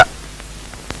 വേണ്ട,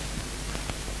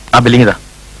 ആ ബില്ലിംഗ് ഇതാ,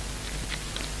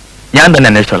 ഞാൻ തന്നെ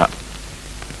അന്വേഷിച്ചോളാം.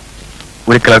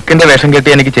 ഒരു ക്ലർക്കിന്റെ വേഷം കെട്ടി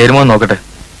എനിക്ക് ചേരുമോ എന്ന് നോക്കട്ടെ.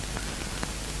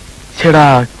 ചേടാ,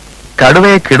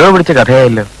 കടുവയെ കിടവ് പിടിച്ച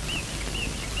കഥയായല്ലോ.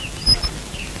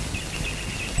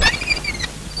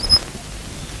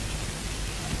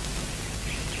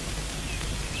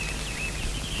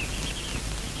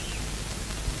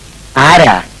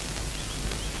 ആരാ?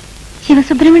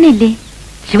 ശിവസുബ്രഹ്മണ്യല്ലേ?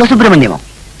 ശിവസുബ്രഹ്മണ്യമോ?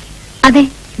 അതെ,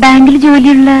 ബാങ്കിൽ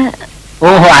ജോലിയുള്ള.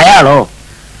 ഓഹോ, അയാളോ?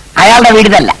 അയാളുടെ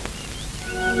വീടിതല്ല.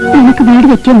 നിനക്ക് വീട്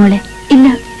വെക്കോ മോളെ? ഇല്ല,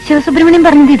 ശിവസുബ്രഹ്മണ്യം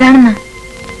പറഞ്ഞത് ഇതാണെന്നാ.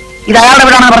 ഇത് അയാളുടെ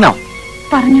വീടാണെന്ന് പറഞ്ഞോ?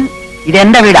 പറഞ്ഞു.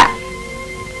 ഇതെന്റെ വീടാ.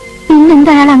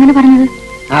 പിന്നെന്താ അയാൾ അങ്ങനെ പറഞ്ഞത്?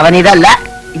 അവൻ ഇതല്ല,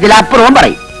 ഇതിലപ്പുറവും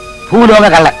പറയും. ഭൂലോക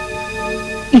കള്ളൻ.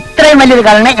 ഇത്രയും വലിയൊരു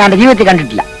കള്ളനെ ഞാൻ ജീവിതത്തിൽ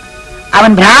കണ്ടിട്ടില്ല.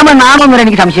 അവൻ ഭ്രാമനാണെന്നൊരു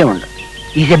എനിക്ക് സംശയമുണ്ട്.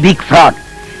 Is A big fraud.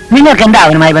 നിങ്ങൾക്ക് എന്താ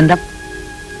അവനുമായി ബന്ധം?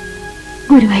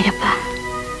 ഗുരുവായൂരപ്പ,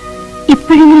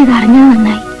 ഇപ്പോഴെങ്കിലും ഇത് അറിഞ്ഞത്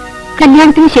നന്നായി.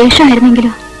 കല്യാണത്തിന്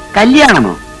ശേഷമായിരുന്നെങ്കിലോ?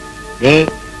 കല്യാണമോ?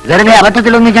 വെറുതെ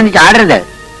അബദ്ധത്തിലൊന്നും ചെന്ന് ചാടരുത്.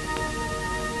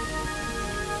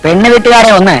 പെണ്ണ്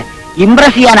വീട്ടുകാരെ ഒന്ന്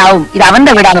ഇംപ്രസ് ചെയ്യാനാവും ഇത്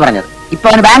അവന്റെ വീടാന്ന് പറഞ്ഞത്. ഇപ്പൊ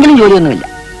അവന് ബാങ്കിലും ജോലിയൊന്നുമില്ല.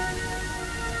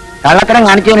 കള്ളത്തരം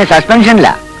കാണിച്ചതിന് സസ്പെൻഷനില്ല.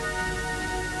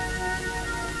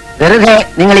 വെറുതെ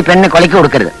നിങ്ങൾ ഈ പെണ്ണിന് കൊലയ്ക്ക്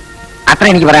കൊടുക്കരുത്, അത്ര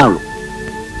എനിക്ക് പറയാനുള്ളൂ.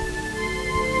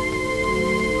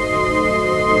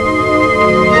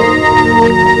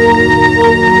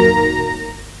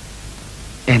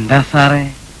 എന്താ സാറേ,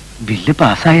 ബില്ല്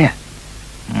പാസ്സായ?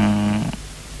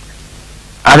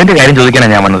 അതിന്റെ കാര്യം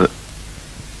ചോദിക്കാനാണ് ഞാൻ വന്നത്.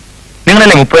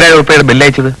 നിങ്ങളല്ലേ 30,000 രൂപയുടെ ബില്ല്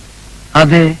അയച്ചത്?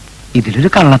 അതെ, ഇതിലൊരു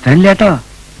കള്ളത്തരമില്ല കേട്ടോ.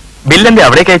 ബില്ലെന്താ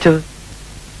അവിടേക്ക് അയച്ചത്?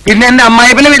 പിന്നെ എന്റെ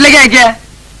അമ്മായിപ്പന്റെ വീട്ടിലേക്ക് അയക്കാ.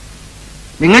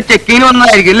 നിങ്ങൾ ചെക്കിങ്ങിന്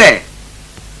വന്നതായിരിക്കും അല്ലേ?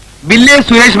 ബില്ല്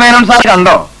സുരേഷ് മേനോൻ സാർ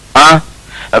കണ്ടോ? ആ,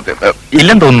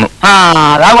 ഇല്ലെന്ന് തോന്നുന്നു. ആ,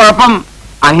 അതാ കുഴപ്പം.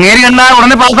 അങ്ങേര് കണ്ടാ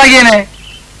ഉടനെ പാസ്സാക്കിയേനെ.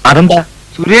 അതെന്താ?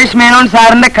 സുരേഷ് മേനോൻ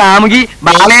സാറിന്റെ കാമുകി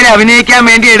ബാലയിൽ അഭിനയിക്കാൻ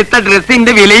വേണ്ടി എടുത്ത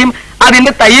ഡ്രസ്സിന്റെ വിലയും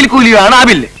അതിന്റെ തയ്യൽ കൂലിയുമാണ് ആ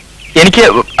ബില്ല്. എനിക്ക്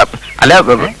അല്ല,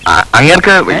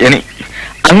 അങ്ങേർക്ക്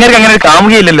അങ്ങനെ ഒരു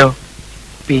കാമുകയില്ലല്ലോ.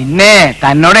 പിന്നെ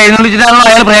തന്നോട് എഴുന്നള്ളിച്ചിട്ടാണല്ലോ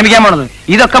അയാൾ പ്രേമിക്കാൻ പോണത്.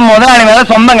 ഇതൊക്കെ മുതലാണ് വേറെ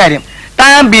സ്വന്തം കാര്യം.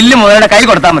 താൻ ബില്ല് മുതലുടെ കൈ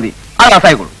കൊടുത്താൽ മതി, അത്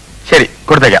പാസ്സായിക്കോളൂ. ശരി,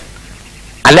 കൊടുത്തേക്കാം.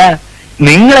 അല്ല,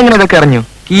 നിങ്ങൾ എങ്ങനെ ഇതൊക്കെ അറിഞ്ഞു?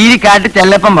 കീരിക്കാട്ട്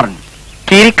ചെല്ലപ്പൻ പറഞ്ഞു.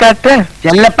 കീരിക്കാട്ട്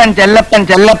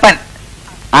ചെല്ലപ്പൻ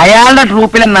അയാളുടെ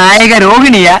ട്രൂപ്പിലെ നായിക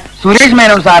രോഹിണിയ സുരേഷ്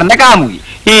മേനോൻ സാറിന്റെ കാമുകി.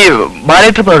 ഈ ബാലേ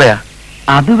ട്രിപ്പ് എവിടെയാ?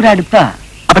 അത് ഇവിടെ അടുത്താ.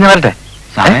 അപ്പൊ ഞാൻ വരട്ടെ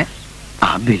സാറേ, ആ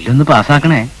ബില്ലൊന്ന്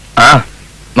പാസ്സാക്കണേ. ആ,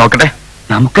 നോക്കട്ടെ.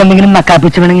 നമുക്ക് എന്തെങ്കിലും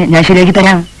നക്കാപ്പിച്ച് വേണമെങ്കിൽ ഞാൻ ശരിയാക്കി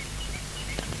തരാം.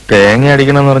 തേങ്ങ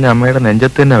അടിക്കണം എന്ന് പറഞ്ഞ അമ്മയുടെ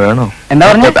നെഞ്ചത്ത് തന്നെ വേണോ? എന്താ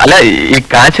പറഞ്ഞ? അല്ല, ഈ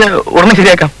കാശ് ഉടനെ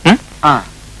ശരിയാക്കാം. ആ,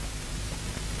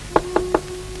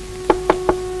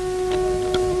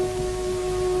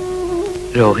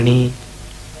 രോഹിണി,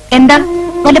 എന്താ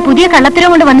വല്ല പുതിയ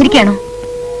കള്ളത്തരം കൊണ്ട് വന്നിരിക്കുകയാണോ?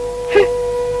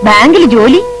 ബാങ്കിൽ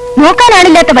ജോലി,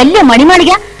 നോക്കാനാളില്ലാത്ത വലിയ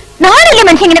മണിമാളിക. നാളല്ലേ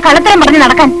മനുഷ്യൻ ഇങ്ങനെ കള്ളത്തരം പറഞ്ഞ്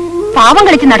നടക്കാൻ? പാവം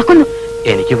കളിച്ച് നടക്കുന്നു.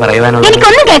 എനിക്ക് പറയുവാനുള്ള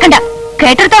എനിക്കൊന്നും കേൾക്കണ്ട,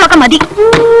 കേട്ടിടത്തോളൊക്കെ മതി.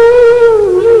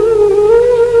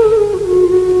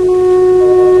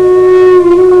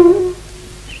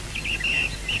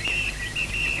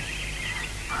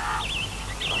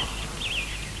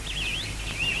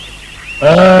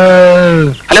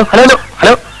 Hello hello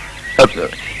hello hello,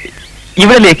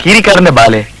 ഇവിടല്ലേ കീരിക്കാരന്റെ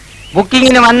ballet?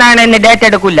 ബുക്കിങ്ങിന് വന്നാണ് എന്നെ ഡേറ്റ്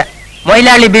എടുക്കില്ല.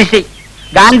 മൊയിലാളി ബിസി.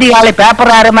 ഗാന്ധികാളി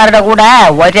പേപ്പറുകാരന്മാരുടെ കൂടെ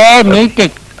ഒരേ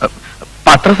മീറ്റിംഗ്.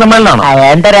 പത്രസമ്മേളനാണോ?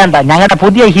 എന്തരണ്ട, ഞങ്ങളുടെ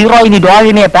പുതിയ ഹീറോയിനി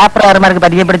രോഹിണിയെ പേപ്പറുകാരന്മാർക്ക്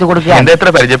പരിചയപ്പെടുത്തി കൊടുക്കുക. എന്താ എത്ര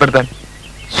പരിചയപ്പെടുത്താൻ?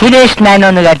 സുരേഷ് മേനോ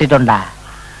എന്ന് കേട്ടിട്ടുണ്ടാ?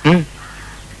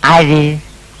 ആര്?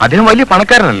 അദ്ദേഹം വലിയ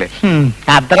പണക്കാരനല്ലേ?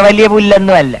 അത്ര വലിയ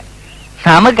പുല്ലൊന്നും അല്ല.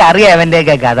 നമുക്കറിയാം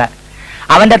അവന്റെയൊക്കെ കഥ.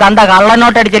 അവന്റെ തന്ത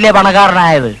കള്ളനോട്ടടിച്ചല്ലേ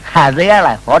പണക്കാരനായത്. അത്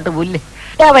ഓട്ട് പുല്ല്.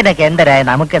 അവനൊക്കെ എന്തരായ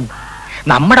നമുക്കെന്ത്?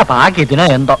 നമ്മുടെ ഭാഗ്യത്തിനോ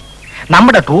എന്തോ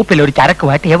നമ്മുടെ ട്രൂപ്പിൽ ഒരു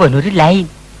ചരക്കുമായിട്ട് എവനൊരു ലൈൻ.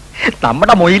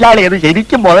 നമ്മുടെ മൊയിലാളി അത്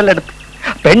ശരിക്കും മുതലെടുത്ത്.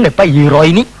 പെണ്ണിപ്പ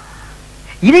ഹീറോയിനി.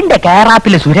 ഇതിന്റെ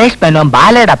കേറാപ്പില് സുരേഷ് മേനോൻ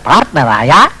ബാലയുടെ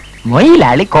പാർട്ട്ണറായ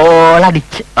മൊയിലാളി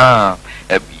കോളടിച്ച്.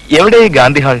 എവിടെ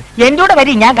ഗാന്ധി ഹാൾ? എന്റെ കൂടെ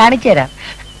വരി, ഞാൻ കാണിച്ചു തരാം.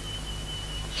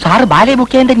 സാറ് ബാലയെ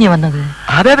ബുക്ക് ചെയ്യാൻ തന്നെയാ വന്നത്?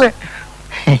 അതെ അതെ.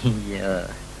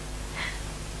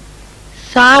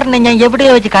 സാറിനെ ഞാൻ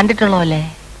എവിടെയോ വെച്ച് കണ്ടിട്ടുള്ളതല്ലേ?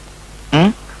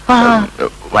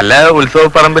 വല്ല ഉത്സവ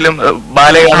പറമ്പിലും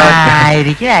ബാലയെ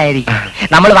ആയിരിക്കും.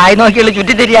 നമ്മൾ വായി നോക്കിയുള്ള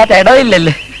ചുറ്റി തിരിയാത്ത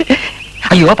ഇടവില്ലല്ലോ.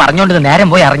 അയ്യോ, പറഞ്ഞോണ്ട് നേരം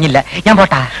പോയി അറിഞ്ഞില്ല. ഞാൻ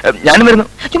പോട്ടാ. ഞാനും വരുന്നു.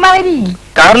 ചുമ്മാ വരി.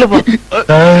 കാറിൽ പോ.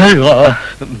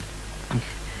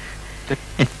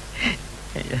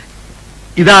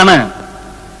 ഇതാണ്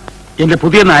എന്റെ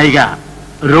പുതിയ നായിക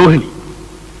രോഹിണി.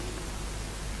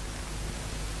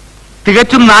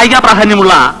 തികച്ചും നായിക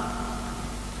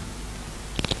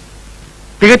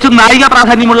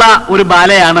പ്രാധാന്യമുള്ള ഒരു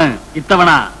ബാലയാണ് ഇത്തവണ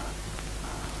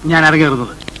ഞാൻ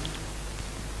ഇറങ്ങിയിരുന്നത്.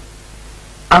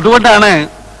 അതുകൊണ്ടാണ്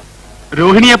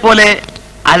രോഹിണിയെ പോലെ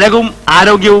അഴകും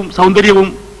ആരോഗ്യവും സൗന്ദര്യവും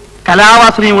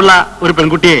കലാവാസനയുമുള്ള ഒരു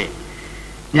പെൺകുട്ടിയെ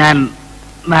ഞാൻ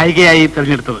നായികയായി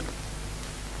തിരഞ്ഞെടുത്തത്.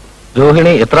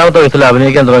 രോഹിണി എത്രാമത്തെ വയസ്സിൽ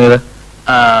അഭിനയിക്കാൻ തുടങ്ങിയത്?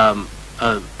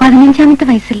 15ാമത്തെ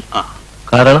വയസ്സിൽ.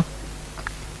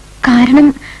 കാരണം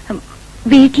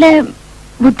വീട്ടിലെ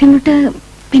ബുദ്ധിമുട്ട്.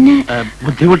 പിന്നെ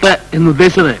ബുദ്ധിമുട്ട് എന്ന്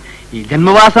ഉദ്ദേശിച്ചത് ഈ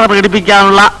ജന്മവാസന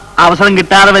പ്രകടിപ്പിക്കാനുള്ള അവസരം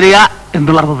കിട്ടാതെ വരിക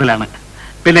എന്നുള്ള അർത്ഥത്തിലാണ്.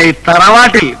 പിന്നെ ഈ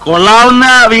തറവാട്ടിൽ കൊള്ളാവുന്ന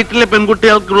വീട്ടിലെ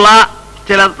പെൺകുട്ടികൾക്കുള്ള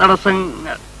ചില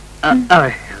തടസ്സങ്ങൾ.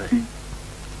 അതെ.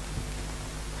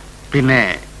 പിന്നെ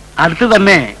അടുത്ത്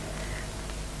തന്നെ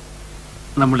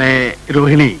നമ്മുടെ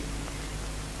രോഹിണി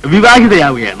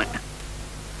വിവാഹിതയാവുകയാണ്.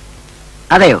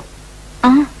 അതെയോ?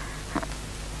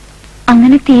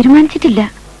 അങ്ങനെ തീരുമാനിച്ചിട്ടില്ല.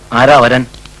 ആരാ വരൻ?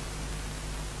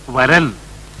 വരൻ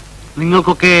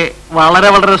നിങ്ങൾക്കൊക്കെ വളരെ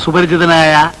വളരെ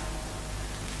സുപരിചിതനായ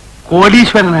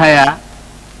കോടീശ്വരനായ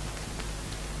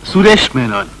സുരേഷ്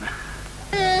മേനോൻ.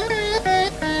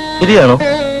 ശരിയാണോ?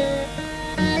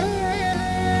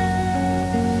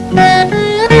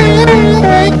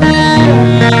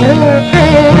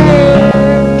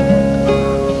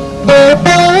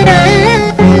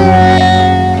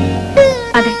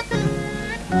 അതെ,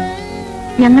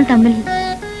 ഞങ്ങൾ തമ്മിൽ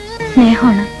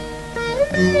സ്നേഹമാണ്.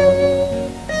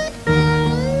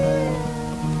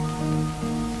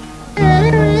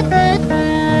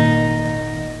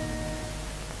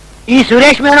 ഈ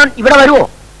സുരേഷ് മേനോൻ ഇവിടെ വരുവോ?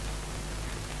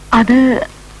 അത്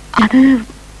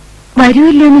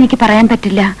വരുമല്ലോ എന്ന് എനിക്ക് പറയാൻ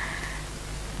പറ്റില്ല.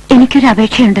 എനിക്കൊരു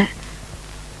അപേക്ഷയുണ്ട്.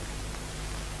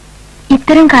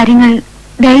 ഇത്തരം കാര്യങ്ങൾ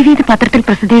ദയവീത് പത്രത്തിൽ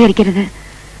പ്രസിദ്ധീകരിക്കരുത്.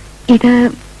 ഇത്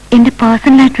എന്റെ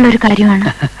പേഴ്സണലായിട്ടുള്ള ഒരു കാര്യമാണ്.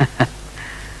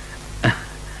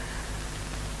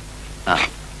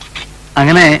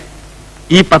 അങ്ങനെ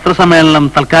ഈ പത്രസമ്മേളനം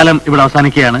തൽക്കാലം ഇവിടെ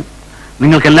അവസാനിക്കുകയാണ്.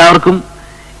 നിങ്ങൾക്ക് എല്ലാവർക്കും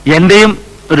എന്റെയും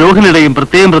രോഹിണിയുടെയും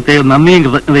പ്രത്യേകം നന്ദിയും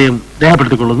കൃതജ്ഞതയും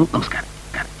രേഖപ്പെടുത്തിക്കൊള്ളുന്നു. നമസ്കാരം.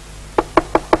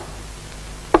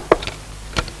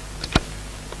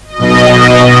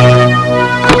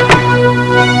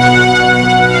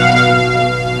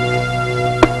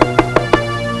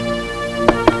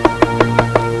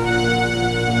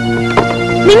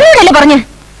 നിങ്ങളോടല്ലേ പറഞ്ഞ്?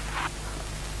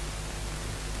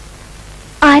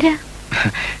 ആരാ?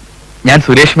 ഞാൻ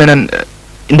സുരേഷ് മേനോൻ.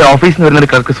 എന്റെ ഓഫീസിൽ നിന്ന് വരുന്ന ഒരു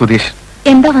ക്ലർക്ക് സുധീഷ്.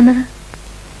 എന്താ വന്നത്?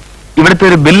 ഇവിടുത്തെ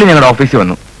ഒരു ബില്ല് ഞങ്ങളുടെ ഓഫീസിൽ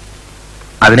വന്നു.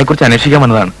 അതിനെക്കുറിച്ച് അന്വേഷിക്കാൻ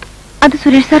വന്നതാണ്. അത്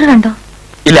സുരേഷ് സാർ കണ്ടോ?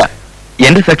 ഇല്ല,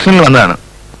 എന്റെ സെക്ഷനിൽ വന്നതാണ്.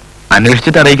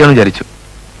 അന്വേഷിച്ചിട്ട് അറിയിക്കാമെന്ന് വിചാരിച്ചു.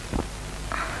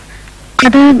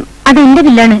 അത് എന്റെ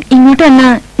ബില്ലാണ്. ഇങ്ങോട്ട് വന്നാ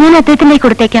ഞാൻ അദ്ദേഹത്തിലേക്ക്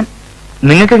കൊടുത്തേക്കാം.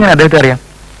 നിങ്ങൾക്ക് എങ്ങനെ അദ്ദേഹത്തെ അറിയാം?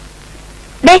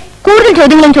 കൂടുതൽ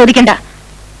ചോദ്യങ്ങളും ചോദിക്കണ്ട.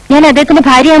 ഞാൻ അദ്ദേഹത്തിന്റെ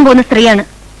ഭാര്യയാൻ പോകുന്ന സ്ത്രീയാണ്.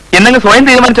 എന്തെങ്കിലും സ്വയം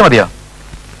തീരുമാനിച്ചാൽ മതിയോ?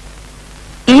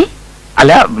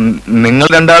 അല്ല, നിങ്ങൾ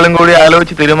രണ്ടാളും കൂടി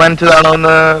ആലോചിച്ച് തീരുമാനിച്ചതാണോ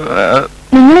എന്ന്.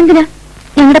 നിങ്ങളെന്തിനാ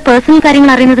ഞങ്ങളുടെ പേഴ്സണൽ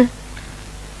കാര്യങ്ങൾ അറിയുന്നത്?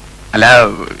 അല്ല,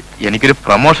 എനിക്കൊരു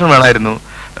പ്രൊമോഷൻ വേണമായിരുന്നു.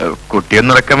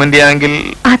 കുട്ടിയൊന്ന് റെക്കമെൻഡ് ചെയ്യാമെങ്കിൽ.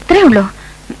 അത്രേ ഉള്ളൂ.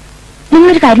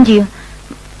 നിങ്ങളൊരു കാര്യം ചെയ്യൂ.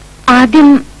 ആദ്യം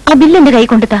ആ ബില്ല് എന്റെ കൈ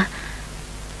കൊണ്ടുതാ.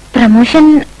 പ്രമോഷൻ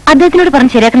അദ്ദേഹത്തിനോട്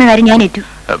പറഞ്ഞ് ശരിയാക്കുന്ന കാര്യം ഞാൻ ഏറ്റു.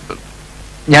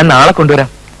 ഞാൻ നാളെ കൊണ്ടുവരാം.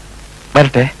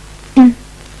 വരട്ടെ.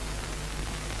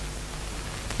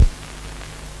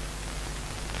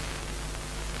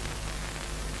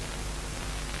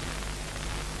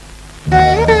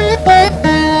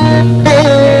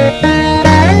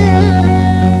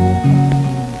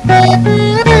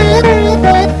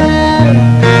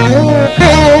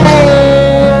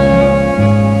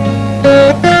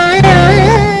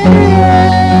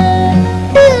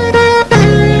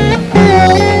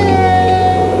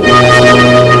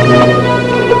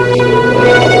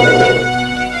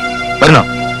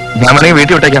 ഞാൻ വേണമെങ്കിൽ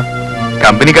വീട്ടിൽ വിട്ടേക്കാം.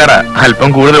 കമ്പനിക്കാരാ, അല്പം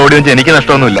കൂടുതൽ ഓടി വെച്ച് എനിക്ക്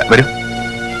നഷ്ടമൊന്നുമില്ല. വരൂ.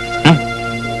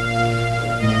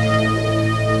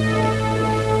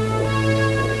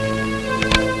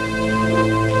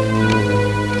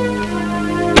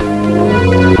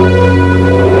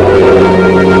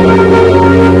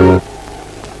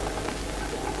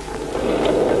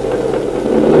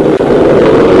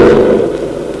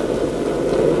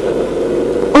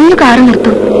 ഒന്ന് കാറ്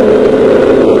നിർത്തും.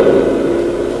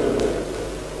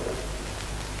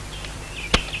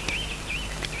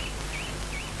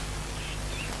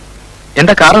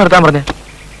 എന്താ കാർ നിർത്താൻ പറഞ്ഞേ?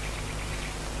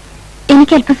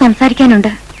 എനിക്ക് അല്പം സംസാരിക്കാനുണ്ട്.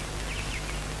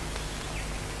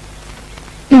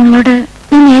 നിങ്ങളോട്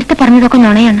ഞാൻ നേരത്തെ പറഞ്ഞതൊക്കെ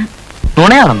നുണയാണ്.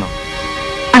 നുണയാണെന്നോ?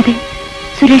 അതെ,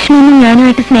 സുരേഷിനൊന്നും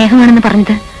ഞാനുമായിട്ട് സ്നേഹമാണെന്ന്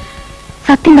പറഞ്ഞത്.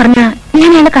 സത്യം പറഞ്ഞാ ഞാൻ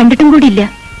അയാളെ കണ്ടിട്ടും കൂടിയില്ല.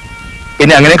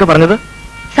 എന്നെ അങ്ങനെയൊക്കെ പറഞ്ഞത്?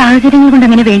 സാഹചര്യങ്ങൾ കൊണ്ട്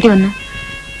അങ്ങനെ വേണ്ടി വന്നു.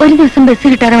 ഒരു ദിവസം ബസ്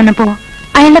കിട്ടാതെ വന്നപ്പോ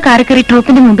അയാളുടെ കാറിൽ കയറി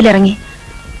ട്രൂപ്പിന്റെ മുമ്പിൽ ഇറങ്ങി.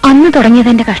 അന്ന് തുടങ്ങിയത്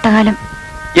എന്റെ കഷ്ടകാലം.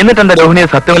 എന്നിട്ട് എന്താ രോഹിണിയെ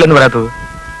സത്യമല്ലെന്ന് പറയാത്തത്?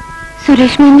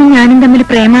 സുരേഷ് മേനും ഞാനും തമ്മിൽ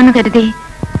പ്രേമാന്ന് കരുതി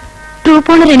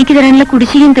ട്രൂപ്പ് ഓണർ എനിക്ക് തരാനുള്ള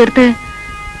കുടിശ്ശികയും തീർത്ത്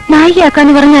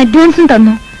നായികയാക്കാന്ന് പറഞ്ഞ അഡ്വാൻസും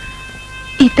തന്നു.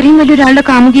 ഇത്രയും വലിയൊരാളുടെ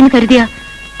കാമുകിന്ന് കരുതിയാ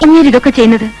അങ്ങനെ ഇതൊക്കെ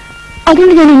ചെയ്യുന്നത്.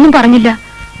 അതുകൊണ്ട് ഞാൻ ഒന്നും പറഞ്ഞില്ല.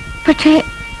 പക്ഷേ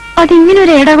അതിങ്ങനെ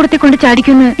ഒരു ഏടാകുടത്തെ കൊണ്ട്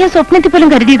ചാടിക്കുമെന്ന് ഞാൻ സ്വപ്നത്തിൽ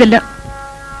പോലും കരുതിയതല്ല.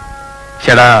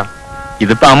 ചേടാ,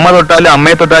 ഇതിപ്പോ അമ്മ തൊട്ടാലും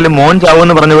അമ്മയെ തൊട്ടാലും മോൻ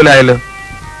ചാവൂന്ന് പറഞ്ഞ പോലെ ആയല്ലോ.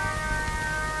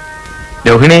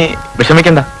 രോഹിണി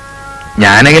വിഷമിക്കണ്ട,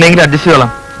 ഞാൻ എങ്ങനെയെങ്കിലും അഡ്ജസ്റ്റ്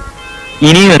ചെയ്തോളാം.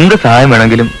 ഇനിയും എന്ത് സഹായം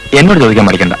വേണമെങ്കിലും എന്നോട് ചോദിക്കാൻ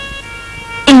മടിക്കണ്ട.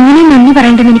 എങ്ങനെ നന്ദി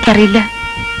പറയണ്ടെന്ന് എനിക്കറിയില്ല.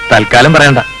 തൽക്കാലം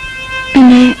പറയണ്ട.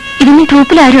 പിന്നെ ഇതിന്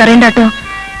ട്രൂപ്പിൽ ആരും അറിയണ്ടാട്ടോ.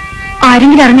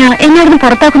 ആരെങ്കിലും അറിഞ്ഞാ എന്നോടൊന്ന്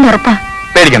പുറത്താക്കുന്ന ഉറപ്പാ.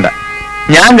 പേടിക്കണ്ട,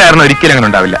 ഞാൻ കാരണം ഒരിക്കലും അങ്ങനെ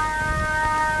ഉണ്ടാവില്ല.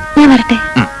 ഞാൻ വരട്ടെ.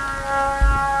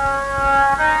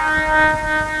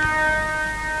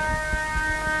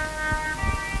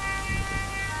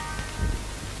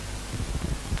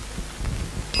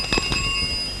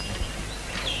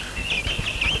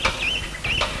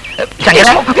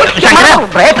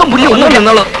 ബ്രേക്കും പുള്ളി ഒന്നും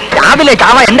നിന്നോളൂ. രാവിലെ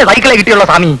ചാവ എന്റെ സൈക്കിളെ കിട്ടിയുള്ള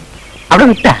സ്വാമി. അവിടെ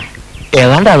വിട്ട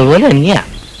ഏതാണ്ട് അതുപോലെ തന്നെയാ.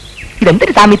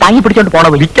 ഇതെന്തൊരു സ്വാമി താങ്ങി പിടിച്ചോണ്ട് പോണ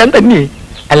വിളിക്കാൻ തന്നെ.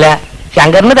 അല്ല,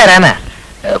 ശങ്കറിന് തരാനാ.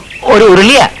 ഒരു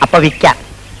ഉരുളിയാ, അപ്പൊ വിൽക്കാം.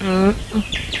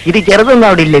 ഇത് ചെറുതൊന്നും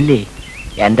അവിടെ ഇല്ലല്ലേ?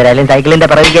 എന്തായാലും സൈക്കിളിന്റെ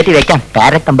പിറകിൽ കയറ്റി വെക്കാം.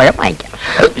 പാരത്തമ്പഴം വാങ്ങിക്കാം.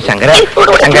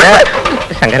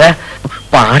 ശങ്കര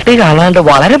പാട്ടി കാണാണ്ട്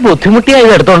വളരെ ബുദ്ധിമുട്ടിയായി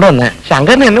എടുത്തോണ്ട് വന്നെ.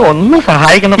 ശങ്കരനെ എന്നെ ഒന്ന്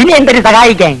സഹായിക്കണം. ഇനി എന്തൊരു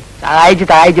സഹായിക്കാൻ?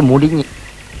 സഹായിച്ച് മുടിഞ്ഞ്.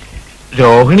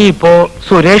 രോഹിണി ഇപ്പോ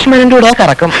സുരേഷ് മേനന്റെ കൂടെ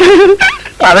കറക്കം.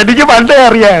 അതെനിക്ക് പണ്ടേ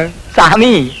അറിയാം.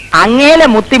 സ്വാമി, അങ്ങേലെ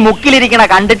മുത്തി മുക്കിലിരിക്കണ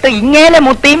കണ്ടിട്ട് ഇങ്ങേലെ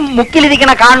മുത്തിയും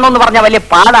മുക്കിലിരിക്കണ കാണണമെന്ന് പറഞ്ഞ വലിയ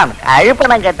പാടാണ്.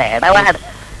 അഴുപ്പണം കേട്ട ഇടപാട്.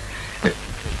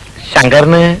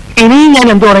 ശങ്കറിന് ഇനിയും ഞാൻ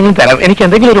എന്ത് വേണമെങ്കിലും തരാം. എനിക്ക്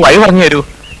എന്തെങ്കിലും ഒരു വഴി പറഞ്ഞു തരൂ.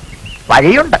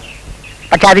 വഴിയുണ്ട്,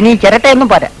 പക്ഷെ അതിന് ഈ ചിരട്ടയൊന്നും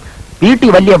പോരാ. വീട്ടിൽ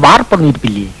വലിയ വാർപ്പൊന്നും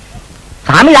ഇരിപ്പില്ലേ?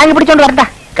 സ്വാമി താങ്ങി പിടിച്ചോണ്ട് വരണ്ട.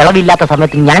 കിളവില്ലാത്ത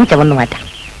സമയത്ത് ഞാൻ ചവന്ന് മാറ്റാം.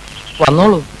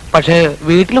 വന്നോളൂ. പക്ഷെ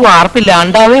വീട്ടിൽ വാർപ്പില്ല,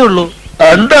 ഉണ്ടാവേ ഉള്ളൂ.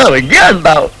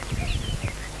 ഉണ്ടാവും.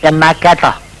 എന്നാ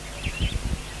കേട്ടോ,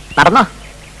 നടന്നോ.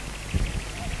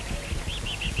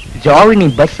 ജോവിനി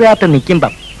ബസ്സുകാർക്ക്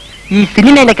നിൽക്കുമ്പം ഈ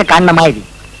സിനിമയിലൊക്കെ കാണുന്ന മാതിരി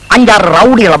 5-6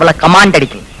 റൗഡികൾ അവളെ കമാൻഡ്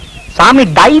അടിക്കും. സ്വാമി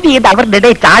ഡൈവ് ചെയ്ത് അവരുടെ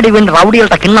ഇടയിൽ ചാടി വീണ്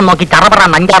റൗഡികളുടെ കിണ്ണം നോക്കി ചറപറാൻ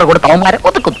 5-6 കൊടുത്ത് അവന്മാരെ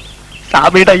ഒതുക്കുന്നു.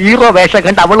 സ്വാമിയുടെ ഹീറോ വേഷം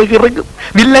കണ്ട് അവള് ഇറങ്ങും.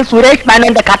 വില്ലൻ സുരേഷ്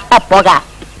മേനോന്റെ കട്ട പോക.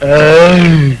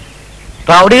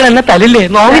 റൗഡികൾ എന്നെ തലില്ലേ,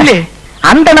 നോവില്ലേ?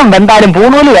 അന്തണം വെന്താലും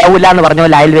പൂണൂല് വേവില്ല എന്ന് പറഞ്ഞ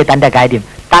പോലെ അയൽവേ തന്റെ കാര്യം.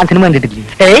 താൻ സിനിമ കണ്ടിട്ടില്ലേ?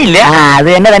 ഇല്ല. അത്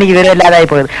തന്നെ തനിക്ക് വിവരമില്ലാതായി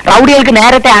പോയത്. റൗഡികൾക്ക്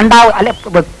നേരത്തെ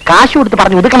കാശ് കൊടുത്ത്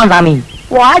പറഞ്ഞു ഒതുക്കണം സ്വാമി.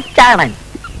 വാച്ചാണ്.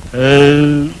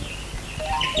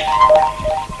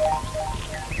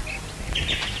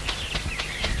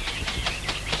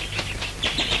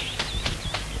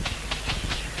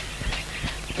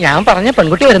 ഞാൻ പറഞ്ഞ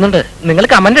പെൺകുട്ടി വരുന്നുണ്ട്. നിങ്ങൾ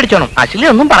കമന്റ് അടിച്ചോണം. അശ്ലി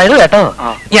ഒന്നും പറയരുത് കേട്ടോ.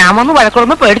 ഞാൻ വന്ന്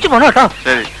വഴക്കുറന്ന് പേടിച്ചു പോണു കേട്ടോ.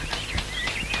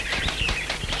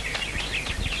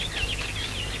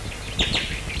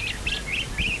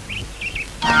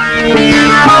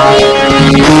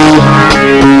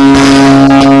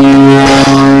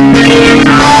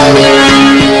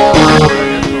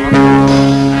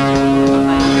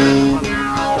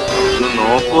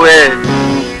 നോക്കുവേ,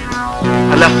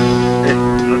 അല്ല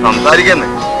സംസാരിക്കുന്നേ.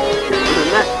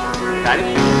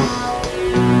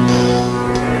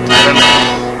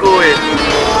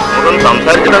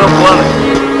 സംസാരിച്ചിട്ടൊക്കെ പോവാന്ന്.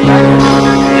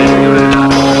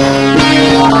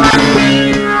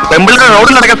 പെമ്പിളിന്റെ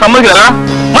റോഡിൽ നടക്കാൻ സമ്മതിക്കില്ല.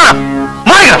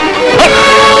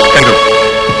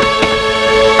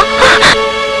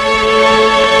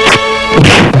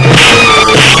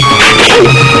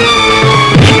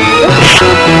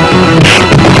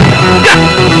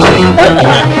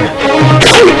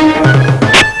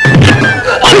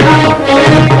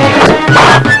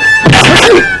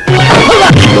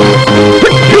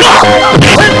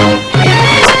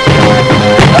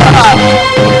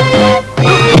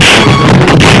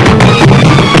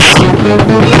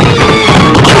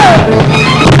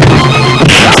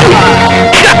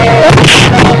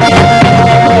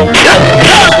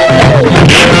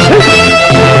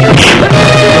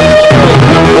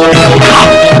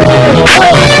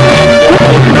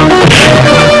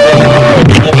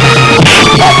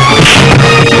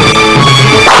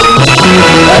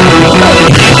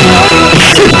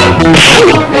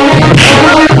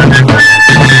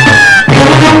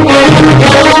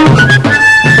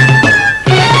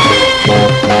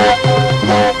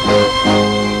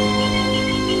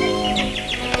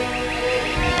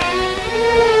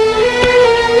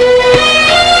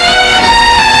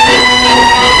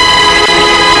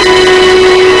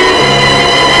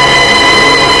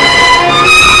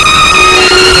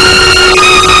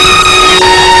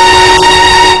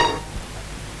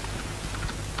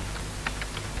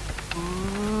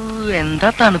 എന്താ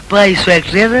തണുപ്പ് ഐസ്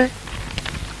ഫാക്ടറി? അത്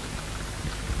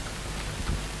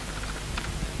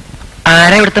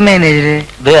ആരാ ഇവിടുത്തെ മാനേജര്?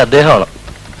 അദ്ദേഹമാണ്.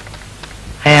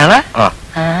 അയാളാ?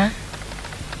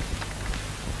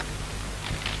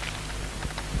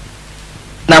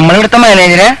 നമ്മളിവിടുത്തെ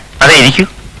മാനേജര്? അതെ, ഇരിക്കൂ.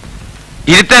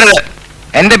 ഇരുത്തരുത്.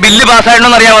 എന്റെ ബില്ല്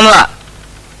പാസ്സായിട്ടോന്ന് അറിയാൻ വന്നതാ.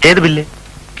 ഏത് ബില്ല്?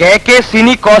 KK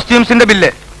Sini കോസ്റ്റ്യൂംസിന്റെ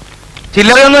bill.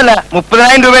 ചില്ലറയൊന്നുമല്ല,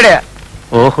 30,000 രൂപയുടെയാ.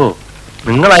 ഓഹോ,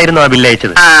 നിങ്ങളായിരുന്നു ആ ബില്ല്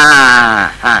അയച്ചത്?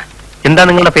 എന്താ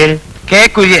നിങ്ങളുടെ പേര്? K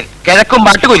കുര്യൻ, കിഴക്കും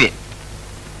പാട്ട് കുര്യൻ.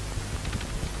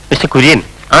 മിസ്റ്റർ കുര്യൻ,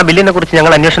 ആ ബില്ലിനെ കുറിച്ച്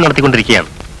ഞങ്ങൾ അന്വേഷണം നടത്തിക്കൊണ്ടിരിക്കുകയാണ്.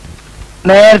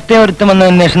 നേരത്തെ ഒരുത്തം വന്ന്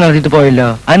അന്വേഷണം നടത്തിയിട്ട് പോയല്ലോ.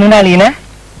 അതിനെ അലീനെ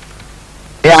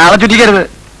ആളെ ചുറ്റിക്കരുത്.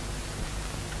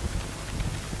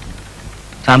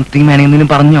 സംതിങ് വേണമെങ്കിലും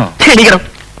പറഞ്ഞോ? ക്ഷണിക്കണം.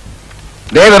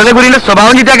 വെറുതെ കുര്യന്റെ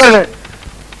സ്വഭാവം ചീറ്റാക്കരുത്.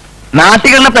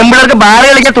 നാട്ടിലുള്ള പെമ്പിളർക്ക് ബാറ്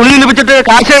കളിക്കാൻ തുണി നിന്നിപ്പിച്ചിട്ട്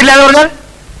കാശ് ഇല്ലാന്ന് പറഞ്ഞാൽ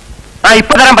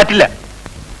ഇപ്പൊ തരാൻ പറ്റില്ല.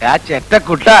 ആ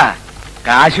ചെറ്റക്കുട്ട,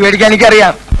 കാശ് മേടിക്കാൻ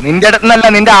എനിക്കറിയാം. നിന്റെ അടുത്തുനിന്നല്ല,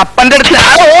 നിന്റെ അപ്പന്റെ അടുത്ത്.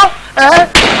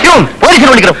 പോലീസിനെ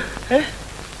വിളിക്കണം.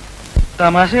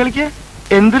 തമാശ കളിക്ക.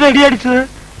 എന്ത് അടി അടിച്ചത്?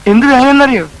 എന്ത്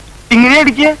വേണമെന്നറിയോ? ഇങ്ങനെ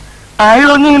അടിക്കുക? ആര്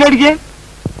പറഞ്ഞു ഇങ്ങനെ അടിക്കാൻ?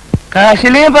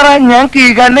 കാശിലേ പറ, ഞാൻ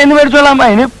കീഴ്ക്കാരനെ മേടിച്ചോളാം.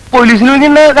 അതിന് പോലീസിന്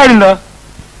വിളിക്കേണ്ട കാര്യമുണ്ടോ?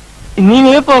 ഇനി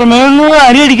ഇങ്ങനെ പുറമേ ഒന്നും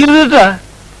ആരും അടിക്കരുത് കേട്ടാ.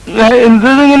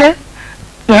 എന്തങ്ങനെ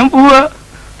ഞാൻ പോവാ.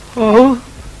 ഓ,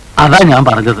 അതാ ഞാൻ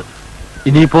പറഞ്ഞത്.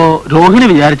 ഇനിയിപ്പോ രോഹിണി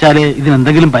വിചാരിച്ചാലേ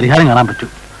ഇതിനെന്തെങ്കിലും പരിഹാരം കാണാൻ പറ്റൂ.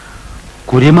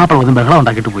 കുര്യമാപ്പിള വന്ന് ബഹളം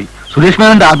ഉണ്ടാക്കിയിട്ട് പോയി. സുരേഷ്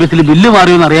മേനോന്റെ ആഫീസിൽ ബില്ല്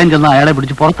മാറിയോന്ന് അറിയാൻ ചെന്ന അയാളെ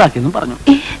പിടിച്ച് പുറത്താക്കിയെന്നും പറഞ്ഞു.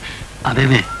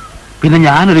 അതേനെ, പിന്നെ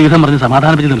ഞാനൊരു വിധം പറഞ്ഞ്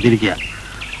സമാധാനിപ്പിച്ച് നിർത്തിയിരിക്കുക.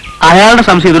 അയാളുടെ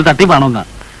സംശയം ഇതൊരു തട്ടിപ്പാണോന്നാ.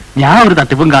 ഞാൻ ഒരു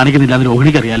തട്ടിപ്പും കാണിക്കുന്നില്ല എന്ന്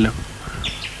രോഹിണിക്ക് അറിയാമല്ലോ.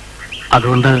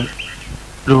 അതുകൊണ്ട്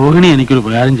രോഹിണി എനിക്കൊരു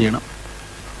ഉപകാരം ചെയ്യണം.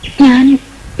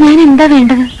 ഞാൻ എന്താ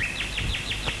വേണ്ടത്?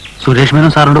 സുരേഷ്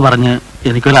മേനോൻ സാറിനോട് പറഞ്ഞ്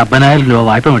എനിക്കൊരു 50,000 രൂപ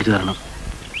വായ്പ മേടിച്ചു തരണം.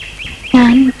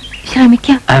 ഞാൻ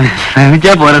ശ്രമിക്കാം.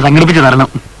 ശ്രമിച്ചാ പോലെ സംഘടിപ്പിച്ചു തരണം.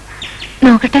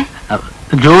 നോക്കട്ടെ.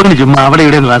 ജോലിന് ചുമ്മാ അവിടെ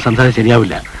ഇവിടെ സംസാരം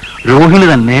ശരിയാവില്ല. രോഹിണി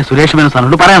തന്നെ സുരേഷ് മേനോൻ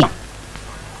സാറിനോട് പറയണം.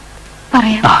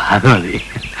 പറയാം. അത് മതി.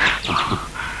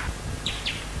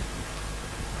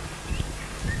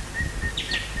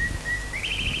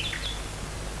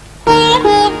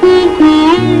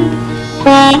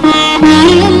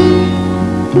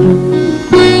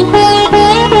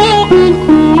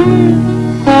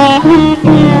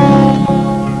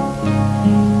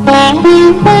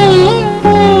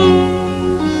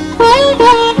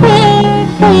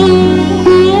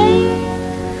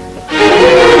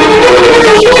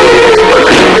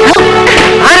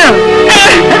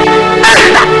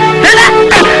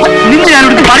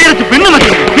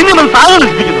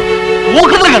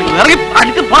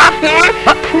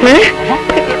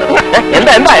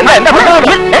 എന്താ എന്താ എന്താ എന്താ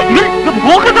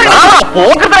പോക്കത്തരം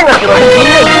കാണിച്ചോ?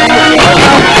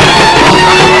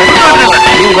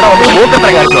 ഇവിടെ വന്ന്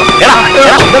പോക്കത്തരം കാണിച്ചോ?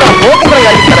 പോക്കത്തരം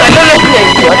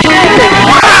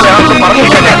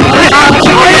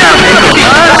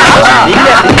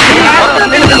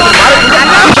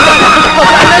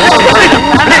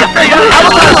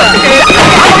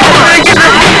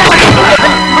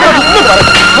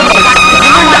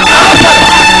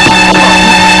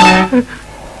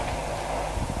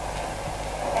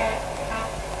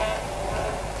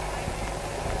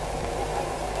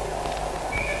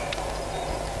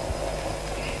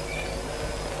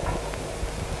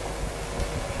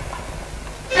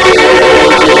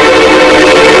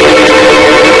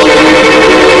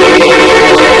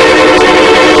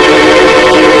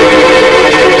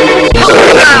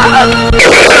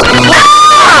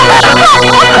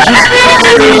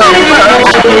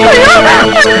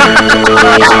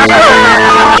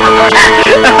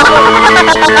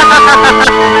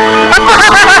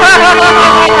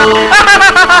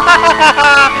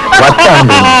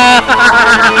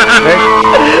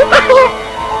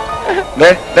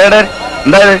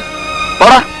എന്തായത്?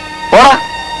 പോടാ പോടാ,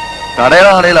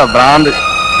 കടയിലാ ഭ്രാന്ത്.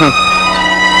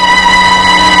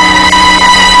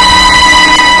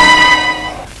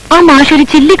 ആ മാഷൊരു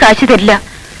ചില്ലി കാശ് തരില്ല.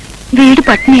 വീട്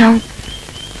പട്ടിണിയാവും.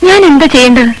 ഞാൻ എന്താ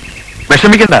ചെയ്യേണ്ടത്?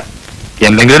 വിഷമിക്കണ്ട,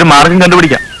 എന്തെങ്കിലും ഒരു മാർഗം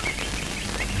കണ്ടുപിടിക്കാം.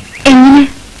 എങ്ങനെ?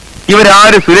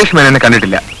 ഇവരാരും സുരേഷ് മേനോനെ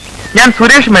കണ്ടിട്ടില്ല. ഞാൻ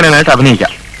സുരേഷ് മേനോനായിട്ട്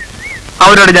അഭിനയിക്കാം.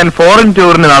 അവരോട് ഞാൻ ഫോറിൻ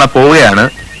ടൂറിന് നാളെ പോവുകയാണ്,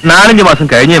 4-5 മാസം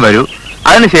കഴിഞ്ഞേ വരൂ,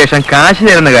 അതിനുശേഷം കാശ്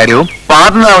തരുന്ന കാര്യവും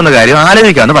പാർട്ട്ണറാവുന്ന കാര്യവും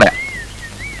ആലോചിക്കാമെന്ന് പറയാം.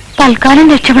 തൽക്കാലം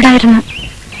രക്ഷപ്പെടായിരുന്നു.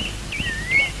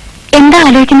 എന്താ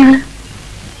ആലോചിക്കുന്നത്?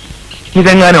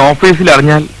 ഇതെങ്ങാനും ഓഫീസിൽ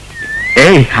അറിഞ്ഞാൽ?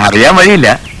 ഏയ്, അറിയാൻ വഴിയില്ല.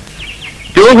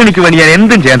 രോഹിണിക്ക് വേണ്ടി ഞാൻ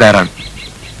എന്തും ചെയ്യാൻ തയ്യാറാണ്.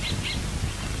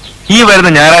 ഈ വരുന്ന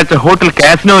ഞായറാഴ്ച ഹോട്ടൽ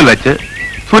കാസിനോയിൽ വെച്ച്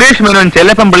സുരേഷ് മേനോൻ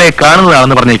ചെല്ലപ്പമ്പിളയെ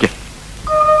കാണുന്നതാണെന്ന് പറഞ്ഞേക്ക്.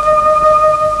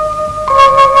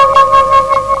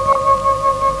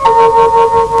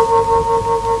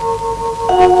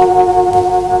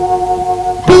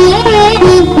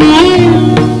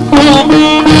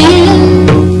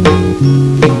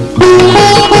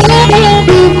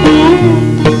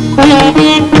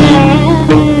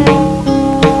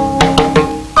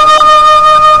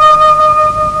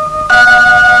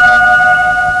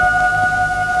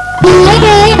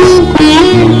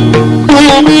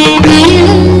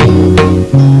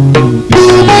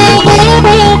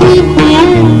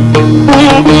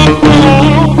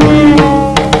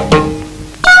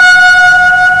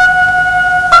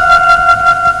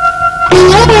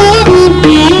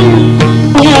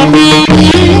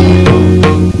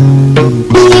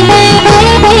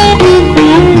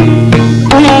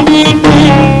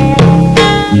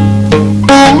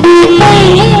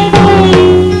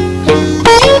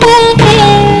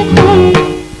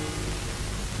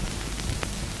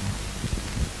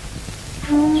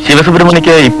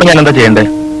 ശിവസുബ്രഹ്മണ്യക്ക് ഇപ്പൊ ഞാൻ എന്താ ചെയ്യണ്ടേ?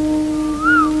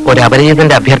 ഒരു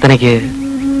അപരിചിതന്റെ അഭ്യർത്ഥനയ്ക്ക്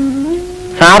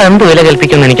സാർ എന്ത് വില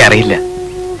കൽപ്പിക്കുമെന്ന് എനിക്കറിയില്ല.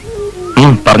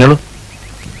 പറഞ്ഞോളൂ.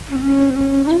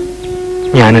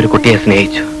 ഞാനൊരു കുട്ടിയെ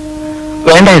സ്നേഹിച്ചു.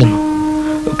 വേണ്ടായിരുന്നു,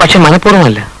 പക്ഷെ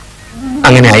മനഃപൂർവ്വമല്ല,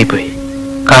 അങ്ങനെ ആയിപ്പോയി.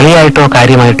 കളിയായിട്ടോ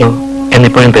കാര്യമായിട്ടോ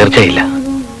എന്നിപ്പോഴും തീർച്ചയില്ല.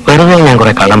 വെറുതെ ഞാൻ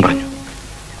കുറെ കള്ളം പറഞ്ഞു.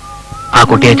 ആ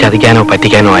കുട്ടിയെ ചതിക്കാനോ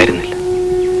പറ്റിക്കാനോ ആയിരുന്നില്ല.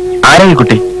 ആരാ ഈ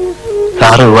കുട്ടി?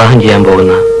 സാറ് വിവാഹം ചെയ്യാൻ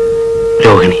പോകുന്ന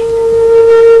രോഹിണി.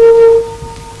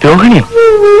 രോഹിണിയോ?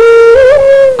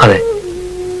 അതെ.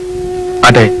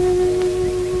 അതെ.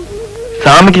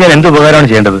 സ്വാമിക്ക് ഞാൻ എന്ത് ഉപകാരമാണ്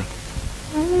ചെയ്യേണ്ടത്?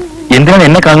 എന്തിനാണ്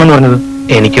എന്നെ കാണണമെന്ന് പറഞ്ഞത്?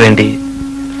 എനിക്ക് വേണ്ടി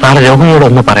സാർ രോഹിണിയോട്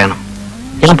ഒന്ന് പറയണം.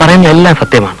 ഞാൻ പറയുന്ന എല്ലാം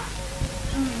സത്യമാണ്.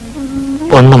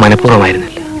 ഒന്നും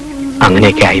മനഃപൂർവ്വമായിരുന്നില്ല.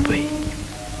 അങ്ങനെയൊക്കെ ആയിപ്പോയി.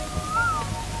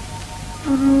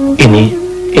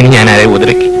 ഇനി ഞാൻ ആരെ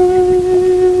ഉപദ്രവിക്കും?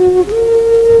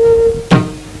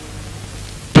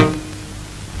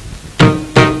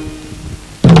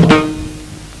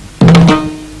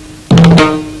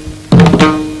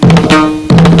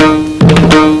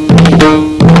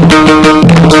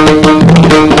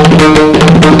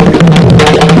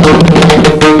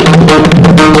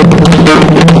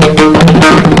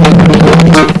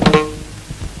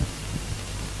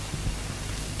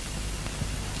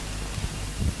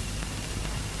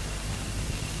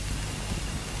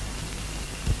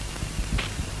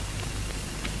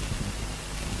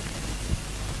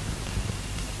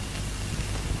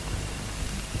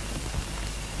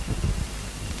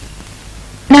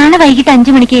 നാളെ വൈകിട്ട്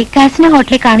 5 മണിക്ക് കാസിനോ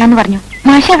ഹോട്ടലിൽ കാണാന്ന് പറഞ്ഞു.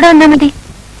 മാഷ അവിടെ വന്നാ മതി.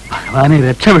 ഭഗവാനെ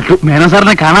രക്ഷപ്പെട്ടു. മേനോൻ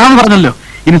സാറിനെ കാണാമെന്ന് പറഞ്ഞല്ലോ.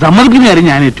 ഇനി സമ്മതിക്കുന്ന കാര്യം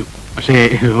ഞാൻ ഏറ്റു. പക്ഷേ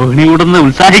രോഹിണി കൂടെ ഒന്ന്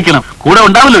ഉത്സാഹിക്കണം. കൂടെ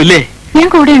ഉണ്ടാവല്ലോ ഇല്ലേ? ഞാൻ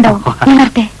കൂടെ ഉണ്ടാവും. ഞാൻ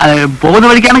വരട്ടെ. പോകുന്ന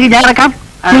വഴിക്കാണെങ്കിൽ ഞാൻ ഇറക്കാം.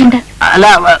 വേണ്ട. അല്ല,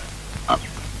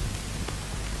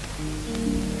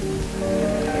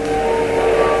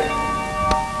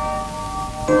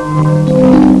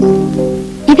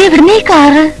 ഇതെവിടുന്ന ഈ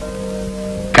കാറ്?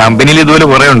 കമ്പനിയിൽ ഇതുപോലെ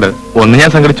കുറെ ഉണ്ട്. ഒന്ന്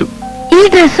ഞാൻ സംഘടിച്ചു. ഈ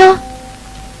ഡ്രസ്സോ?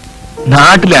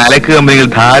 നാട്ടിലെ അലക്ക് കമ്പനികൾ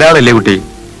ധാരാളല്ലേ കുട്ടി.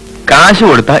 കാശ്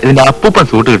കൊടുത്താൽ ഇതിന്റെ അപ്പൂപ്പൻ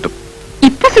സൂട്ട് കിട്ടും.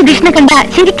 ഇപ്പൊ സുധീഷിനെ കണ്ട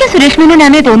ശരിക്കും സുരേഷ്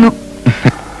മേനോനാന്നേ തോന്നുന്നു.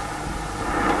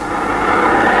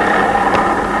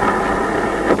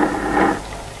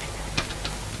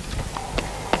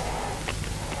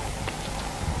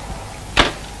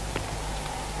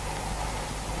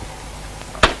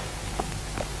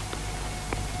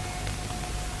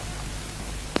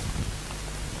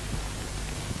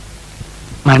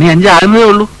 മണി 5 ആകുന്നതേ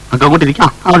ഉള്ളൂ. ഒക്കെ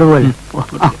കൂട്ടിരിക്കാം. അവിടെ പോലെ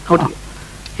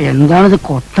എന്താണിത്?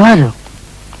 കൊട്ടാരോ?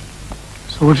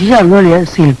 സൂക്ഷിച്ചറിഞ്ഞോളിയ,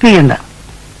 ശില്പിക്കണ്ട.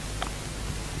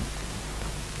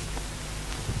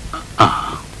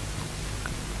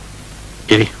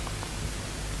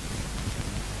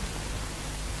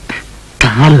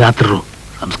 കാല് രാത്രി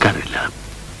സംസ്കാരമില്ല.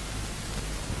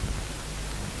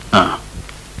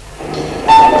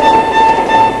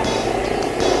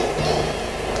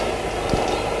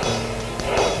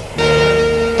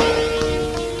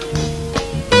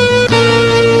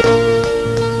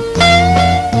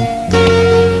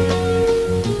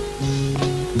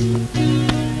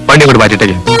 വണ്ടി കൂടെ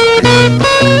മാറ്റിട്ടേക്ക്.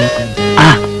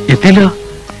 എത്തിയല്ലോ.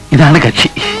 ഇതാണ് കക്ഷി.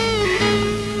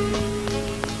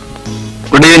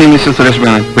 Good evening mister Suresh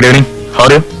Menon. Good evening. How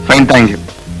are you? Fine, thank you.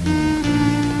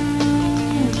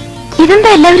 ഇതെന്താ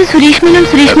എല്ലാവരും സുരേഷ് മേനോൻ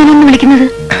സുരേഷ് മേനോൻ എന്ന് വിളിക്കുന്നത്?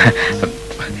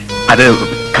 അത്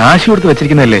കാശ് കൊടുത്ത്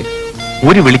വെച്ചിരിക്കുന്നതല്ലേ.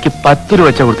 ഒരു വിളിക്ക് 10 രൂപ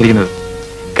വെച്ചാ കൊടുത്തിരിക്കുന്നത്.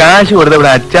 കാശ് കൊടുത്ത്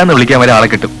ഇവിടെ അച്ഛാന്ന് വിളിക്കാൻ വരെ ആളെ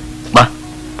കിട്ടും. വാ.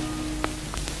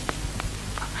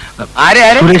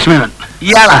 സുരേഷ് മേനോൻ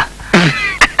ഇയാളാ?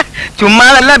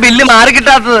 ചുമ്മാതല്ല ബില്ല് മാറി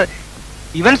കിട്ടാത്തത്.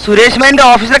 ഇവൻ സുരേഷ് മേനോന്റെ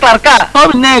ഓഫീസിലെ ക്ലർക്കാ.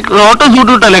 പിന്നെ ഓട്ടോ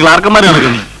സൂട്ട് വിട്ടല്ലേ ക്ലാർക്കന്മാരെ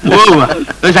നടക്കുന്നത്.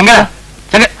 ശങ്കര,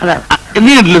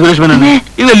 നീ കണ്ടില്ലേ സുരേഷ് മേനോൻ?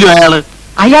 ഇതല്ലോ അയാള്.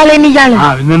 അയാളെന്നെ ഇയാള്.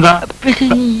 പിന്നെന്താ? പക്ഷെ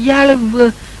ഇയാള്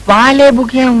വാലെ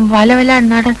ബുക്കിയാൻ വല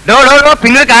നടൻ.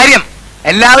 പിന്നെ കാര്യം,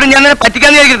 എല്ലാവരും ഞാൻ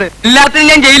പറ്റിക്കാന്ന് വിചാരിക്കരുത്. എല്ലാത്തിനും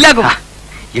ഞാൻ ജയിലാക്കും.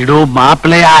 ഇടോ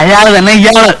മാപ്പിളെ, അയാള് തന്നെ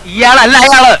ഇയാള്. ഇയാളല്ല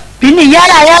അയാള്. പിന്നെ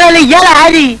ഇയാളല്ല. ഇയാൾ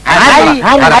ആര്?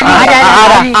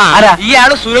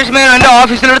 ഇയാള് സുരേഷ് മേനോന്റെ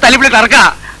ഓഫീസിലോട് തല്ലിപ്പിളി ക്ലർക്കാ.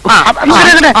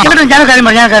 ഞാൻ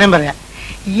കാര്യം പറയാം.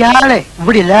 ഇയാളെ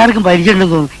ഇവിടെ എല്ലാവർക്കും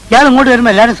പരിചയമുണ്ടെന്ന് തോന്നുന്നു. ഇയാൾ ഇങ്ങോട്ട്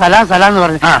വരുമ്പോ എല്ലാരും സലാം എന്ന്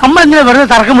പറഞ്ഞു. നമ്മളിങ്ങനെ വെറുതെ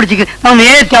തർക്കം പിടിച്ചിട്ട് നമ്മൾ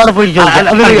നേരത്തെ അവിടെ പോയി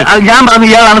ചോദിച്ചു. ഞാൻ പറഞ്ഞു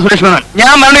ഇയാളാണ് സുരേഷ് മേനോൻ.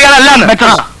 ഞാൻ പറഞ്ഞു ഇയാളല്ലാന്ന്.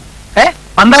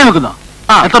 പന്തായി വെക്കുന്നോ?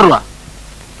 എത്ര രൂപ?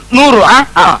 100 രൂപ.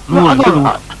 100 രൂപ.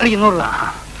 100 രൂപ.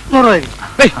 100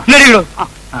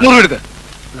 രൂപ എടുക്ക.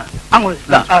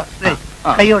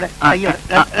 കൈയോടെ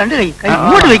രണ്ട് കൈ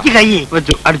ഇങ്ങോട്ട് വെക്ക്. കൈ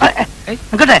വെച്ചു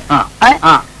നിക്കട്ടെ.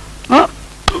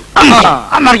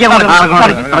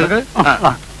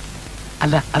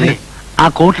 അല്ല, അതെ, ആ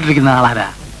കോട്ടിട്ടിരിക്കുന്ന ആളാരാ?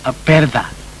 പേരെന്താ?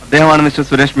 അദ്ദേഹമാണ് മിസ്റ്റർ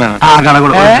സുരേഷ് മേനോൻ.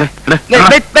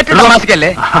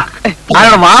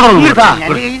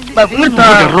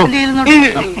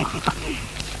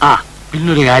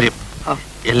 പിന്നൊരു കാര്യം,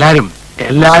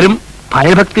 എല്ലാരും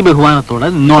ഭയഭക്തി ബഹുമാനത്തോടെ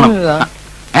നിന്നോണം.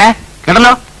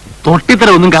 കേട്ടല്ലോ? തൊട്ടിത്തര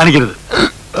ഒന്നും കാണിക്കരുത്.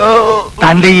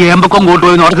 തന്റെ ഈ ഏമ്പക്കം കോട്ട്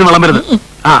പോയി ഉറച്ച് വിളമ്പരുത്.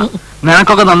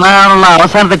 നിനക്കൊക്കെ നന്നാകാനുള്ള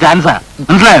അവസാനത്തെ ചാൻസാ,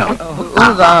 മനസ്സിലായോ?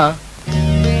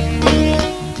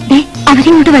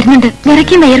 അവരിങ്ങോട്ട് വരുന്നുണ്ട്.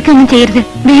 വിറയ്ക്കും വയർക്കും ഒന്നും ചെയ്യരുത്.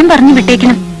 വേഗം പറഞ്ഞു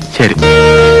വിട്ടേക്കണം. ശരി.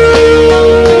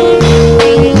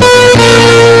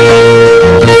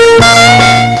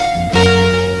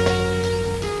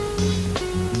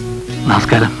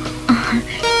 നമസ്കാരം.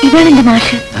 ഇതാണ് എന്റെ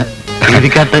മാഷ്.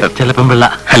 Keerikkattu ചെലപ്പൻപിള്ള.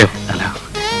 Hello. Hello.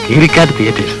 Keerikkattu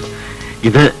theatres.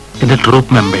 ഇത് എന്റെ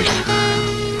ട്രൂപ്പ് മെമ്പേഴ്സ്.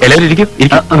 എല്ലാവരും ഇരിക്കും.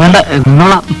 വേണ്ട,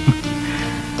 നിന്നോളാം.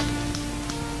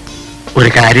 ഒരു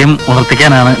കാര്യം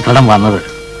ഉണർത്തിക്കാനാണ് ഇത്തരം വന്നത്.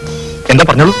 എന്താ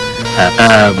പറഞ്ഞോളൂ.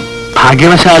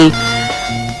 ഭാഗ്യവശാൽ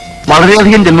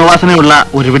വളരെയധികം ജന്മവാസനയുള്ള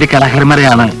ഒരുപിടി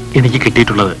കലാകാരന്മാരെയാണ് എനിക്ക്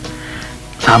കിട്ടിയിട്ടുള്ളത്.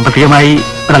 സാമ്പത്തികമായി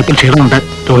ഒരല്പം ക്ഷീണമുണ്ട്,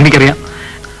 രോഹിണിക്കറിയാം.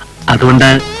 അതുകൊണ്ട്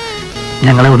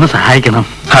ഞങ്ങളെ ഒന്ന് സഹായിക്കണം.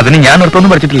 അതിന് ഞാൻ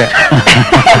നൃത്തമൊന്നും പഠിച്ചിട്ടില്ല.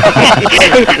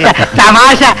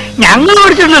 തമാശ ഞങ്ങൾ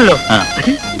പഠിച്ചിട്ടുണ്ടല്ലോ.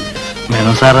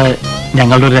 മേനോൻ സാറ്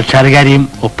ഞങ്ങളുടെ ഒരു രക്ഷാധികാരിയും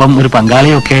ഒപ്പം ഒരു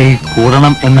പങ്കാളിയും ഒക്കെ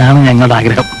കൂടണം എന്നാണ് ഞങ്ങളുടെ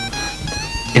ആഗ്രഹം.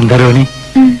 എന്താ രോഹിണി?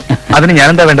 അതിന്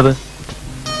ഞാനെന്താ വേണ്ടത്?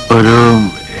 ഒരു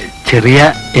ചെറിയ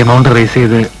എമൗണ്ട് റേസ്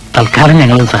ചെയ്ത് തൽക്കാലം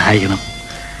ഞങ്ങളെ സഹായിക്കണം.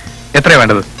 എത്രയാ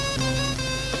വേണ്ടത്?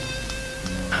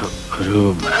 ഒരു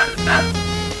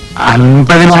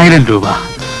 50,000 രൂപ.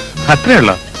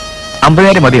 അത്രയുള്ളോ?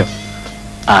 50,000 മതിയോ?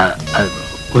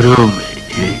 ഒരു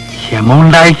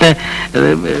എമൗണ്ടായിട്ട്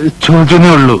ചോദിച്ചേ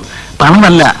ഉള്ളൂ.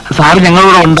 പണമല്ല, സാറ്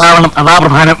ഞങ്ങളോട് ഉണ്ടാവണം, അതാ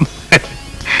പ്രധാനം.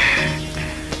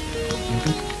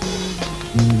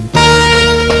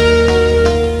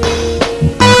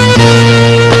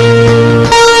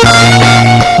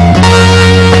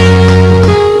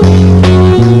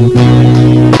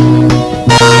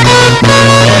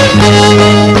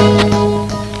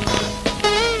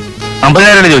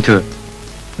 ചോദിച്ചത്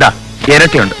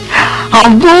ഇരട്ടിയുണ്ട്.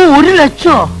 അതോ 1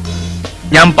 ലക്ഷോ?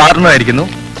 ഞാൻ പാർട്ണറായിരിക്കുന്നു.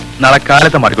 നാളെ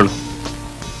കാലത്തെ മാറിക്കൊള്ളൂ.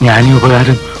 ഞാൻ ഈ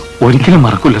ഉപകാരം ഒരിക്കലും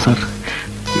മറക്കൂല സാർ.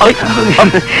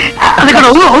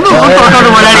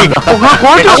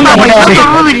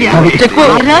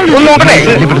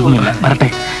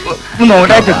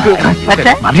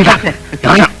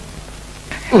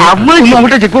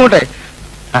 ചെക്കോട്ടെ.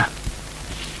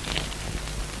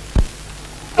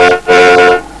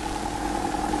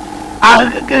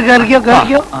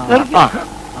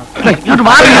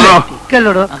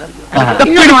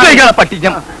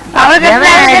 പട്ടിച്ചം അങ്ങനെ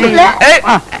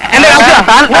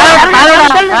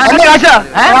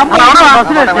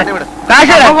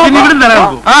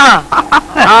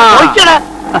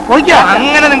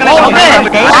നിങ്ങൾ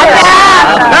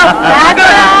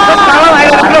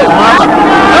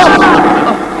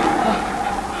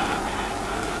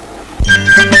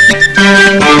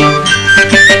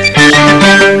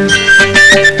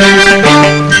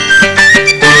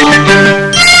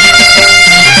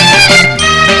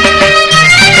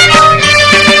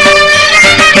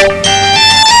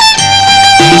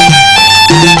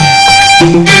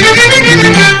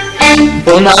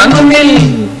ഒന്നാം കുന്നിൽ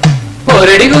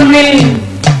ഒരടി കുന്നിൽ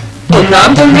ഒന്നാം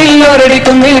കുന്നിൽ ഒരടി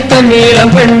കുന്നിൽ തന്നീളം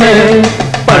പെണ്ണ്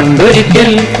പണ്ടൊരിക്കൽ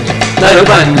നറു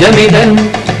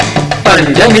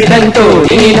പഞ്ചമിതൻ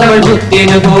തോണിയിലവൾ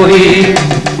മുത്തിനു പോയി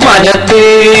മനത്തേ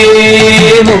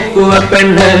മുക്കുവ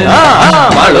പെണ്ണ്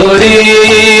വളോരേ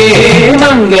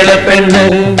മംഗള പെണ്ണ്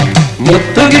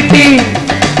മുത്തുകിട്ടി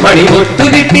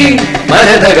മണിമുത്തുകിട്ടി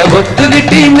മരതക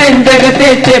മുത്തുകിട്ടി നെഞ്ചകത്തെ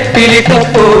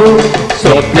ചെപ്പിലിട്ടപ്പോ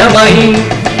സ്വപ്നമായി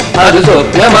അത്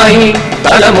സ്വപ്നമായി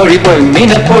തലമൊഴി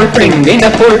പൊന്നിനപ്പോൾ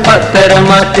പെണ്ണിനപ്പോൾ പത്തരം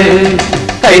മാറ്റ്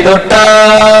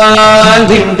കൈതൊട്ടാൽ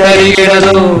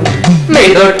വിന്തരികിടതോ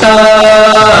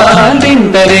മെയ്തൊട്ടാൽ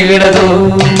വിന്തരികിടതോ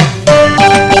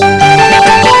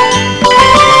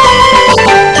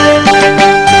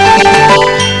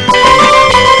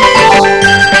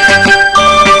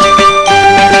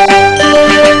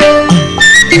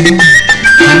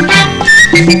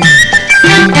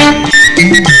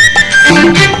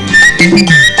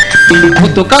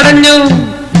മുത്തുകടഞ്ഞു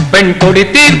പെൺകൊടി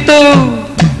തീർത്തു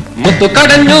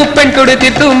മുത്തുകടഞ്ഞു പെൺകൊടി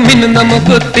തീർത്തു മിന്നുന്ന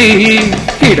മുക്കുത്തി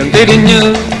ഇടം തിരിഞ്ഞു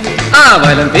ആ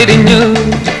വലം തിരിഞ്ഞു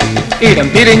ഇടം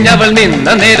തിരിഞ്ഞവൾ നിന്ന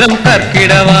നേരം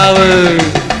കർക്കിടവാവ്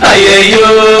അയ്യോ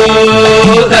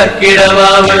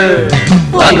കർക്കിടവാവ്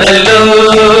വന്നല്ലോ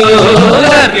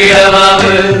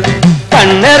കർക്കിടവാവ്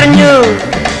കണ്ണെറിഞ്ഞു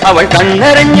അവൾ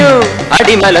കണ്ണെറിഞ്ഞു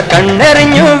അടിമല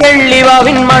കണ്ണെറിഞ്ഞു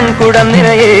വെള്ളിവാവിൻ മൺകുടം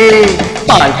നിറയെ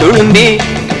പാൽ തുളുമ്പി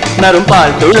നറും പാൽ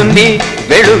തുളുമ്പി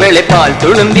വെളുവെളി പാൽ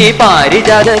തുളുമ്പി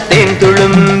പാരിജാത തേൻ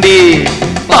തുളുമ്പി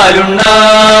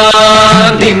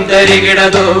പാലുണ്ണാൻ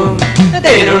നിന്തരികിടതോ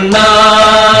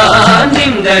തേനുണ്ണാൻ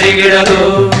നിന്തരികിടതോ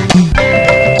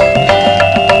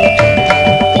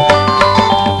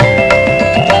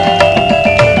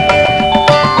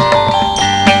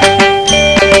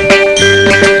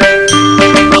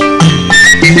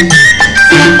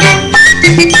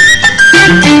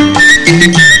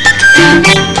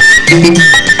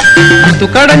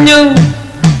മുത്തുകടഞ്ഞു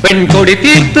പെൺകൊടി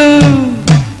തീർത്തു,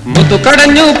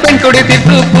 മുത്തുകടഞ്ഞു പെൺകൊടി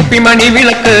തീർത്തു, കുപ്പിമണി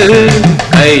വിളക്ക്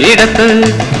കൈയിടത്ത്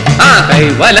ആ കൈ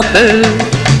വലത്ത്,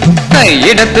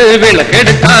 കൈയിടത്ത്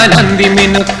വിളക്കെടുക്കാൻ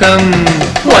അന്തിമിനുക്കം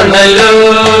വന്നല്ലോ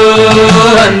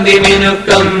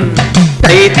അന്തിമിനുക്കം.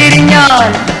 കൈ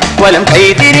തിരിഞ്ഞാൽ വലം കൈ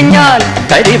തിരിഞ്ഞാൽ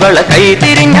കരിവള കൈ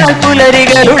തിരിഞ്ഞാൽ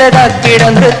പുലരികളുടെ തക്കിട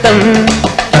നൃത്തം.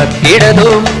 തക്കിടതോ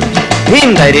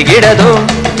ധീംതരികിടതോ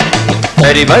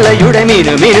കരിവളയുടെ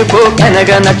മിനുമിനുപ്പോ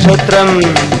കനക നക്ഷത്രം.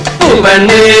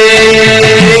 പൂവണ്ണേ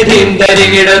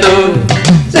ധീംതരികിടതോ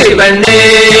ശ്രീവണ്ണേ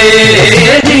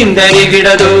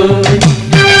ധീംതരികിടതോ.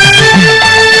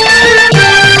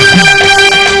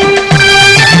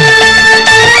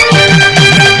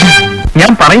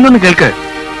 ഞാൻ പറയുന്നൊന്ന് കേൾക്ക്.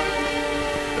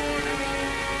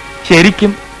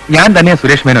 ശരിക്കും ഞാൻ തന്നെയാ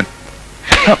സുരേഷ് മേനോൻ.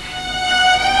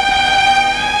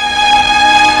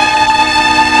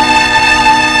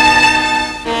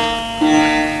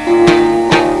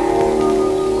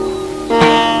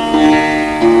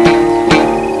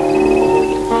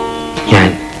 ഞാൻ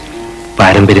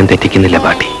പാരമ്പര്യം തെറ്റിക്കുന്നില്ല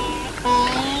പാട്ടി.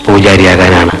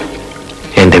 പൂജാരിയാകാനാണ്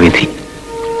എന്റെ വിധി.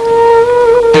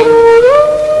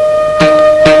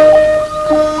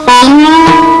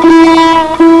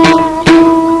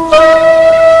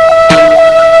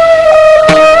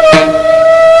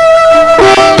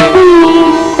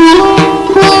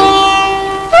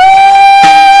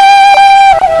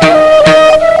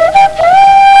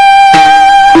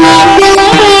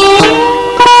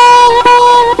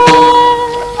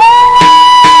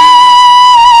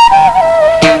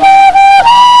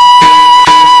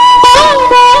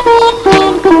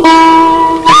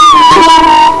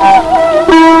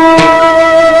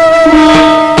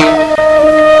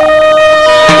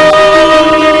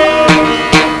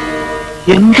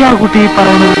 എന്താ കുട്ടി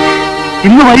പറയുന്നത്?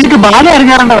 ഇന്ന് വൈകിട്ട് ബാല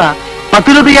ഇറങ്ങാറുണ്ടതാ.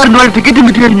 10,25,000 രൂപ ടിക്കറ്റും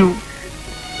വിറ്റ് കഴിഞ്ഞു.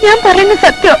 ഞാൻ പറയുന്ന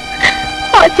സത്യം.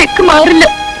 ആ ചെക്ക് മാറില്ല.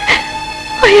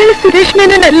 അയാള് സുരേഷ്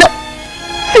മേനോനല്ല.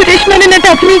 സുരേഷ് മേനോനായിട്ട്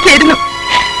അഭിനയിക്കായിരുന്നു.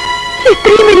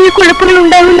 ഇത്രയും വലിയ കുഴപ്പങ്ങൾ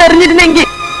ഉണ്ടാവുമെന്ന് അറിഞ്ഞിരുന്നെങ്കിൽ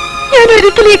ഞാൻ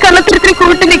ഒരിക്കലും ഈ കള്ളത്തരത്തിന്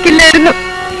കൂട്ടു നിൽക്കില്ലായിരുന്നു.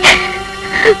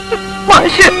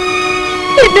 മാഷ്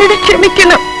എന്നോട്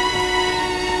ക്ഷമിക്കണം.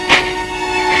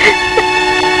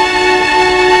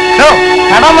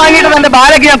 കടം വാങ്ങിയിട്ട് തന്റെ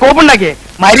ബാലയ്ക്ക് ഞാൻ കോപ്പുണ്ടാക്കിയേ.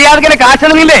 മര്യാദക്കിനെ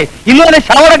കാശണമെങ്കിലേ ഇന്ന് തന്നെ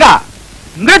ശവടക്ക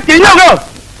തിരിഞ്ഞോക്കോ.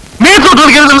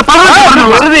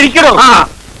 വെറുതെ ഇരിക്കണോ?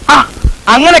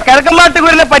 അങ്ങനെ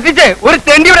കിഴക്കമ്മാട്ടുകൂരിനെ പറ്റിച്ച് ഒരു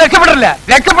തെണ്ടിയുടെ രക്ഷപ്പെടില്ല.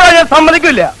 രക്ഷപ്പെടാൻ ഞാൻ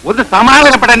സമ്മതിക്കില്ല. ഒന്ന്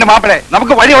സമാധാനപ്പെട്ട എന്റെ മാപ്പിളെ,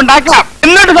 നമുക്ക് വഴി ഉണ്ടാക്കാം.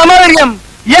 എന്നിട്ട് സമാധാനിക്കാം.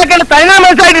 ഇയാൾക്ക് തനിനാ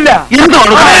മനസ്സിലായിട്ടില്ല.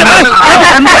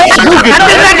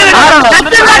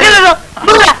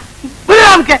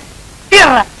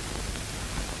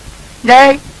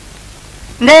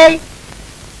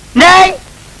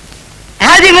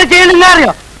 ആദ്യം ചെയ്യണമെന്ന്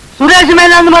അറിയോ? സുരേഷ്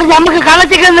മേലാന്ന് പറഞ്ഞ് നമുക്ക്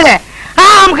കളച്ചിക്കുന്നേ ആ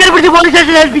നമുക്ക് പിടിച്ച് പോലീസ്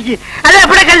സ്റ്റേഷനിൽ ഏൽപ്പിച്ച് അത്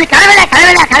എവിടെ കഴിഞ്ഞ് കലവല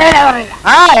കലവല കലവല പറയില്ല.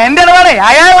 എന്റെ പറയേ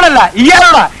അയാളോടല്ല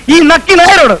ഇയാളോടാ. ഈ നക്കി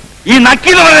നേരോട്. ഈ നക്കി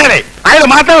എന്ന് പറഞ്ഞാലേ അയാൾ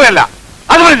മാത്രമല്ല,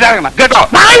 അത് മനസ്സിലാക്കണം കേട്ടോ.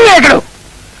 കേട്ടോ,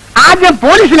 ആദ്യം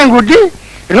പോലീസിനെ കൂട്ടി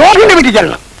രോഗിനെ വീട്ടിൽ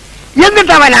ചെല്ലണം.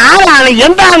 എന്നിട്ട് അവൻ ആരാണ്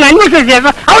എന്താണെന്ന് അന്വേഷിച്ച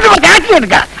ശേഷം അവിടെ ആക്ഷൻ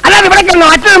എടുക്കാം. അല്ലാതെ ഇവിടെ അച്ഛനും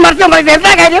മറിച്ചും പറയുന്നത്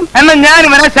എന്താ കാര്യം? എന്നാ ഞാൻ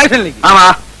വരാൻ സ്റ്റേഷനിലേക്ക്.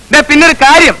 പിന്നൊരു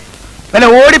കാര്യം, വല്ല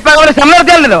ഓടിപ്പകലെ ശമ്പളം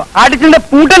നടത്തിയാലോ അടിച്ചിന്റെ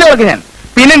പൂട്ടല് വെക്ക് ഞാൻ.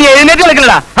 പിന്നെ നീ എഴുന്നേറ്റ്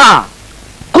കളിക്കലടാ.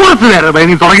 കുറച്ചു നേരം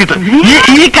നീ തുടങ്ങിയിട്ട്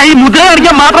ഈ കൈ മുദ്ര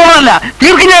അടിക്കാൻ മാത്രമല്ല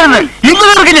തീർക്കും ഞാൻ. ഇന്ന്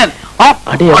തീർക്കും ഞാൻ.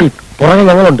 അടി അടി പുറകെ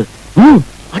ഞങ്ങളുണ്ട്.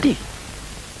 അടി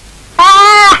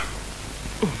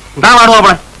എന്താ പാടും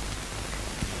അവിടെ?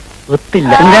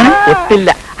 ഒത്തില്ല. എന്താണ് ഒത്തില്ല.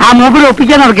 ആ മൂപ്പിൽ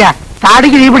ഒപ്പിക്കാൻ നടക്കുക.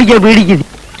 താടിക്ക് നീ പിടിക്കുക പീടിക്ക്.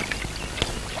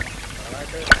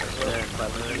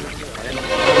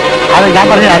 അത് ഞാൻ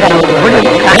പറഞ്ഞു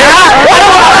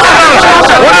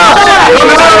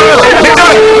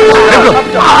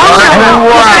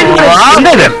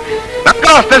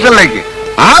സ്റ്റേഷനിലേക്ക്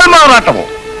ആൾമാറാട്ടമോ?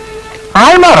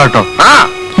 ആൾമാറാട്ടോ?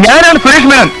 ഞാനാണ് സുരേഷ്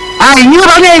മേനോൻ. ഇങ്ങനെ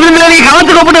പറഞ്ഞ ഇതിന്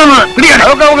കളത്തിൽ കൊപ്പിട്ട് വന്നത്.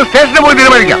 നമുക്ക് സ്റ്റേഷനിൽ പോയി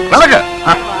തീരുമാനിക്കാം. നമുക്ക്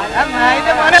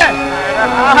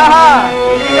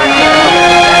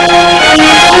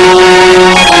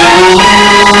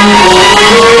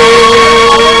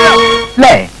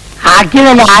അല്ലേ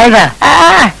ആക്കിയതല്ലേ ആയതാ.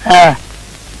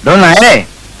 നേരെ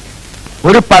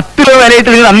ഒരു 10 രൂപ വിലയിട്ട്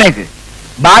നിങ്ങൾ തന്നേക്ക്.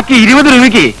 ബാക്കി 20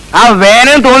 രൂപയ്ക്ക് ആ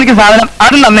വേനൽ തോന്നിക്കുന്ന സാധനം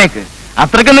അതും തന്നേക്ക്.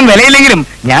 അത്രക്കൊന്നും വിലയില്ലെങ്കിലും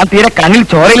ഞാൻ തീരെ കണ്ണിൽ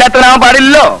ചോരയില്ലാത്തവനാവാൻ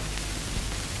പാടില്ലല്ലോ.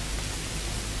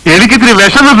 എനിക്കിത്തിരി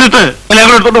വിഷം തന്നിട്ട്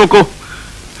എല്ലാവരും എടുത്തോണ്ട് നോക്കൂ.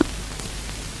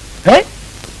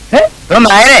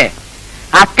 നേരെ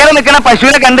അക്കരെ നിൽക്കണ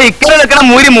പശുവിനെ കണ്ട് ഇക്കരെ നിൽക്കണ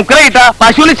മൂരി മുക്കരെ ഇട്ട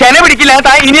പശുവിന് ചെന പിടിക്കില്ല.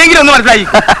 ഇനിയെങ്കിലും ഒന്ന് മനസ്സിലായി.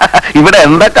 ഇവിടെ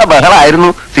എന്തൊക്കെ ബഹളായിരുന്നു.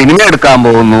 സിനിമ എടുക്കാൻ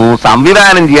പോകുന്നു,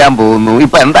 സംവിധാനം ചെയ്യാൻ പോകുന്നു.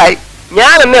 ഇപ്പൊ എന്തായി?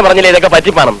 ഞാൻ എന്നേ പറഞ്ഞില്ലേ ഇതൊക്കെ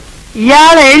പറ്റിപ്പാണം.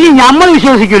 ഇയാളെ ഇനി നമ്മൾ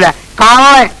വിശ്വസിക്കൂല.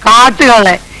 കള്ളെ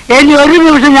കാട്ടുകളെ ഇനി ഒരു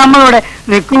നിമിഷം നമ്മളിവിടെ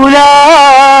നിൽക്കൂല.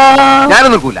 ഞാനും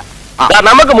നിൽക്കൂല.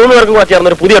 നമുക്ക് 3 പേർക്കും കൂടെ ചേർന്ന്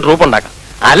ഒരു പുതിയ ട്രൂപ്പ് ഉണ്ടാക്കാം.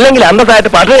 അല്ലെങ്കിൽ അന്തസ്സായിട്ട്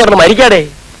പട്ടിണി ചേർന്ന് മരിക്കാടേ.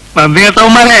 നന്ദി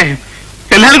കേട്ടവന്മാരെ,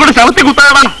 എല്ലാരും കൂടെ ശവത്തി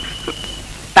കുത്താടാ.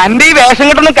 തന്റെ ഈ വേഷം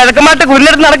കെട്ടൊന്നും കിഴക്കന്മാരുടെ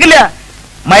കുരിലെടുത്ത് നടക്കില്ല.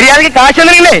 മര്യാദക്ക് കാശ്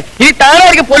തന്നില്ലേ ഈ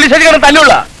താനായിരിക്കും പോലീസ് സ്റ്റേഷൻ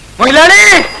തല്ലുള്ള. മൊയിലാളി,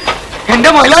 എന്റെ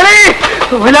മൊയിലാളി,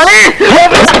 മൊയിലാളി,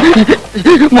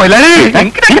 മൊയിലാളി,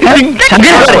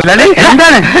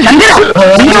 എന്താണ്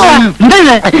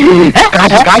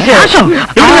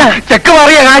ചെക്ക്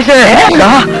മാറിയ കാശ്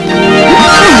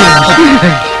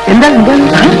എന്താ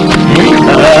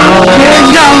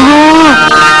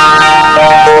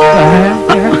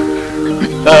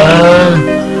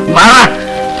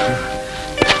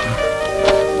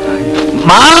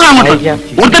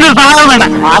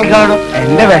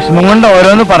എന്റെ വിഷമം കൊണ്ട്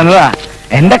ഓരോന്ന് പറഞ്ഞതാ.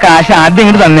 എന്റെ കാശ് ആദ്യം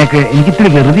ഇങ്ങോട്ട് തന്നേക്ക്, എനിക്ക് ഇത്തിരി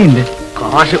വെറുതെ ഉണ്ട്.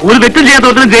 കാശ് ഒരു തെറ്റും ചെയ്യാത്ത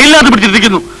ഒത്തിരി ജയിലിനകത്ത്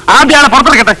പിടിച്ചിരിക്കുന്നു. ആദ്യം ആളെ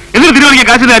പുറത്തിറക്കട്ടെ, എന്നിട്ട് തിരുവനന്തപുരം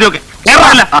കാശിന്റെ കാര്യമൊക്കെ.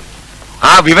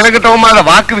 ആ വിവരം കിട്ടവന്മാരുടെ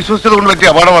വാക്ക് വിശ്വസിച്ചത് കൊണ്ട് പറ്റിയ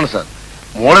അപകടമാണ് സാർ.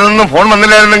 മോളിൽ നിന്നും ഫോൺ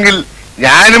വന്നില്ലായിരുന്നെങ്കിൽ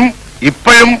ഞാനും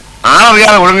ഇപ്പോഴും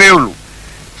ആളറിയാതെ ഒഴുങ്ങുകയുള്ളൂ.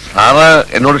 സാറ്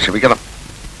എന്നോട് ക്ഷമിക്കണം.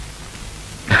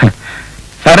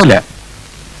 സാരല്ല.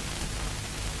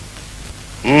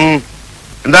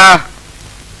 എന്താ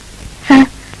സാർ,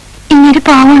 ഇങ്ങനൊരു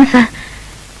പാവമാണ് സാർ.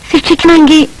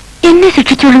 ശിക്ഷിക്കണമെങ്കിൽ എന്നെ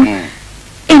ശിക്ഷിച്ചോളൂ.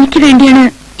 എനിക്ക് വേണ്ടിയാണ്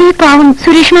ഈ പാവം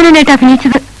സുരേഷ് മേനോനായിട്ട്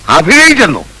അഭിനയിച്ചത്.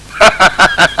 അഭിനയിച്ചെന്നോ?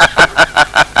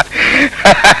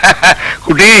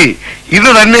 കുട്ടി, ഇത്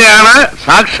തന്നെയാണ്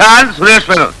സാക്ഷാൽ സുരേഷ്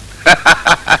മേനോൻ.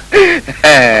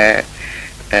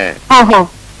 ഓഹോ,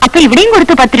 അപ്പൊ ഇവിടെയും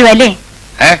കൊടുത്തു 10 രൂപ അല്ലേ?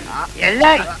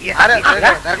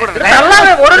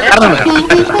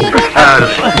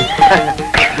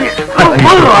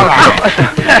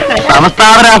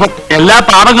 സമസ്താപരാധം, എല്ലാ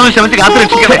പാപങ്ങളും ക്ഷമിച്ച് കാത്തു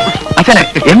രക്ഷിക്കണേ. അച്ഛനെ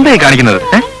എന്തായി കാണിക്കുന്നത്?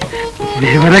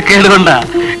 വിവരക്കേട് കൊണ്ടാ.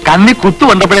 കണ്ണി കുത്തു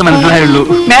കൊണ്ടപ്പോഴേ മനസ്സിലായുള്ളൂ.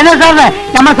 മേനോ സാറിന്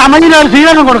നമ്മൾ സമ്മതിയിൽ ഒരു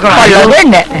സ്വീകരണം കൊടുക്കണം.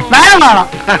 വേണം വേണം.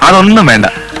 അതൊന്നും വേണ്ട,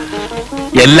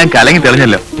 എല്ലാം കലങ്ങി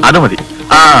തെളിഞ്ഞല്ലോ, അത് മതി.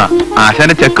 ആ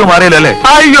ആശാന്റെ ചെക്ക് മാറിയല്ലോ അല്ലേ?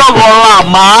 അയ്യോ കൊള്ളാം,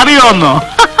 മാറിയോന്നോ?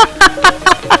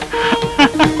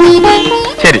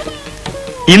 ശരി,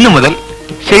 ഇന്നു മുതൽ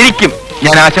ശരിക്കും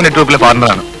ഞാൻ ആശാന്റെ ട്രൂപ്പിലെ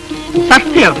പാർട്ണറാണ്.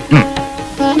 സത്യം.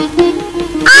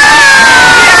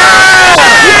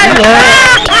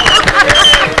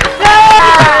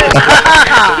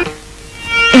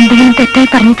 എന്തെങ്കിലും തെറ്റായി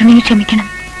പറഞ്ഞിട്ടുണ്ടെങ്കിൽ ക്ഷമിക്കണം.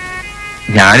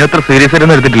 ഞാനും അത്ര സീരിയസ്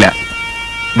ആയിട്ടൊന്നും എടുത്തിട്ടില്ല.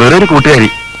 വേറൊരു കൂട്ടുകാരി,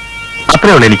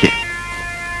 അത്രേ ഉള്ളൂ എനിക്ക്.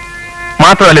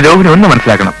 മാത്രമല്ല, രോഹിണി ഒന്ന്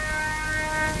മനസ്സിലാക്കണം,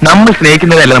 നമ്മൾ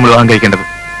സ്നേഹിക്കുന്നവരല്ല നമ്മൾ വിവാഹം കഴിക്കേണ്ടത്,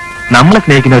 നമ്മളെ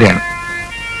സ്നേഹിക്കുന്നവരെയാണ്.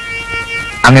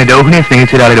 അങ്ങനെ രോഹിണിയെ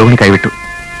സ്നേഹിച്ച ഒരാളെ രോഹിണി കൈവിട്ടു.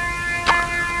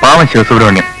 പാവം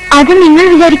ശിവസുബ്രഹ്മണ്യം. അത് നിങ്ങൾ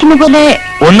വിചാരിക്കുന്ന പോലെ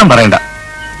ഒന്നും പറയണ്ട,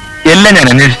 എല്ലാം ഞാൻ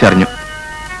അന്വേഷിച്ചറിഞ്ഞു.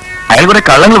 അയാൾ കുറെ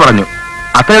കള്ളങ്ങൾ പറഞ്ഞു,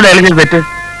 അത്രയുടെ അയാൾ ചെയ്ത് തെറ്റ്.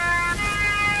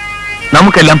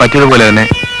 നമുക്കെല്ലാം പറ്റിയതുപോലെ തന്നെ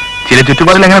ചില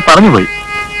ചുറ്റുപാടിൽ അങ്ങനെ പറഞ്ഞുപോയി.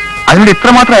 അതിനോട്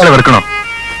ഇത്രമാത്രം അയാളെ വെറുക്കണോ?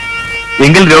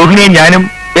 എങ്കിൽ രോഹിണിയും ഞാനും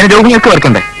എന്നെ രോഹിണിയൊക്കെ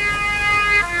വെറുക്കണ്ടേ?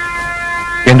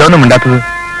 എന്തോന്നും മിണ്ടാത്തത്?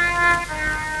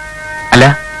 അല്ല,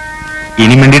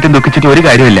 ഇനി മിണ്ടിയിട്ടും ദുഃഖിച്ചിട്ട് ഒരു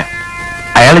കാര്യമില്ല.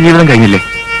 അയാളുടെ ജീവിതം കഴിഞ്ഞില്ലേ?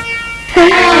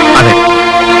 അതെ,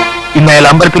 ഇന്ന് അയാൾ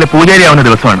അമ്പലത്തിലെ പൂജാരിയാവുന്ന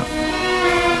ദിവസമാണ്.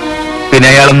 പിന്നെ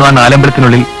അയാളൊന്നും ആ 4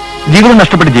 അമ്പലത്തിനുള്ളിൽ ജീവിതം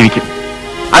നഷ്ടപ്പെട്ട് ജീവിക്കും.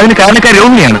 അതിന് കാരണക്കാർ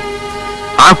രോഹിണിയാണ്.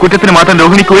 ആ കുറ്റത്തിന് മാത്രം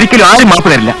രോഹിണിക്ക് ഒരിക്കലും ആരും മാപ്പ്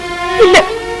തരില്ല.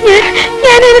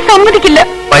 സമ്മതിക്കില്ല.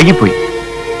 വൈകിപ്പോയി,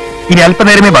 ഇനി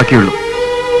അല്പനേരമേ ബാക്കിയുള്ളൂ.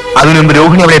 അതിനു മുമ്പ്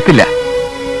രോഹിണി അവിടെ എത്തില്ല.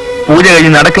 പൂജ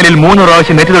കഴിഞ്ഞ് നടക്കലിൽ 3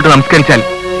 പ്രാവശ്യം നെറ്റി തൊട്ട് നമസ്കരിച്ചാൽ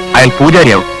അയാൾ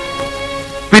പൂജാരിയാവും.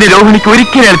 പിന്നെ രോഹിണിക്ക്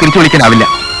ഒരിക്കലും അയാൾ തിരിച്ചു വിളിക്കാനാവില്ല.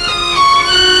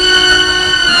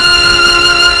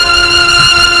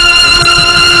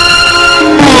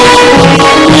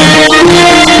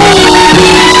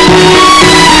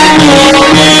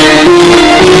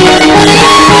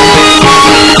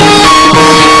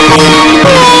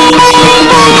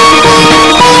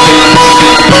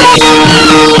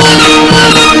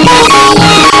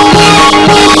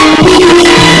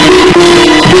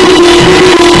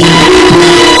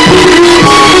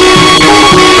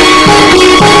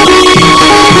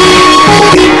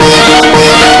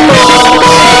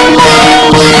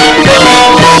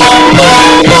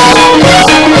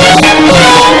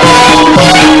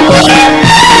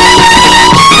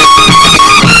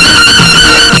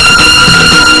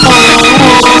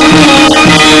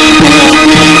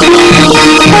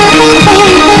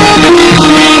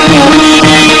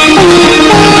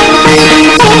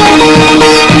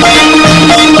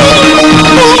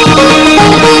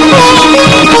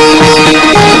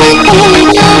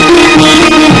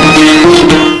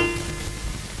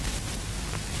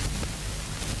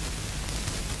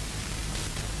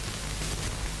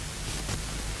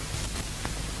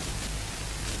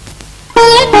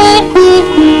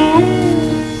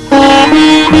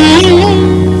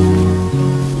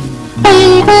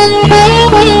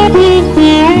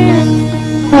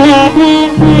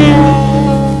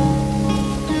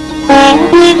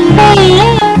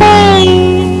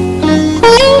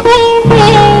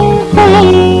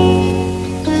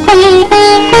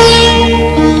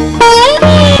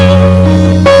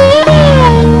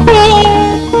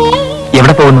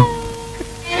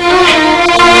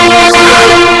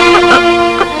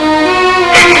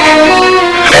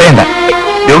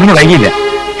 കരയണ്ട, രോഹിണി വൈകിയില്ല.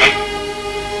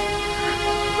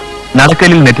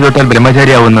 നടക്കലിൽ നെറ്റി തൊട്ടാൽ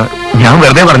ബ്രഹ്മചാരിയാവുമെന്ന് ഞാൻ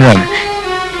വെറുതെ പറഞ്ഞതാണ്.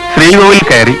 ശ്രീകോവിൽ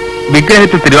കയറി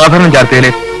വിഗ്രഹത്തിൽ തിരുവാഭരണം ചാർത്തിയാലേ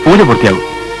പൂജ പൂർത്തിയാവും.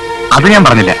 അത് ഞാൻ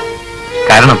പറഞ്ഞില്ല.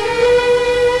 കാരണം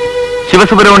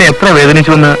ശിവസുബ്രഹ്മണ്യം എത്ര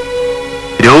വേദനിച്ചുവെന്ന്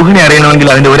രോഹിണി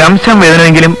അറിയണമെങ്കിൽ അതിന്റെ ഒരംശം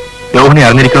വേദനയെങ്കിലും രോഹിണി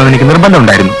അറിഞ്ഞിരിക്കണമെന്ന് എനിക്ക്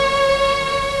നിർബന്ധമുണ്ടായിരുന്നു.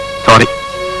 സോറി.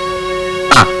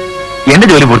 എന്റെ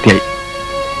ജോലി പൂർത്തിയായി.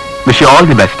 Wish you all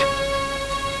the best.